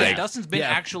 and Dustin, Like, Dustin's been yeah.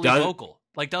 actually vocal.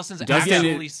 Like Dustin's Dustin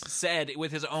actually said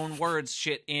with his own words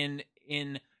shit in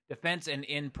defense and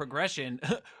in progression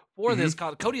for this.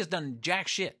 Cody has done jack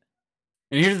shit.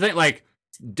 And here's the thing, like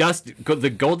the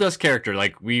Goldust character,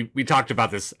 like we talked about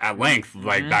this at length,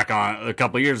 like back on a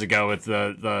couple years ago with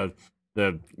the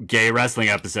gay wrestling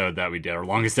episode that we did, our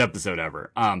longest episode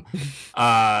ever.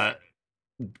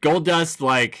 Goldust,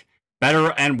 like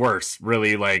better and worse,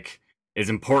 really like is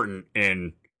important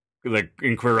in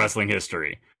queer wrestling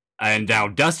history. And now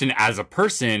Dustin, as a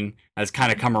person, has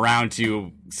kind of come around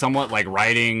to somewhat like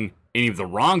righting any of the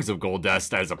wrongs of Goldust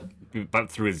but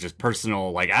through his just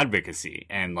personal like advocacy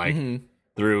and like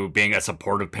through being a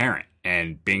supportive parent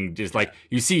and being just like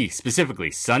you see specifically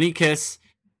Sonny Kiss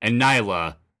and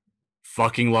Nyla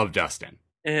fucking love Dustin.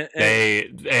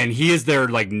 And He is their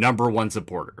like number one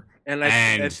supporter.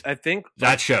 I think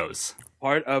That shows.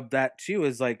 part of that too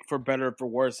is like for better or for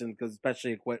worse, and because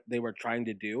especially what they were trying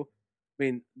to do. I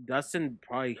mean, Dustin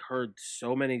probably heard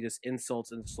so many just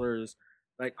insults and slurs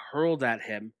like hurled at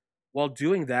him while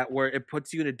doing that, where it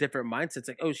puts you in a different mindset. It's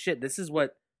like, oh shit, this is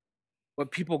what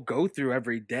people go through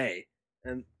every day,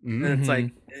 and it's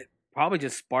like probably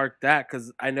just sparked that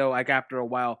because I know like after a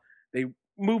while they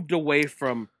moved away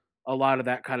from a lot of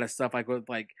that kind of stuff, like with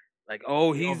like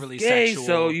oh he's overly gay, sexual.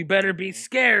 so you better be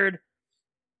scared.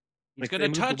 He's gonna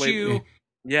touch you.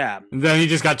 Yeah. And then he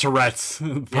just got Tourette's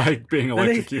by being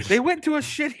electrocuted. They went to a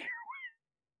shitty.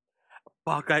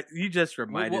 Fuck! You just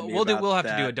reminded me. We'll have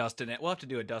that. to do a Dustin. We'll have to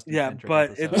do a Dustin. Yeah,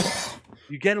 but episode.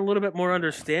 You get a little bit more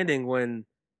understanding when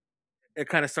it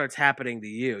kind of starts happening to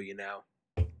you. You know.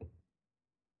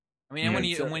 I mean, and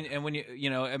when you you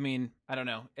know, I mean, I don't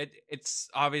know. It's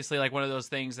obviously like one of those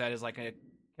things that is like a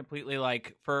completely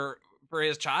like for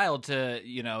his child to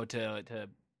to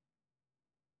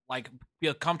like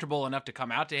feel comfortable enough to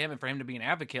come out to him and for him to be an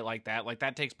advocate like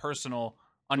that takes personal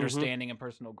understanding and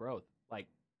personal growth. Like,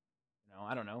 you know,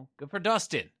 I don't know. Good for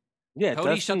Dustin. Yeah,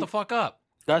 Cody, shut the fuck up.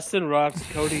 Dustin rocks.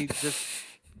 Cody, just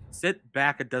sit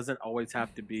back. It doesn't always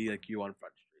have to be like you on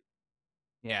Front Street.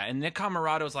 Yeah, and Nick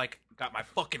Comoroto's like got my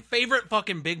fucking favorite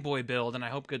fucking big boy build, and I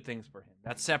hope good things for him.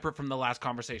 That's separate from the last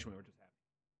conversation we were just having.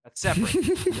 That's separate.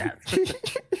 Yeah.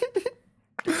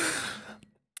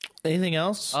 Anything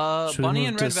else? Bunny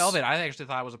and Red Velvet, I actually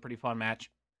thought it was a pretty fun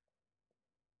match.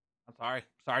 I'm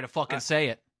sorry to fucking say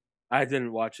it. I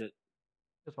didn't watch it. It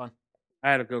was fun.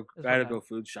 I had to go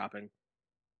food shopping.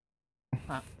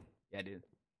 Yeah, dude.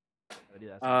 Gotta do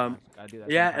that. Gotta do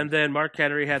that. Yeah, sometimes. And then Mark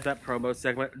Henry had that promo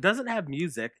segment. It doesn't have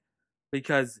music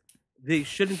because they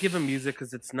shouldn't give him music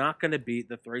because it's not going to beat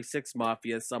the 3-6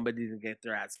 Mafia. Somebody to get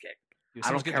their ass kicked. Dude,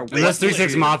 I don't care. Unless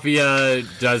 3-6 Mafia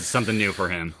does something new for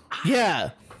him.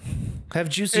 Yeah. Have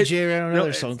Juicy J write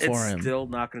another song for him. It's still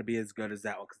not going to be as good as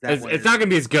that one. It's not going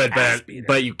to be as good,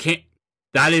 but you can't.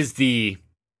 That is the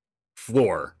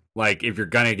floor. Like, if you're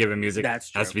going to give him music,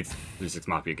 it has to be 3-6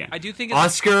 Mafia again. I do think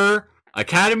Oscar,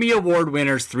 Academy Award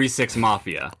winners, 3-6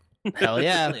 Mafia. Hell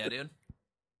yeah. Hell yeah, dude.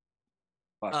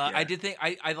 Yeah. I did think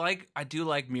I do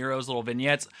like Miro's little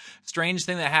vignettes. Strange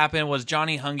thing that happened was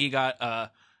Johnny Hungy got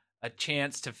a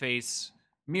chance to face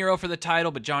Miro for the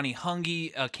title, but Johnny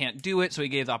Hungy can't do it, so he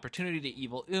gave the opportunity to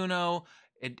Evil Uno.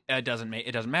 It doesn't matter.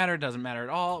 It doesn't matter at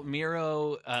all.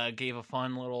 Miro gave a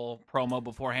fun little promo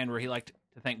beforehand where he liked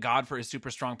to thank God for his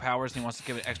super strong powers, and he wants to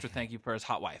give an extra thank you for his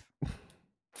hot wife.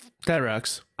 That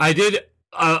rocks. I did.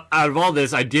 Out of all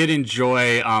this, I did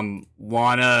enjoy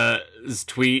Lana's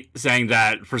tweet saying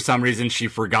that for some reason she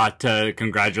forgot to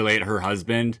congratulate her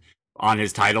husband on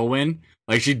his title win.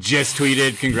 Like, she just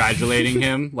tweeted congratulating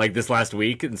him like this last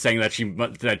week and saying that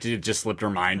it just slipped her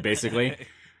mind, basically.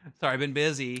 Sorry, I've been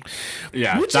busy.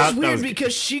 Yeah, which is weird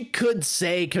because she could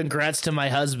say congrats to my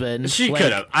husband. She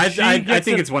could have. I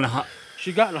think it's one.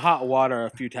 She got in hot water a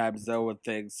few times though with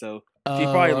things, so she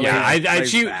probably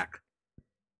back.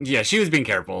 Yeah, she was being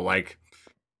careful, like,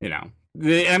 you know.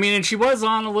 I mean, and she was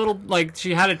on a little, like,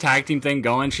 she had a tag team thing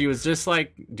going. She was just,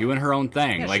 like, doing her own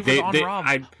thing. Yeah, like, she was on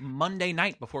Raw Monday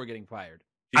night before getting fired.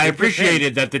 I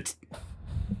appreciated that the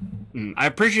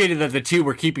two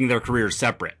were keeping their careers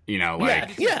separate, you know,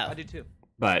 like. Yeah, I did too.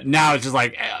 But now it's just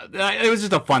like, it was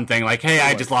just a fun thing. Like, hey,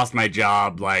 I just lost my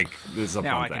job. Like, this is a fun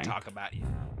thing. Now I can talk about you.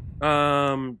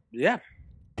 Yeah.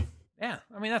 Yeah,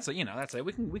 I mean, that's it.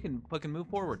 We can move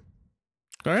forward.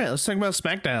 All right, let's talk about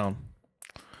SmackDown.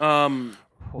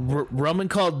 Roman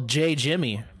called Jay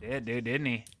Jimmy. Yeah, dude, didn't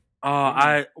he?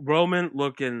 Roman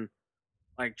looking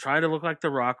like trying to look like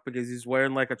The Rock because he's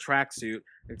wearing like a tracksuit,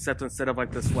 except instead of like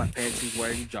the sweatpants, he's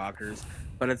wearing joggers.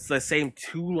 But it's the same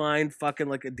 2-line fucking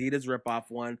like Adidas ripoff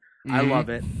one. Mm-hmm. I love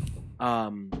it.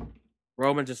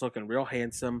 Roman just looking real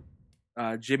handsome.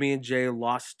 Jimmy and Jay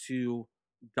lost to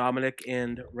Dominic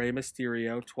and Rey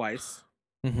Mysterio twice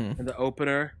in the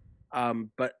opener.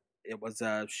 But it was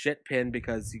a shit pin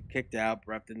because he kicked out,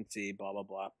 ref didn't see, blah, blah,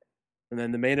 blah. And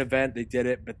then the main event, they did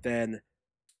it, but then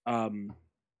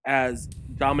as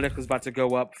Dominic was about to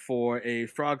go up for a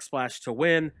frog splash to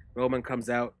win, Roman comes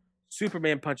out,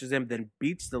 Superman punches him, then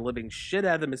beats the living shit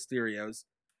out of the Mysterios.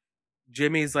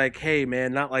 Jimmy's like, hey,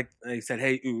 man, not like, he said,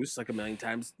 hey, Oos, like a million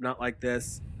times, not like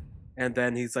this. And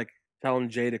then he's like telling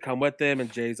Jay to come with him,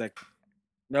 and Jay's like,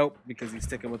 nope, because he's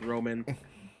sticking with Roman.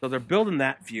 So they're building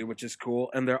that feud, which is cool,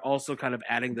 and they're also kind of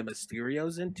adding the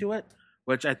Mysterios into it,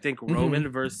 which I think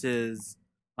Roman versus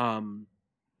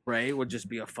Rey would just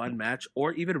be a fun match,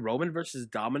 or even Roman versus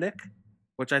Dominic,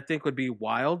 which I think would be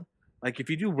wild. Like if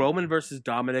you do Roman versus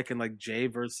Dominic and like Jay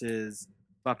versus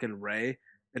fucking Rey,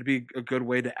 it'd be a good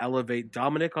way to elevate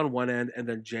Dominic on one end and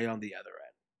then Jay on the other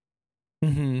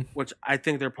end. Mm-hmm. Which I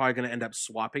think they're probably going to end up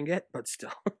swapping it, but still.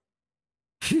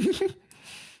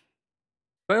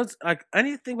 But it's like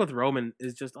anything with Roman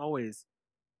is just always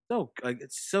so like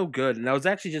it's so good. And I was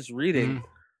actually just reading,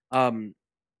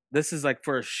 this is like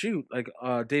for a shoot. Like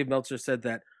Dave Meltzer said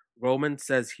that Roman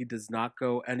says he does not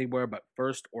go anywhere but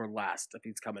first or last if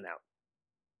he's coming out.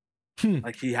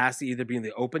 Like he has to either be in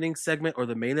the opening segment or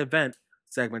the main event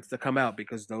segments to come out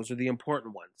because those are the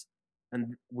important ones.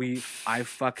 And I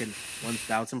fucking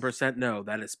 1000% know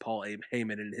that is Paul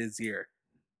Heyman in his ear,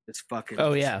 just fucking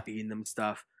feeding them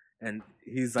stuff, and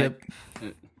he's like,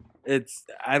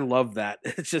 I love that.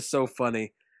 It's just so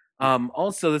funny.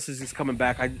 Also, this is just coming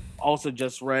back. I also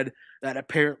just read that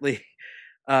apparently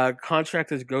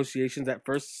contract negotiations at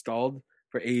first stalled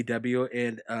for AEW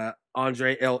and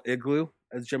Andre El Igloo,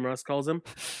 as Jim Ross calls him,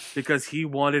 because he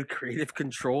wanted creative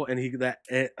control, and to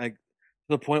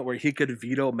the point where he could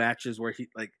veto matches where he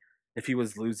if he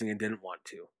was losing and didn't want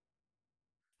to.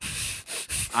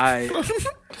 I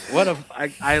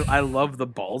love the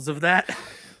balls of that.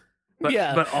 But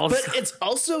it's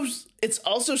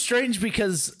also strange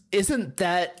because isn't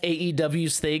that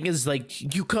AEW's thing? Is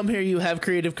like you come here, you have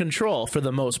creative control for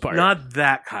the most part. Not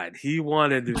that kind. He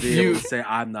wanted to be able to say,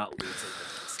 "I'm not losing with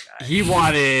this guy." He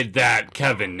wanted that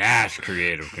Kevin Nash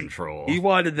creative control. He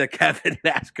wanted the Kevin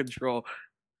Nash control.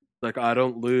 Like, I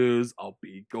don't lose, I'll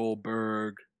beat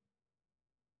Goldberg.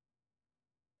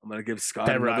 I'm gonna give Scott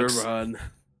another run.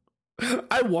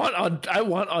 I want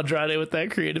Andrade with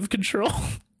that creative control.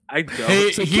 I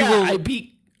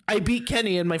don't. I beat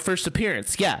Kenny in my first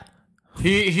appearance. Yeah,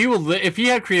 he will. If he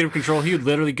had creative control, he would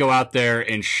literally go out there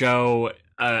and show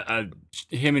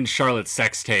him and Charlotte's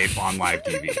sex tape on live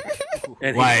TV.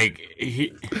 And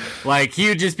he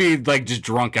would just be like just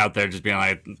drunk out there, just being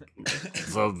like,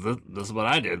 "So this is what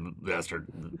I did yesterday."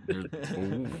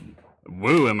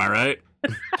 Woo, am I right?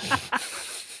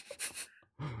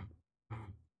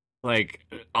 Like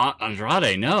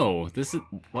Andrade, no. This is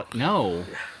what? No.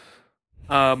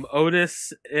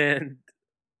 Otis and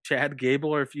Chad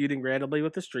Gable are feuding randomly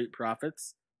with the Street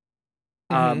Profits.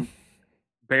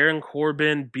 Baron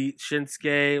Corbin beat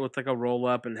Shinsuke with like a roll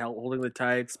up and holding the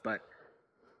tights, but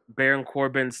Baron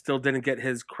Corbin still didn't get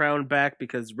his crown back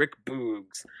because Rick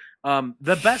Boogs.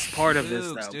 The best part of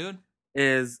this though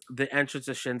is the entrance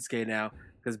of Shinsuke now.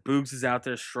 Because Boogs is out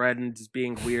there shredding, just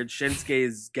being weird. Shinsuke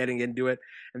is getting into it.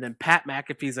 And then Pat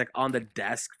McAfee's like on the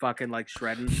desk fucking like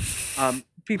shredding.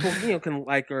 People, can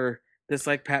like or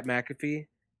dislike Pat McAfee.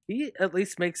 He at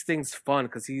least makes things fun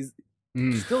because he's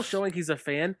still showing he's a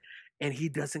fan and he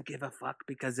doesn't give a fuck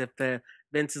because if the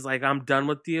Vince is like, I'm done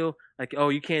with you, like, oh,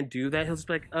 you can't do that. He'll just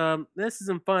be like, this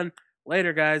isn't fun.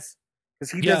 Later, guys.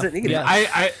 Because he doesn't need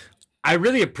it. I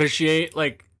really appreciate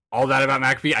like all that about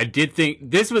McAfee. I did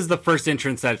think this was the first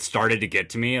entrance that started to get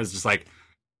to me. I was just like,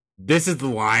 this is the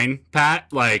line, Pat.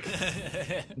 Like,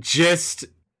 just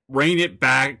rein it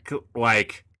back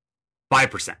like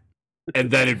 5%.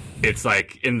 And then it's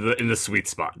like in the sweet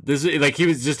spot. This like he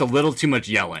was just a little too much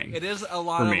yelling. It is a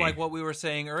lot of like what we were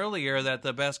saying earlier, that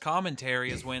the best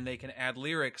commentary is when they can add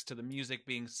lyrics to the music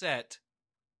being set.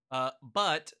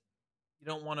 But you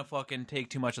don't want to fucking take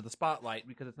too much of the spotlight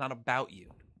because it's not about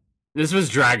you. This was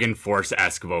Dragon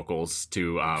Force-esque vocals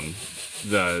to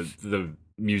the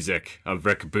music of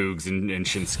Rick Boogs and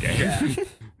Shinsuke. Yeah.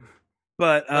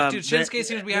 But dude, Shinsuke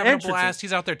seems to be having a blast.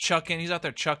 He's out there chucking. He's out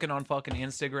there chucking on fucking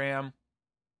Instagram.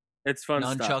 It's fun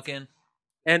stuff. Nunchucking.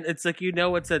 And it's like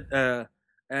it's that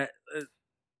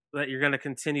you're gonna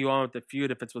continue on with the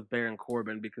feud if it's with Baron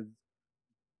Corbin, because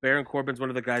Baron Corbin's one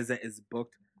of the guys that is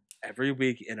booked every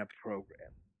week in a program.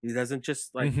 He doesn't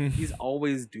just like he's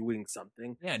always doing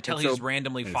something. Yeah, until he's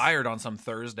randomly fired on some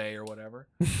Thursday or whatever.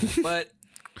 But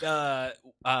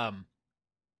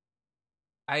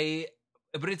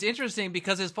but it's interesting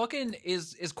because his fucking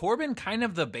is Corbin kind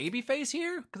of the baby face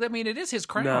here? Because I mean, it is his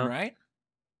crown, right?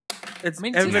 It's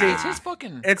it's his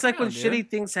fucking. It's like crown, when shitty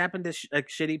things happen to like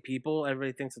shitty people,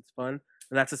 everybody thinks it's fun,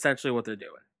 and that's essentially what they're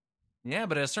doing. Yeah,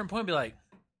 but at a certain point, be like,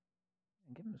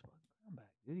 give him his fucking crown back.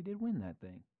 Dude, he did win that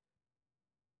thing.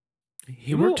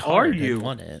 He worked hard and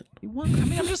won it. He won. I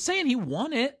mean, I'm just saying he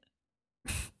won it.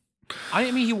 I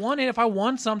mean, he won it. If I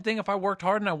won something, if I worked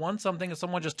hard and I won something, if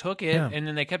someone just took it and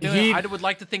then they kept doing it, I would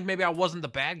like to think maybe I wasn't the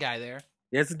bad guy there.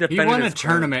 He won a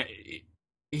tournament.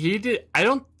 He did. I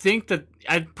don't think that.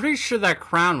 I'm pretty sure that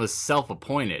crown was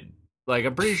self-appointed. Like,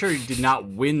 I'm pretty sure he did not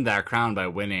win that crown by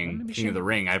winning King of the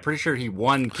Ring. I'm pretty sure he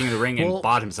won King of the Ring and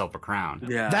bought himself a crown.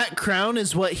 Yeah, that crown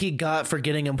is what he got for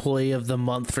getting Employee of the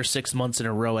Month for 6 months in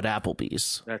a row at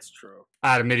Applebee's. That's true.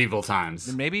 Out of Medieval Times.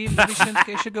 Then maybe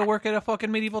Shinsuke should go work at a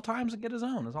fucking Medieval Times and get his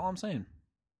own. That's all I'm saying.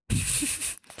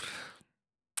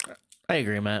 I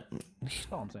agree, Matt. That's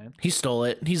all I'm saying. He stole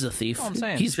it. He's a thief. That's all I'm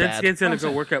saying. He's bad. Shinsuke's gonna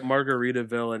go work at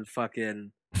Margaritaville in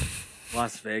fucking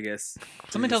Las Vegas.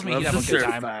 Something tells me he'd have a good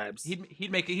time.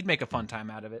 He'd make a fun time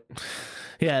out of it.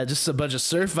 Yeah, just a bunch of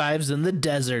surf vibes in the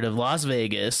desert of Las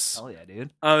Vegas. Oh yeah,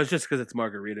 dude. Oh, it's just because it's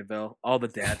Margaritaville. All the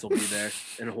dads will be there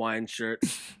in Hawaiian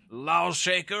shirts. Law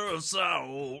shaker of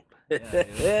salt.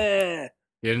 Getting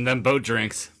them boat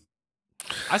drinks.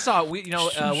 I saw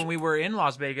when we were in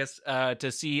Las Vegas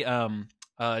to see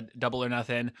Double or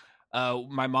Nothing.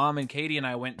 My mom and Katie and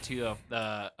I went to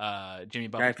Jimmy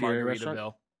Buffett's Guy Fieri Margaritaville.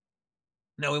 restaurant?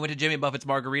 No, we went to Jimmy Buffett's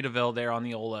Margaritaville there on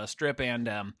the old strip, and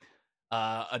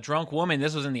a drunk woman.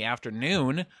 This was in the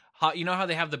afternoon. You know how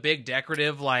they have the big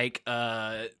decorative like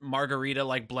margarita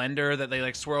like blender that they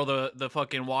like swirl the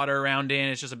fucking water around in.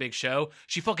 It's just a big show.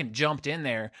 She fucking jumped in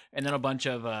there, and then a bunch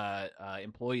of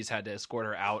employees had to escort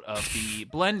her out of the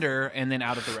blender and then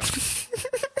out of the restaurant.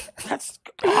 That's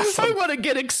awesome. I want to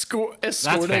get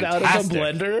escorted out of a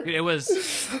blender. It was.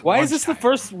 Why is this the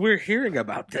first we're hearing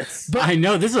about this? But I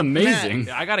know, this is amazing.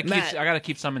 I gotta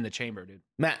keep some in the chamber, dude.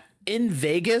 Matt, in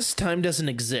Vegas, time doesn't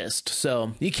exist,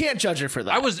 so you can't judge her for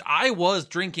that. I was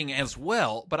drinking as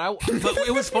well, but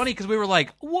it was funny because we were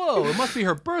like, "Whoa, it must be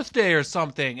her birthday or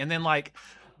something," and then like.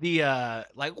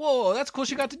 Whoa, that's cool.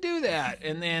 She got to do that.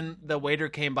 And then the waiter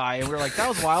came by and we were like, that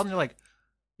was wild. And they're like,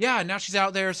 yeah, now she's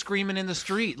out there screaming in the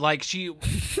street. Like she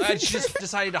just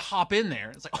decided to hop in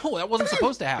there. It's like, oh, that wasn't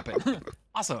supposed to happen.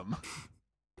 Awesome.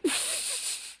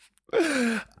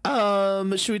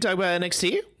 Should we talk about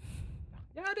NXT?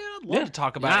 Yeah, dude. I'd love to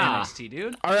talk about NXT,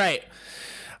 dude. All right.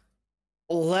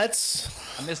 I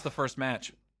missed the first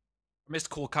match. I missed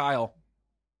Cool Kyle.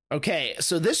 Okay,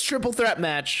 so this triple threat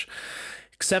match,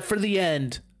 except for the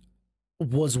end,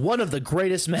 was one of the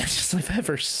greatest matches I've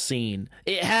ever seen.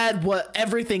 It had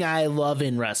everything I love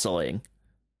in wrestling.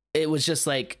 It was just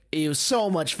like, it was so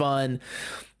much fun.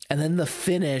 And then the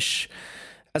finish,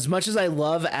 as much as I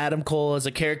love Adam Cole as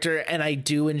a character, and I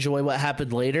do enjoy what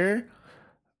happened later,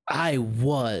 I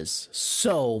was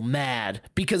so mad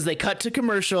because they cut to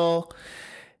commercial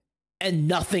and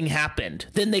nothing happened.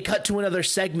 Then they cut to another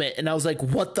segment, and I was like,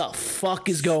 what the fuck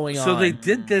is going on? So they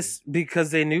did this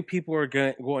because they knew people were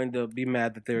going to be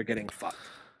mad that they were getting fucked.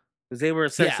 Because they were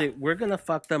essentially, we're going to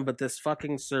fuck them, but this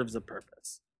fucking serves a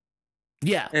purpose.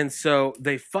 Yeah. And so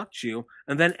they fucked you,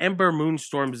 and then Ember Moon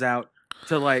storms out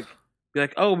to like be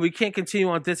like, oh, we can't continue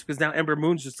on this because now Ember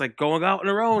Moon's just like going out on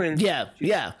her own. And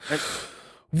yeah.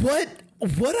 What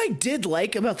I did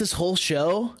like about this whole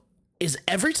show is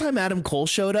every time Adam Cole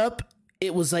showed up,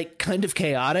 it was like kind of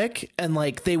chaotic, and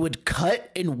like they would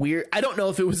cut in weird. I don't know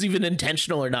if it was even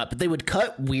intentional or not, but they would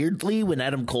cut weirdly when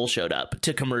Adam Cole showed up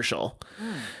to commercial.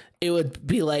 It would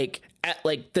be like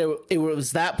it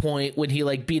was that point when he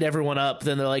like beat everyone up.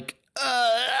 Then they're like,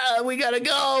 we gotta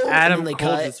go. Adam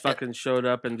Cole just fucking showed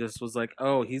up and just was like,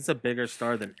 oh, he's a bigger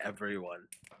star than everyone.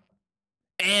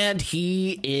 And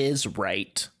he is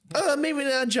right. Maybe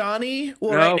not Johnny.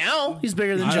 Well, No. right now he's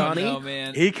bigger than Johnny. I don't know,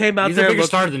 man. He came out He's there a bigger looked-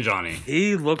 star than Johnny.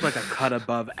 He looked like a cut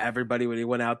above everybody when he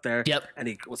went out there. Yep. And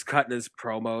he was cutting his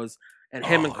promos. And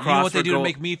him and Cross you know what they were do going- to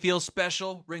make me feel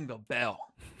special? Ring the bell.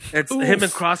 It's him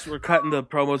and Cross were cutting the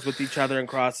promos with each other, and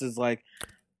Cross is like,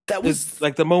 That was "This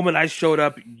like the moment I showed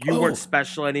up, you weren't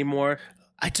special anymore."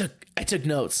 I took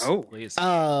notes. Oh, Please.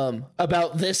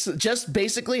 About this, just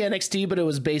basically NXT, but it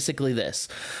was basically this.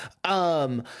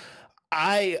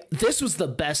 This was the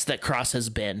best that Cross has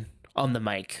been on the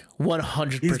mic.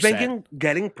 100%. he's been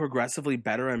getting progressively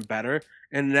better and better,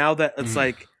 and now that it's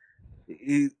like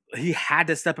he had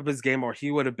to step up his game, or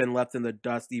he would have been left in the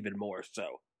dust even more. So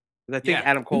 'cause I think Yeah.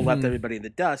 Adam Cole left everybody in the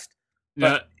dust,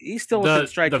 but he's still within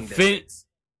striking distance.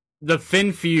 The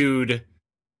Finn feud,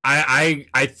 I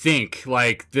think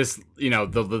like this, the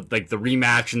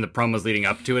rematch and the promos leading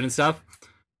up to it and stuff.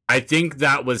 I think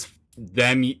that was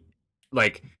them,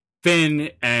 like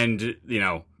Finn and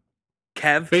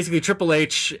Kev, basically Triple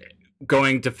H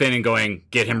going to Finn and going,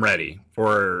 get him ready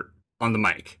for on the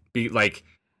mic, be like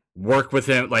work with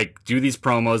him, like do these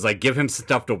promos, like give him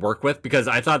stuff to work with, because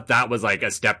I thought that was like a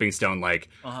stepping stone. Like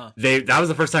that was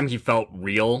the first time he felt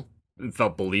real. It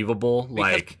felt believable.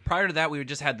 Because like prior to that, we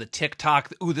just had the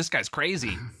TikTok. Ooh, this guy's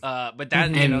crazy. But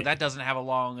that that doesn't have a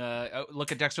long.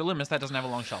 Look at Dexter Lumis. That doesn't have a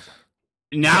long shelf life.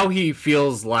 now he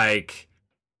feels like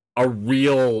a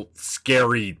real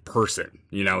scary person.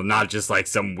 Not just like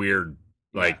some weird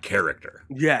character.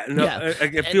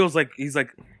 it feels like he's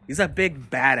a big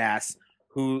badass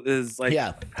who is like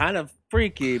kind of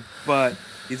freaky, but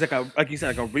he's like you said,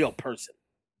 like a real person.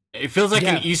 It feels like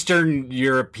an Eastern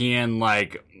European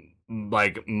like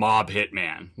mob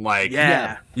hitman.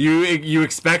 You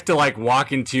expect to like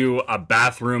walk into a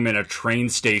bathroom in a train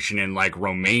station in like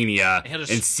Romania and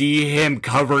see him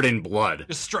covered in blood,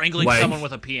 Just strangling someone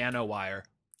with a piano wire.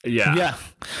 Yeah.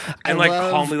 And like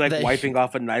calmly like wiping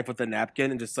off a knife with a napkin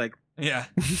and just like Yeah.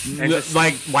 and just,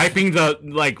 like wiping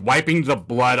the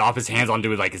blood off his hands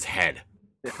onto like his head.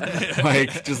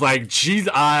 Like just like, geez,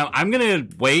 I'm gonna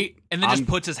wait. And then just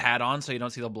puts his hat on so you don't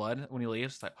see the blood when he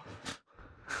leaves. Like,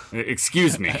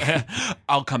 excuse me.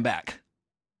 I'll come back.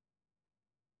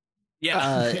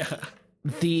 Yeah.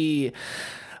 He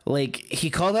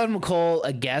called Adam Cole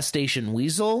a gas station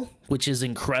weasel, which is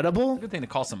incredible. Good thing to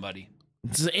call somebody.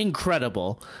 It's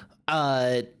incredible.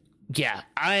 Yeah,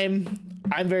 I'm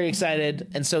very excited,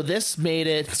 and so this made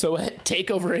it so at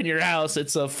Takeover in Your House,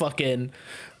 it's a fucking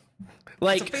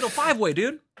like It's a fatal 5-way,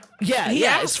 dude. yeah, He it's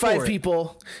asked 5 for it.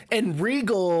 people, and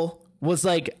Regal was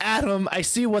like, Adam, I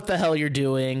see what the hell you're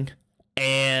doing,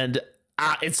 and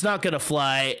it's not gonna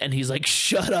fly. And he's like,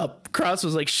 shut up. Cross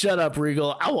was like, shut up,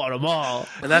 Regal. I want them all.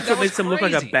 and that's That what was makes him look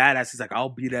like a crazy. badass. He's like, I'll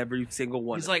beat every single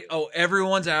one. He's like, oh,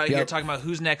 everyone's out here Yep. talking about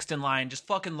who's next in line. Just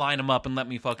fucking line them up and let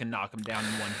me fucking knock them down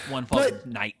in one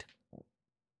fucking night.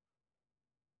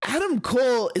 Adam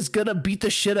Cole is gonna beat the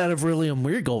shit out of William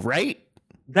Regal, right?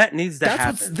 that needs to That's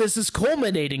what happen. this is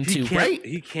culminating He to, can't- right?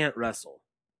 He can't wrestle.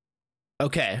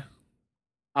 Okay.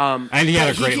 And he had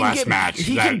a He great can last get- match.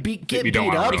 he that can get we don't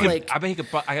beat wanna up, ruin. like- I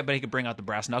bet he could bring out the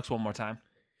brass knucks one more time.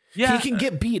 Yeah, He can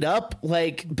get beat up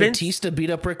like Vince- Batista beat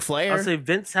up Ric Flair. I'll say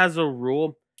Vince has a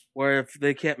rule where if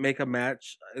they can't make a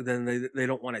match, then they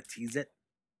don't want to tease it.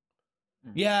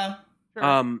 yeah.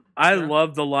 I Sure.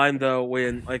 love the line though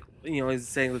when like he's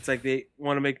saying it's like they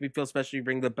want to make me feel special. You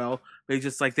bring the bell, but he's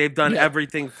just like they've done Yeah.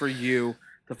 everything for you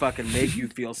to fucking make you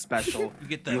feel special. You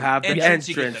get the You have the entrance,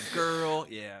 you get entrance. the girl.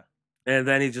 Yeah. And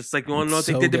then he's just like, you want to know what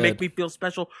So they did to make good. me feel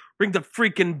special? Ring the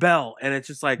freaking bell. And it's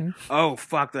just like, oh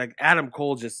fuck, like Adam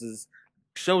Cole just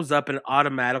shows up and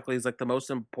automatically is like the most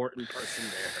important person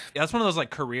there. Yeah, that's one of those like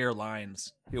career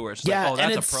lines too, where it's Yeah, like, oh,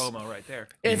 and that's a it's- promo right there.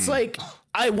 It's like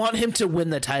I want him to win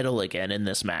the title again in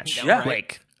this match. Yeah.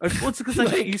 Like Well, it's because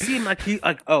like, Like- you see him like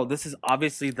oh, this is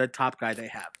obviously the top guy they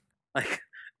have. Like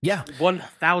yeah.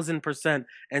 1000%,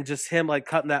 and just him like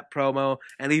cutting that promo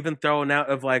and even throwing out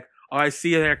of like, oh, I see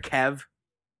you there, Kev.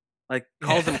 Like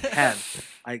calls him Kev,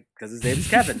 like because his name's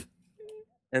Kevin,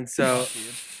 and so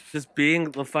just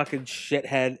being the fucking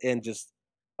shithead and just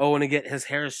and again his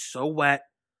hair is so wet.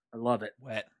 I love it.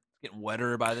 Wet. Getting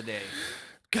wetter by the day.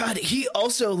 God, he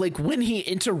also like when he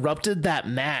interrupted that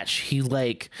match, he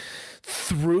like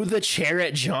threw the chair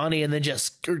at Johnny and then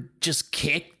just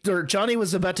kicked, or Johnny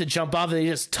was about to jump off and he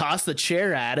just tossed the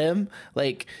chair at him.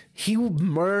 Like he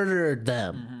murdered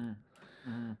them.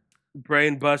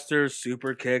 Brain buster,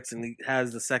 super kicks, and he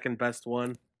has the second best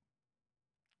one.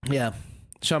 Yeah.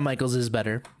 Shawn Michaels is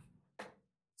better.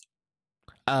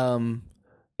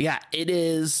 Yeah, it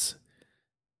is.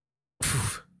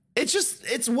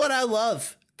 It's what I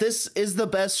love. This is the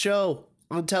best show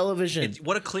on television. It's,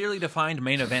 what a clearly defined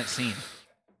main event scene.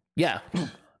 Yeah.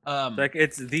 Like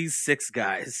it's these 6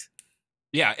 guys.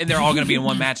 Yeah, and they're all going to be in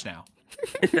one match now.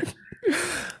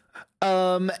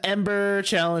 Ember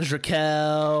challenged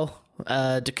Raquel.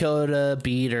 Dakota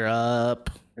beat her up.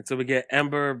 And so we get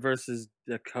Ember versus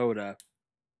Dakota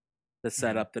to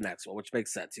set up the next one, which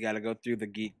makes sense. You got to go through the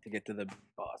geek to get to the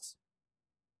boss.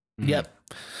 Yep.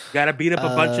 You got to beat up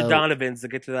a bunch of Uh, Donovans to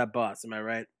get to that boss. Am I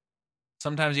right?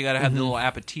 Sometimes you got to have the little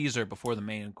appetizer before the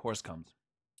main course comes.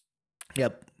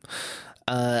 Yep.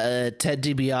 Ted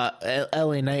DiBiase,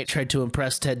 LA Knight tried to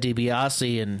impress Ted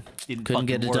DiBiase and Didn't couldn't fucking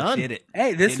get it work, done. did it?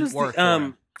 Hey, this Didn't was work the, for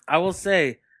him. I will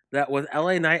say that with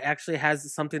LA Knight actually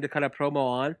has something to cut a promo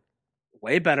on.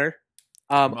 Way better.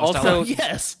 Most Also, LA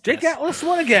yes. Jake Yes. Atlas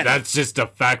won again. That's just a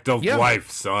fact of Yeah. life,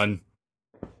 son.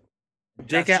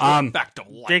 Jake That's Atlas, back to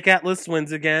life. Jake Atlas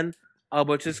wins again,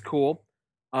 which is cool.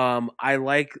 I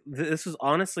like this was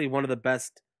honestly one of the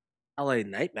best LA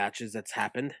Knight matches that's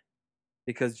happened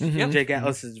because Mhm. Jake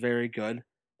Atlas is very good,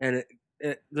 and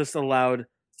it just allowed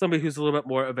somebody who's a little bit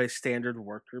more of a standard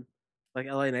worker like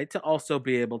LA Knight to also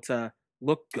be able to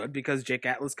look good because Jake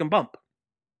Atlas can bump.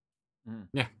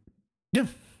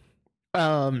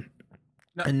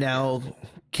 And now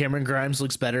Cameron Grimes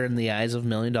looks better in the eyes of $1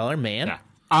 Million Man.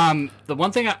 Yeah. The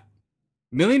one thing, $1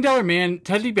 Million Man,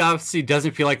 Ted DiBiase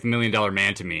doesn't feel like the $1 Million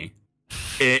Man to me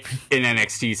in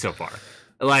NXT so far.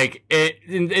 Like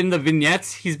in the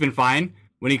vignettes, he's been fine.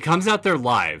 When he comes out there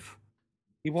live,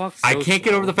 He walks. I so can't get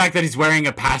slow. over the fact that he's wearing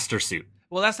a pastor suit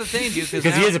Well, that's the thing, dude.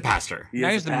 because he is a pastor. He now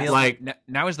is he's a the pastor. million. Like-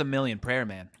 Now he's the million prayer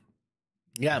man.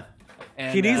 Yeah.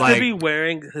 And, He needs Like- to be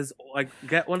wearing his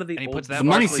get one of the And he old puts that The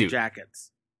money sparkly suit.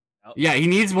 jackets. Yeah, he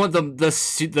needs one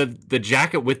the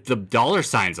jacket with the dollar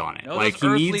signs on it. no, like those he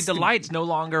earthly needs to- delights no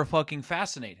longer fucking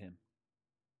fascinate him.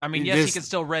 I mean, yes, he can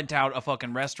still rent out a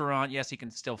fucking restaurant. Yes, he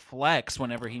can still flex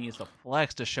whenever he needs to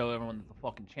flex to show everyone that the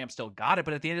fucking champ still got it.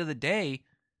 But at the end of the day,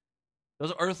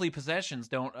 those earthly possessions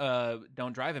don't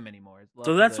drive him anymore.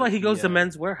 So that's why he goes to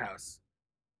Men's Warehouse.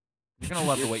 You're gonna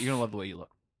love the way you look.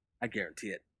 I guarantee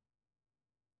it.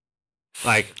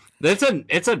 Like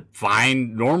it's a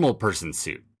fine normal person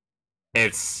suit.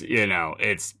 It's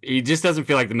he just doesn't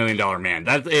feel like the $1 Million Man.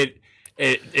 That's it.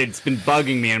 It's been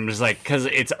bugging me, and I'm just like, because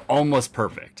it's almost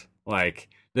perfect. Like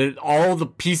all the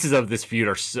pieces of this feud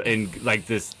are in like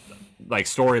this like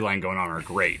storyline going on are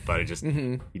great, but it just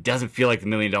he doesn't feel like the $1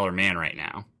 Million Man right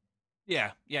now.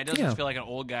 Yeah, it doesn't just feel like an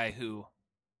old guy who.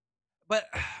 But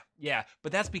yeah,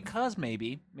 but that's because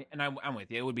maybe, and I'm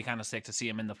with you. It would be kind of sick to see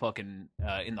him in the fucking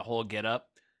in the whole get up.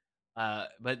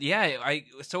 But yeah,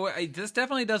 this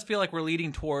definitely does feel like we're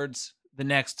leading towards the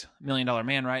next $1 Million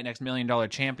Man, right? Next $1 Million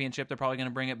Championship. They're probably going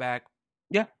to bring it back.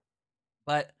 Yeah,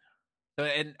 but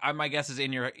and my guess is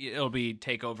it'll be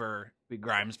Takeover, be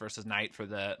Grimes versus Knight for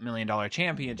the $1 Million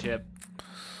Championship.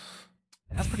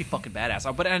 That's pretty fucking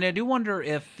badass. But and I do wonder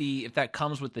if that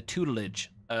comes with the tutelage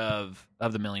of the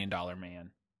 $1 Million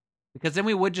Man, because then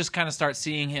we would just kind of start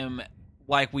seeing him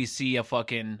like we see a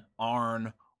fucking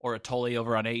Arn or a Tully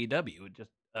over on AEW,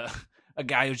 just a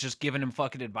guy who's just giving him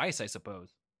fucking advice, I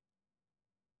suppose.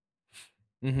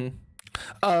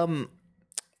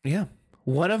 Yeah.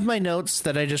 One of my notes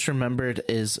that I just remembered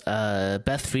is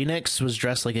Beth Phoenix was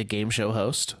dressed like a game show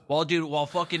host. Well, dude, while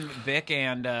fucking Vic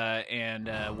and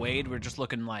Wade were just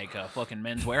looking like a fucking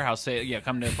Men's Warehouse. Say, yeah,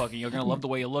 come to fucking. You're gonna love the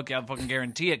way you look. I fucking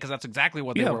guarantee it, because that's exactly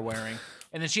what they were wearing.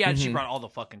 And then she brought all the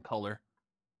fucking color.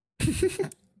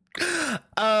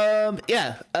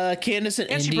 Candace and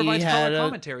Indy she provides had color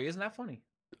commentary. Isn't that funny?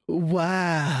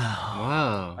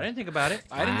 Wow. I didn't think about it.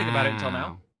 I didn't think about it until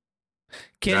now.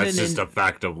 That's just a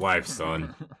fact of life,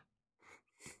 son.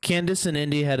 Candace and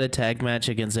Indy had a tag match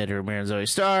against Zayda Ramirez and Zoe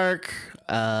Stark.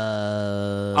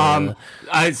 I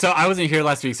wasn't here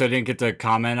last week, so I didn't get to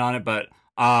comment on it. But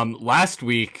last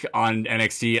week on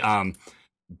NXT,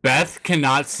 Beth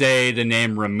cannot say the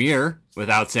name Ramir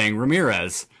without saying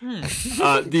Ramirez.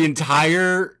 The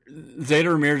entire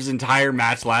Zayda Ramirez's entire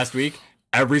match last week,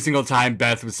 every single time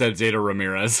Beth said Zayda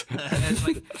Ramirez. It's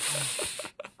like,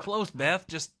 close, Beth.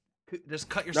 Just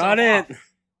cut yourself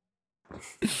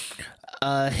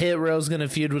off. Hit Row's gonna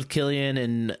feud with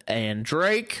Killian and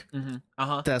Drake.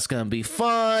 That's gonna be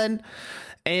fun.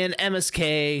 And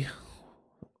MSK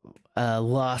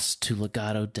lost to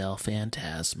Legado del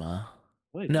Fantasma.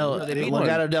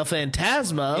 Legado del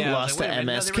Fantasma lost to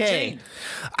MSK.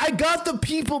 I got the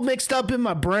people mixed up in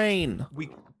my brain. We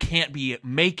can't be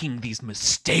making these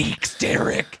mistakes,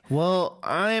 Derek. Well,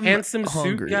 I'm Handsome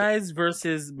hungry. Suit Guys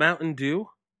versus Mountain Dew.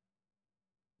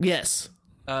 Yes.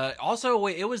 Also,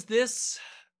 wait, it was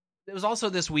also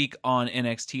this week on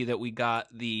NXT that we got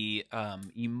the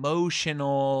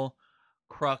emotional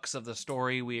crux of the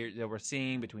story that we're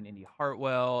seeing between Indy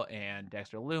Hartwell and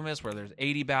Dexter Lumis, where there's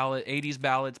 80s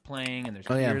ballads playing, and there's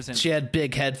tears. And she had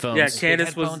big headphones. Yeah,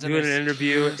 Candace was doing an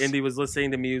interview. Indy was listening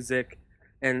to music,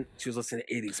 and she was listening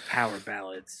to 80s power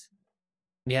ballads.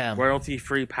 Yeah,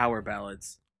 royalty-free power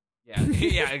ballads. Yeah,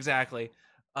 yeah, exactly.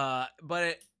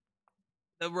 But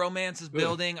the romance is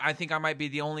building. I think I might be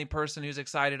the only person who's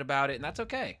excited about it, and that's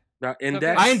okay.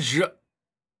 Index. I enjoy.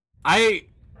 I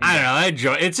don't know. I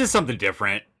enjoy. It's just something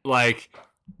different. Like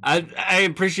I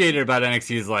appreciate it about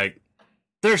NXT is like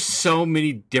there's so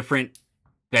many different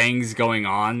things going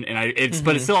on, and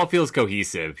but it still all feels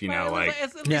cohesive. You know,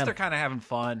 at least they're kind of having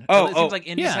fun. It seems like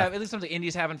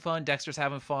Indy's having fun. Dexter's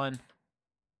having fun.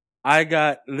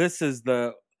 This is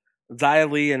the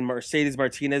Xia Li and Mercedes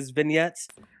Martinez vignettes.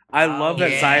 I love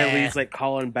that Xia Li's like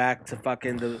calling back to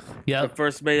fucking the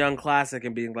first Mae Young Classic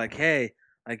and being like, "Hey,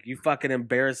 like you fucking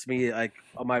embarrassed me like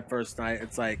on my first night."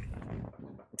 It's like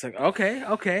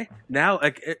okay. Now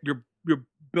like you're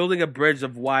building a bridge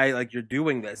of why like you're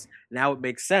doing this. Now it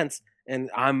makes sense, and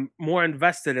I'm more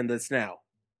invested in this now.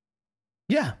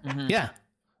 Yeah, yeah,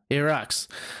 it rocks.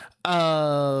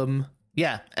 Yeah,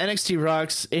 NXT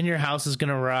rocks. In Your House is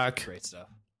gonna rock.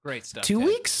 Great stuff. 2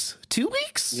 weeks? 2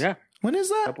 weeks? Yeah. When is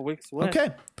that? A couple weeks away. Okay.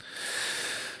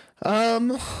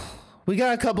 We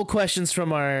got a couple questions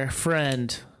from our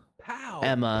friend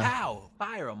Emma.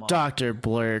 Fire 'em all. Dr.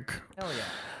 Blurk. Hell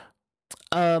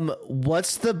yeah.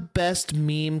 What's the best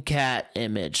meme cat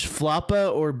image?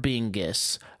 Floppa or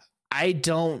Bingus? I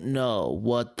don't know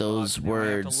what those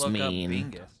words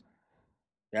mean.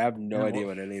 I have no idea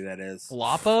what any of that is.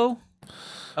 Floppo?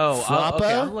 Oh,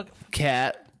 Floppa? okay,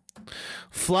 cat.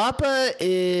 Floppa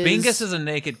is... Bingus is a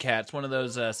naked cat. It's one of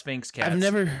those Sphinx cats.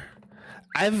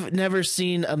 I've never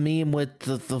seen a meme with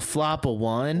the Floppa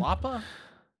one. Floppa?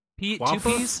 Two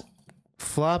Floppa? P's?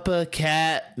 Floppa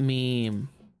cat meme.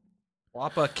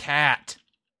 Floppa cat.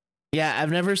 Yeah,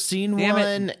 I've never seen Damn it.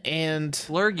 one. And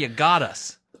Blurg, you got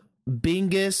us.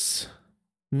 Bingus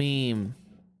meme.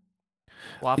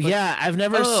 Floppa? Yeah, I've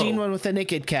never Oh. seen one with a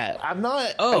naked cat. I'm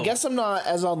not. Oh. I guess I'm not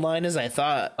as online as I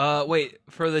thought. Wait,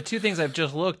 for the two things I've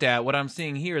just looked at, what I'm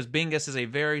seeing here is Bingus is a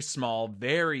very small,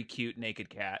 very cute naked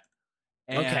cat.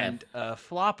 And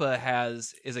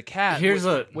Floppa is a cat Here's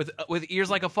with ears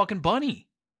like a fucking bunny.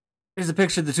 Here's a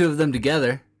picture of the two of them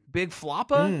together. Big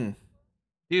Floppa? Mm.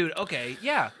 Dude, okay,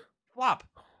 yeah. Flop.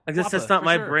 I guess Floppa, that's not for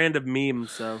my sure. brand of meme,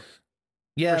 so.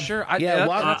 Yeah, For sure.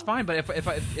 That's fine, but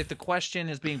if the question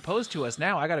is being posed to us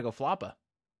now, I gotta go Floppa.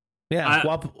 yeah.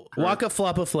 Waka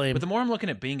Floppa Flame. But the more I'm looking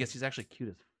at Bingus, he's actually cute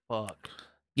as fuck.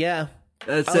 Yeah,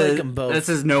 That I says, like 'em both. That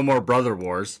says no more Brother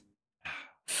Wars.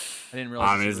 I didn't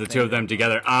realize. this Is was the a two of thing. them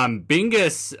together.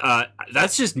 Bingus,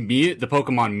 that's just Mew, the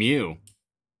Pokemon Mew.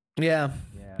 yeah,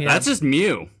 Yeah. yeah. That's just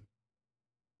Mew.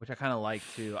 Which I kind of like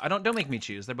too. Don't make me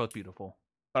choose. They're both beautiful.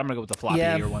 But I'm gonna go with the floppy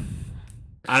Yeah. ear one.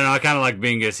 I don't know. I kind of like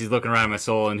Bingus. He's looking around my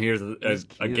soul, and here's He's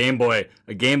a cute. Game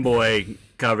Boy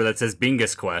cover that says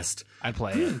Bingus Quest. I'd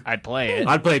play it. I'd play it.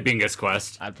 I'd play Bingus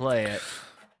Quest. I'd play it.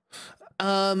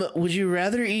 Would you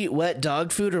rather eat wet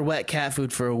dog food or wet cat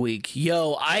food for a week?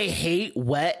 Yo, I hate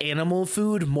wet animal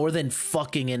food more than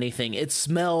fucking anything. It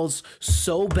smells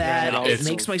so bad. Yeah, it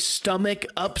makes my stomach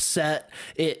upset.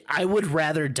 I would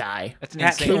rather die. That's an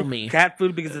Cat insane. Kill food, me. cat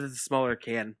food because it's a smaller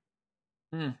can.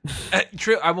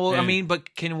 True. I Yeah. mean,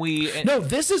 but can we? No,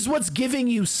 this is what's giving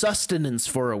you sustenance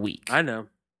for a week. I know.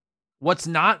 What's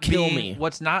not Kill being me.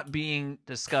 What's not being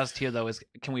discussed here though is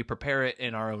can we prepare it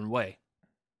in our own way?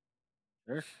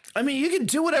 I mean, you can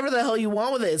do whatever the hell you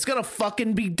want with it. It's gonna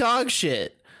fucking be dog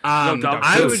shit. dog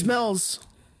I It food. would smells.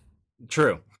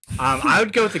 true. I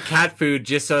would go with the cat food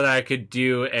just so that I could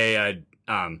do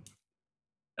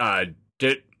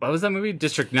what was that movie?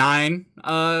 District 9,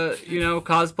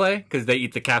 cosplay because they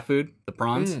eat the cat food, the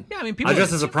prawns. Yeah, I mean, I people.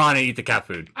 dress as a prawn and eat the cat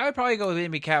food. I would probably go with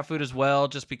maybe cat food as well,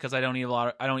 just because I don't eat a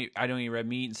lot. I don't eat red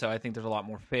meat, and so I think there's a lot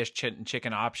more fish, and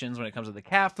chicken options when it comes to the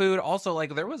cat food. Also,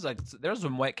 like there was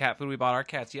some wet cat food we bought our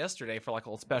cats yesterday for like a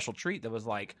little special treat that was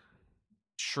like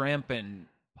shrimp and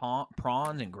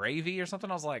prawns and gravy or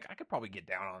something. I was like, I could probably get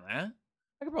down on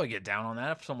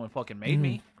that. If someone fucking made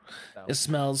me. So. It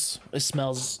smells.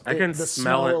 I can the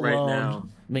smell it right alone now.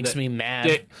 Makes me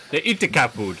mad. They eat the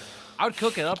cat food. I would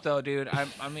cook it up though, dude.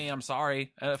 I mean, I'm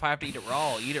sorry if I have to eat it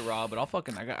raw. I'll eat it raw, but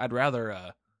I'd rather.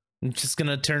 I'm just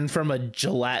gonna turn from a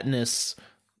gelatinous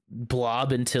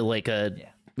blob into like a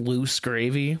loose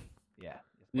gravy. Yeah.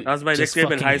 That was my Just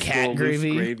nickname in high fucking cat school.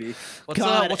 gravy. Loose gravy. What's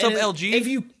up, and LG?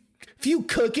 If you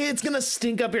cook it, it's gonna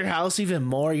stink up your house even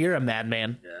more. You're a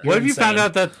madman. What if you found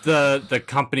out that the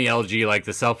company LG, like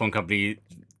the cell phone company,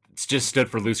 just stood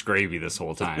for loose gravy this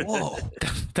whole time? Whoa.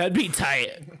 That'd be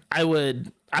tight. I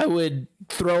would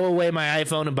throw away my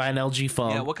iPhone and buy an LG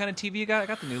phone. Yeah. What kind of TV you got? I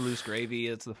got the new loose gravy.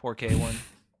 It's the 4K one.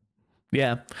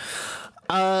 Yeah.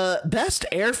 Best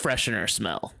air freshener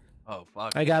smell. Oh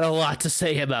fuck. I got a lot to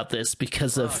say about this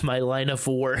because of my line of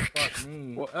work.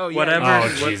 Oh yeah. Whatever. Oh,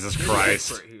 Jesus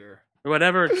Christ.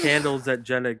 Whatever candles that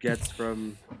Jenna gets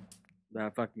from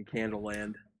that fucking Candle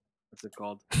Land. What's it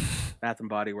called? Bath and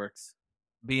Body Works.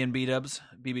 B&B dubs,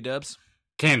 BB dubs,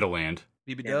 Candleland.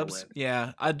 BB Candle dubs. Land.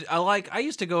 Yeah, I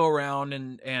used to go around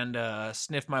and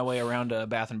sniff my way around to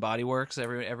Bath and Body Works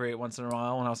every once in a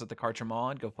while when I was at the Karcher Mall.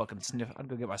 I'd go fucking sniff. I'd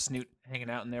go get my snoot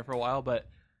hanging out in there for a while. But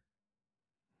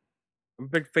I'm a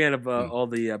big fan of all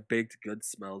the baked good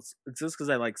smells. It's just because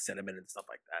I like cinnamon and stuff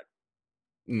like that.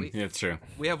 Yeah, it's true.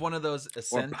 we have one of those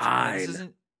essential. pine. This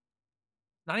isn't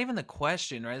not even the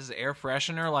question, right? This is air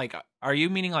freshener. Like, are you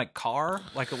meaning like car?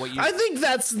 Like what you? I think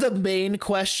that's the main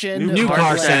question. New car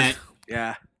Like, scent.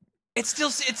 Yeah. It's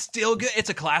still good.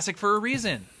 It's a classic for a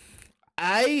reason.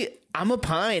 I'm a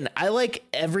pine. I like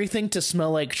everything to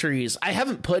smell like trees. I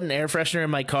haven't put an air freshener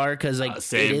in my car because like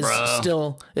same,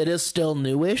 it is still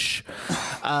newish.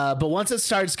 But once it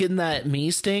starts getting that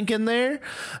me stink in there,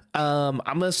 I'm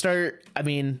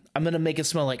gonna make it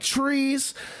smell like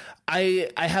trees.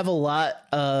 I have a lot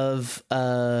of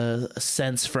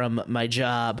scents from my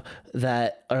job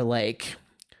that are like.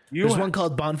 There's one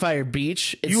called Bonfire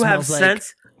Beach. It You have smells like,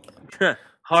 sense?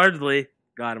 Hardly.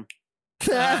 Got him.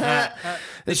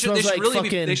 They should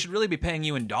they should really be paying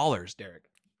you in dollars, Derek.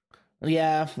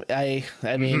 Yeah, I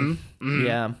mean,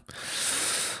 yeah.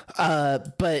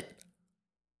 But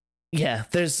Yeah,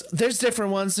 there's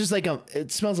different ones. There's like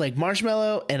it smells like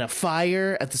marshmallow and a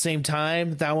fire at the same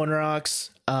time. That one rocks.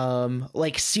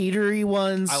 Like cedary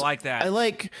ones. I like that. I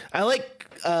like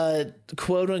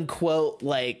quote unquote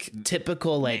like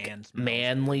typical like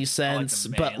manly scents,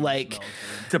 but like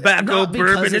tobacco,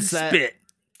 bourbon, and that, spit.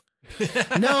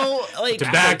 No, like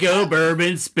tobacco,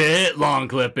 bourbon, spit, lawn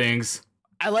clippings.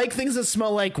 I like things that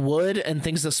smell like wood and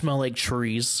things that smell like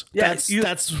trees. Yeah, that's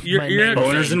you're my main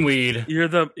boners thing. and weed.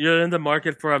 You're in the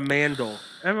market for a mandel.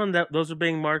 Everyone that those are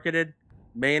being marketed.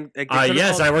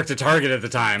 Yes, I worked at Target at the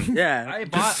time. Yeah, I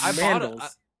bought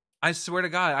I swear to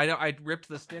God, I ripped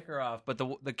the sticker off, but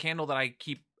the candle that I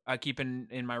keep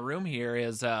in my room here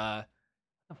is the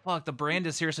brand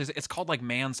is seriously, it's called like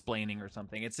mansplaining or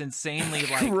something. It's insanely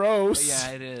like gross.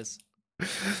 Yeah, it is.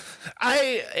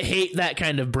 I hate that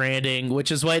kind of branding,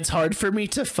 which is why it's hard for me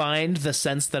to find the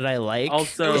scents that I like.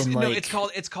 Also,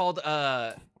 it's called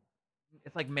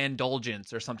it's like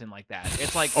Mandulgence or something like that.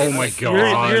 It's like oh my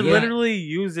God, you're literally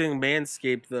using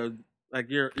Manscaped though. Like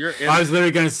you're. I was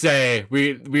literally gonna say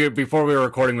we before we were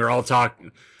recording, we were all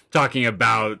talking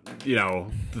about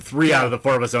the 3 out of the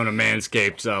 4 of us own a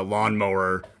Manscaped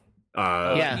lawnmower.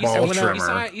 Ball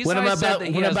trimmer. When I'm about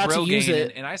to use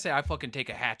it, and I say I fucking take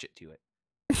a hatchet to it.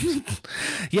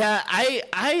 Yeah, I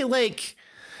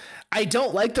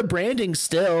don't like the branding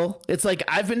still. It's like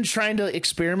I've been trying to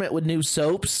experiment with new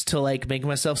soaps to like make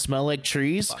myself smell like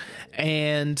trees,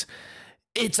 and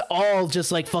it's all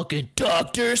just like fucking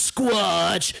Dr.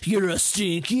 Squatch, you're a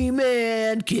stinky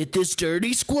man, get this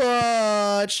dirty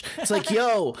Squatch. It's like,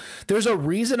 yo, there's a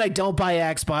reason I don't buy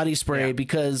Axe body spray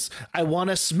because I want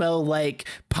to smell like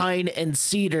pine and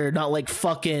cedar, not like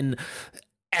fucking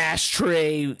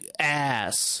ashtray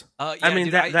ass. I mean,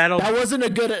 dude, that wasn't a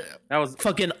good. That was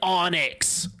fucking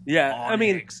Onyx. Yeah, Onyx, I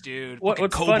mean, dude. What's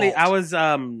Cobalt. funny? I was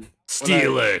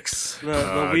Steelix.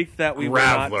 The week that we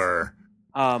Graveler. were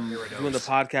not doing the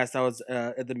podcast, I was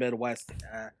in the Midwest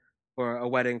for a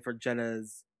wedding for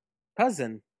Jenna's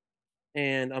cousin,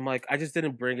 and I'm like, I just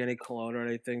didn't bring any cologne or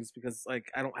anything because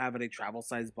like I don't have any travel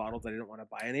size bottles. I didn't want to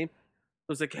buy any.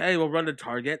 So it's like, hey, we'll run to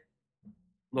Target.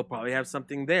 They'll probably have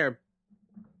something there.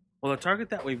 Well, the Target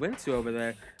that we went to over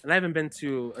there, and I haven't been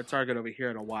to a Target over here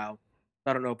in a while.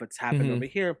 I don't know if it's happened over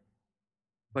here,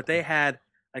 but they had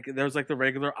like there was like the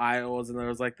regular aisles and there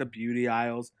was like the beauty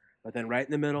aisles, but then right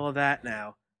in the middle of that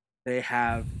now, they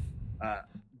have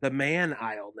the man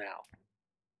aisle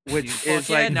now, which is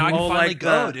like now I can finally like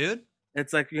go, dude.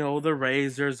 It's like the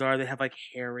razors are. They have like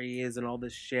Harry's and all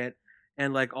this shit,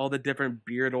 and like all the different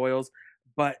beard oils.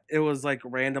 But it was like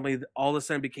randomly, all of a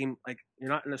sudden became like you're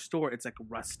not in a store. It's like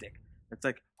rustic. It's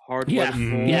like hardwood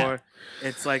floor. Yeah.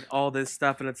 It's like all this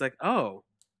stuff, and it's like, oh,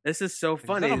 this is so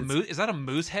funny. Is that a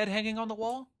moose head hanging on the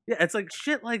wall? Yeah, it's like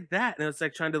shit like that, and it's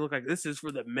like trying to look like this is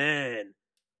for the men,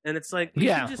 and it's like you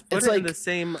Yeah, can just put it's it like- in the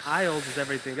same aisles as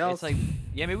everything else. It's like,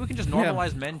 yeah, maybe we can just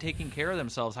normalize men taking care of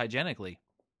themselves hygienically.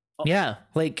 Yeah,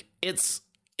 like it's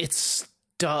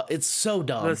so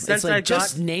dumb. The It's sense like I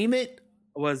just got- name it.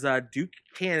 was Duke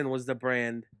Cannon was the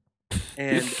brand,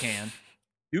 and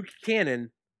Duke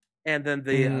Cannon, and then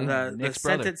the Nick's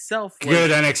scent brother. itself was,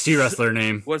 Good NXT wrestler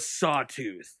name. was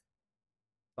Sawtooth.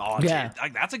 Oh, Yeah. dude,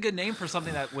 like, that's a good name for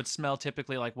something that would smell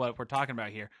typically like what we're talking about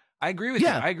here. I agree with you.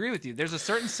 I agree with you. There's a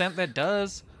certain scent that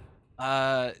does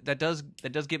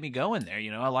get me going there.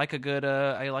 I like a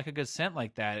good scent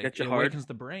like that. Get you It hard. awakens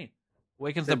the brain.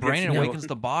 Awakens That the brain gets and you awakens going.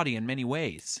 the body in many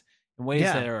ways. In ways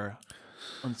Yeah. that are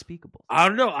unspeakable. I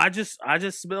don't know. I just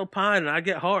smell pine and I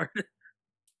get hard.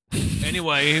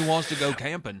 Anyway, he wants to go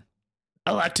camping.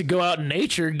 I like to go out in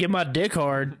nature and get my dick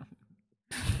hard.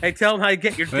 Hey, tell them how you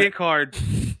get your dick hard.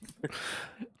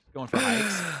 Going for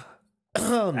hikes.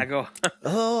 I go.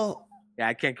 Oh, Yeah,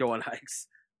 I can't go on hikes.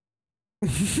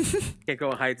 Can't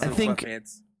go on hikes I in think-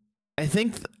 sweatpants. I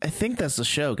think that's the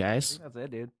show, guys. That's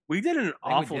it, dude. We did an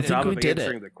awful did it. job I of think we did it.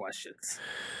 answering the questions.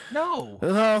 No.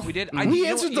 We did. We you know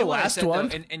answered what- you the know what I last said, though?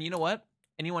 one. And you know what?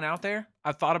 Anyone out there?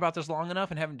 I've thought about this long enough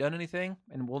and haven't done anything,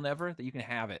 and will never. That you can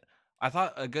have it. I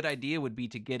thought a good idea would be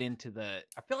to get into the.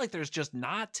 I feel like there's just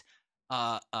not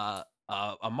a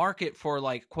market for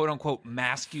like quote unquote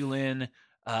masculine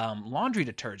laundry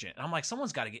detergent. And I'm like,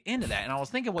 someone's got to get into that. And I was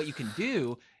thinking, what you can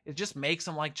do is just make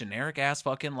some like generic ass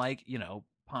fucking like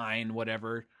pine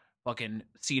whatever. Fucking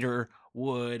cedar,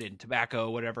 wood, and tobacco,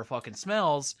 whatever fucking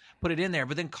smells, put it in there,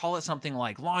 but then call it something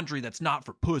like laundry that's not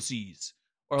for pussies.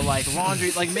 Or like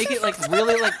laundry, like make it like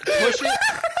really like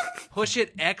push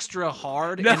it extra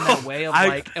hard in that way of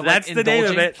that's like the name of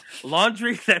indulging. it.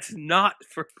 Laundry that's not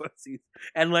for pussies,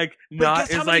 and like But not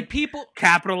guess how is many like people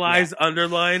capitalized,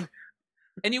 underlined.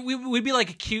 And we'd be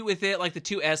like cute with it. Like the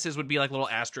two S's would be like little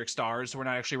asterisk stars. So we're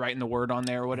not actually writing the word on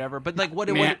there or whatever. But like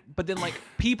but then like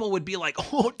people would be like,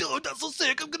 oh, dude, that's so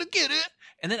sick. I'm going to get it.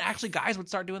 And then actually guys would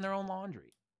start doing their own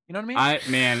laundry. You know what I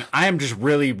mean? I am just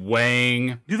really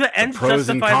weighing Do the ends pros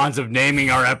and justify cons of naming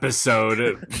our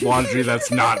episode laundry that's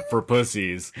not for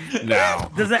pussies now.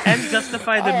 Does the end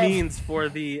justify the means for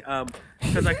the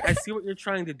because like I see what you're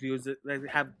trying to do is like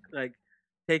have like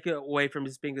take it away from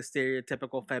just being a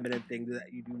stereotypical feminine thing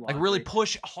that you do laundry. Like really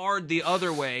push hard the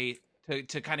other way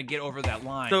to kind of get over that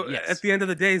line. So yes. at the end of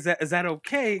the day, is that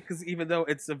okay? Because even though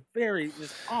it's a very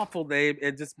just awful name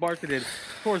and just marketed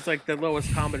towards like the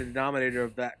lowest common denominator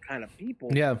of that kind of people,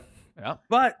 Yeah.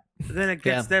 But then it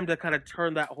gets them to kind of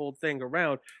turn that whole thing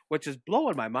around, which is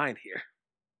blowing my mind here.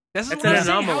 This is It's what an I'm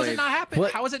saying. How has anomaly. it not happened?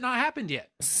 What? How has it not happened yet?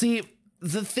 See,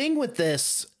 the thing with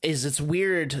this is it's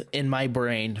weird in my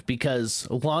brain because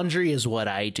laundry is what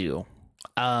I do.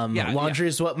 Laundry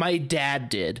is what my dad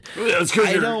did. That's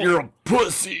because don't- you're a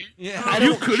pussy. Yeah.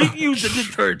 You couldn't use the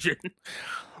detergent.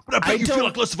 But I bet I you feel don't-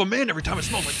 like less of a man every time it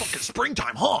smells like fucking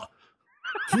springtime, huh?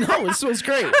 No, it smells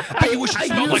great. I bet you wish it I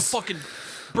smelled like use- fucking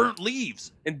burnt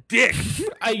leaves. And dick.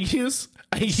 I use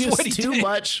Sweaty too dick.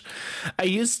 much. I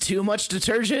use too much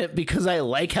detergent because I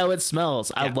like how it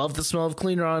smells. I love the smell of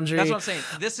clean laundry. That's what I'm saying.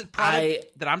 This is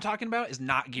product that I'm talking about is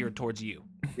not geared towards you.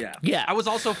 Yeah. Yeah, I was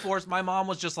also forced. My mom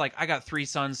was just like, I got 3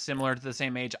 sons similar to the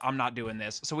same age. I'm not doing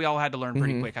this. So we all had to learn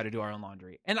pretty quick how to do our own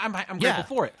laundry. And I'm grateful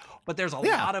for it. But there's a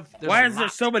lot of... Why is there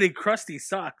so many crusty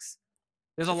socks?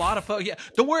 There's a lot of folks. Yeah,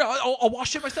 don't worry. I'll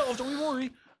wash it myself. Don't even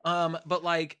worry. But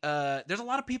like, there's a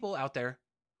lot of people out there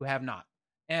who have not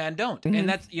and don't, and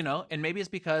that's and maybe it's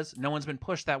because no one's been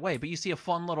pushed that way. But you see a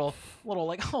fun little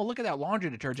like, oh, look at that laundry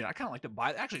detergent. I kind of like to buy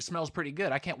it. It actually smells pretty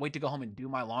good. I can't wait to go home and do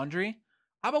my laundry.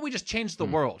 How about we just change the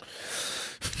world?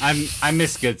 I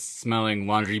miss good smelling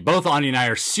laundry. Both Anya and I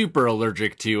are super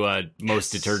allergic to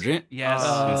most detergent. Yes.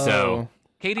 And so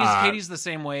Katie's the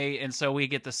same way, and so we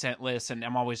get the scent list, and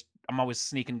I'm always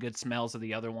sneaking good smells of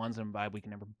the other ones, and we can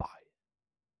never buy it.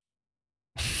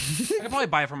 I could probably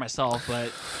buy it for myself, but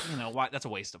why? That's a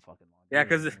waste of fucking laundry. Yeah,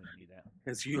 'cause I don't need that.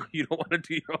 Because you don't want to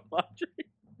do your own laundry.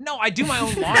 No, I do my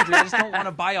own laundry. I just don't want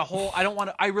to buy a whole. I don't want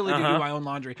to. I really do my own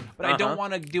laundry, but I don't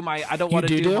want to do my. I don't want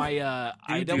to do my.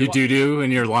 I don't. you do in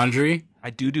your laundry. I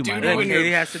do my And then laundry.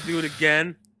 Katie has to do it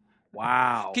again.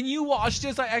 Wow. Can you wash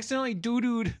this? I accidentally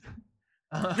doo-dooed.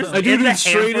 I did it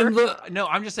straight in the. No,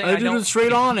 I'm just saying. I did it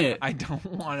straight on it. I don't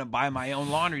want to buy my own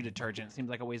laundry detergent. It seems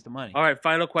like a waste of money. All right,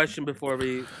 final question before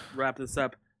we wrap this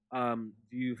up. Do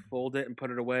you fold it and put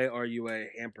it away, or are you a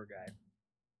hamper guy?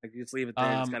 Like you just leave it there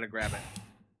and just gotta grab it.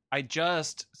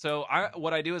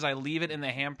 What I do is I leave it in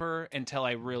the hamper until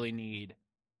I really need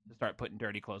to start putting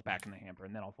dirty clothes back in the hamper,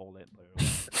 and then I'll fold it and put it away.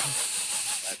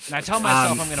 And I tell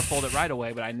myself I'm going to fold it right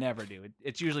away, but I never do.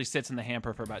 It usually sits in the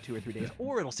hamper for about 2 or 3 days,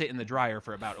 or it'll sit in the dryer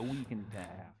for about a week and a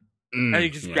half. And you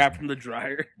just grab from the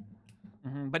dryer.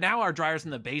 But now our dryer's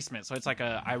in the basement, so it's like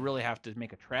I really have to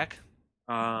make a trek.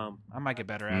 I might get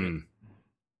better at it.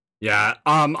 Yeah,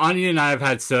 Anya and I have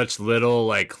had such little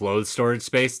like clothes storage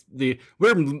space.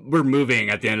 We're moving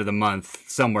at the end of the month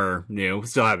somewhere new.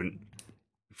 Still haven't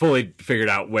fully figured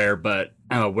out where, but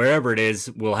wherever it is,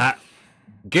 we'll have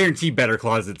guaranteed better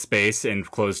closet space and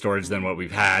clothes storage than what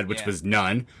we've had, which was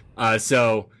none.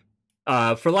 So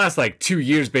for the last like 2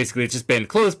 years, basically, it's just been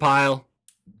clothes pile,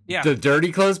 the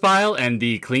dirty clothes pile, and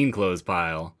the clean clothes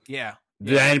pile. Yeah.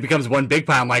 Then it becomes one big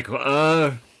pile. I'm like,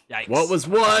 Yikes. what was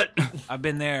what? I've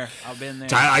been there.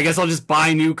 I guess I'll just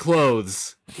buy new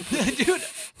clothes. Dude,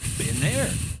 been there.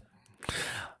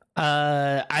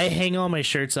 I hang all my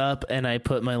shirts up and I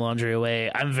put my laundry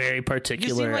away. I'm very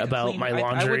particular like about my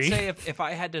laundry. I would say if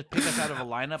I had to pick us out of a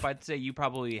lineup, I'd say you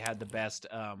probably had the best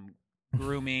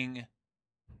grooming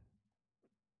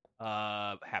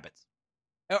habits.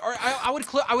 Or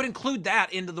I would include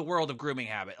that into the world of grooming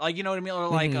habit, like you know what I mean, or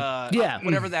like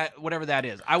whatever that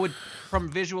is. I would, from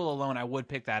visual alone, I would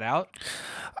pick that out.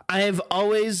 I've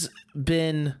always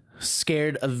been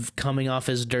scared of coming off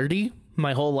as dirty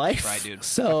my whole life, Right, dude.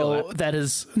 So that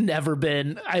has never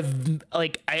been. I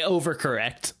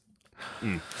overcorrect.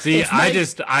 See,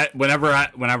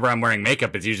 whenever I'm wearing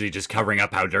makeup, it's usually just covering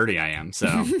up how dirty I am. So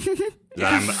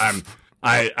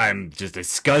I'm just a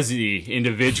scuzzy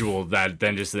individual that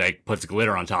then just like puts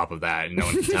glitter on top of that and no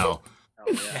one can tell.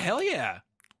 Hell yeah.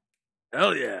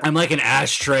 I'm like an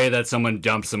ashtray that someone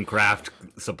dumped some craft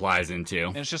supplies into.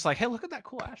 And it's just like, hey, look at that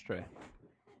cool ashtray.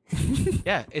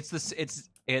 Yeah, it's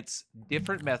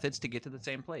different methods to get to the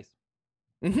same place.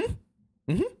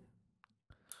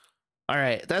 All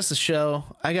right, that's the show.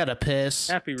 I gotta piss.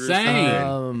 Happy Russo.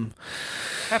 Same.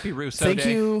 Happy Russo Thank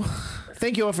Day. you.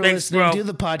 thank you all for Thanks, listening. bro. Do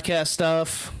the podcast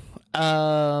stuff.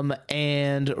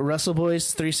 And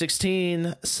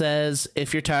WrestleBoys316 says,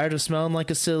 if you're tired of smelling like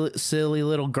a silly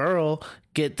little girl,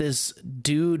 get this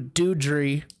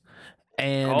dudery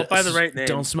and Call it by the right name.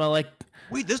 Don't smell like.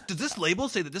 Wait, does this label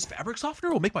say that this fabric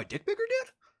softener will make my dick bigger,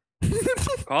 dude?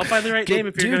 Call it by the right Get name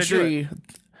if you're going to do it.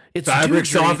 It's Fabric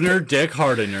Dewdrey. softener, dick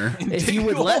hardener. If you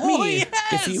would let me,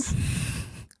 yes! if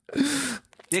you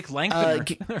Dick lengthener.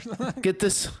 get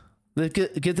this.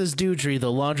 Get this Dewdrey, the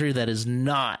laundry that is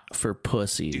not for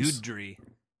pussies. Dewdrey.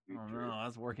 Oh no,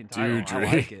 that's working title. Dewdrey.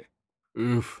 I like it.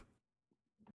 Oof.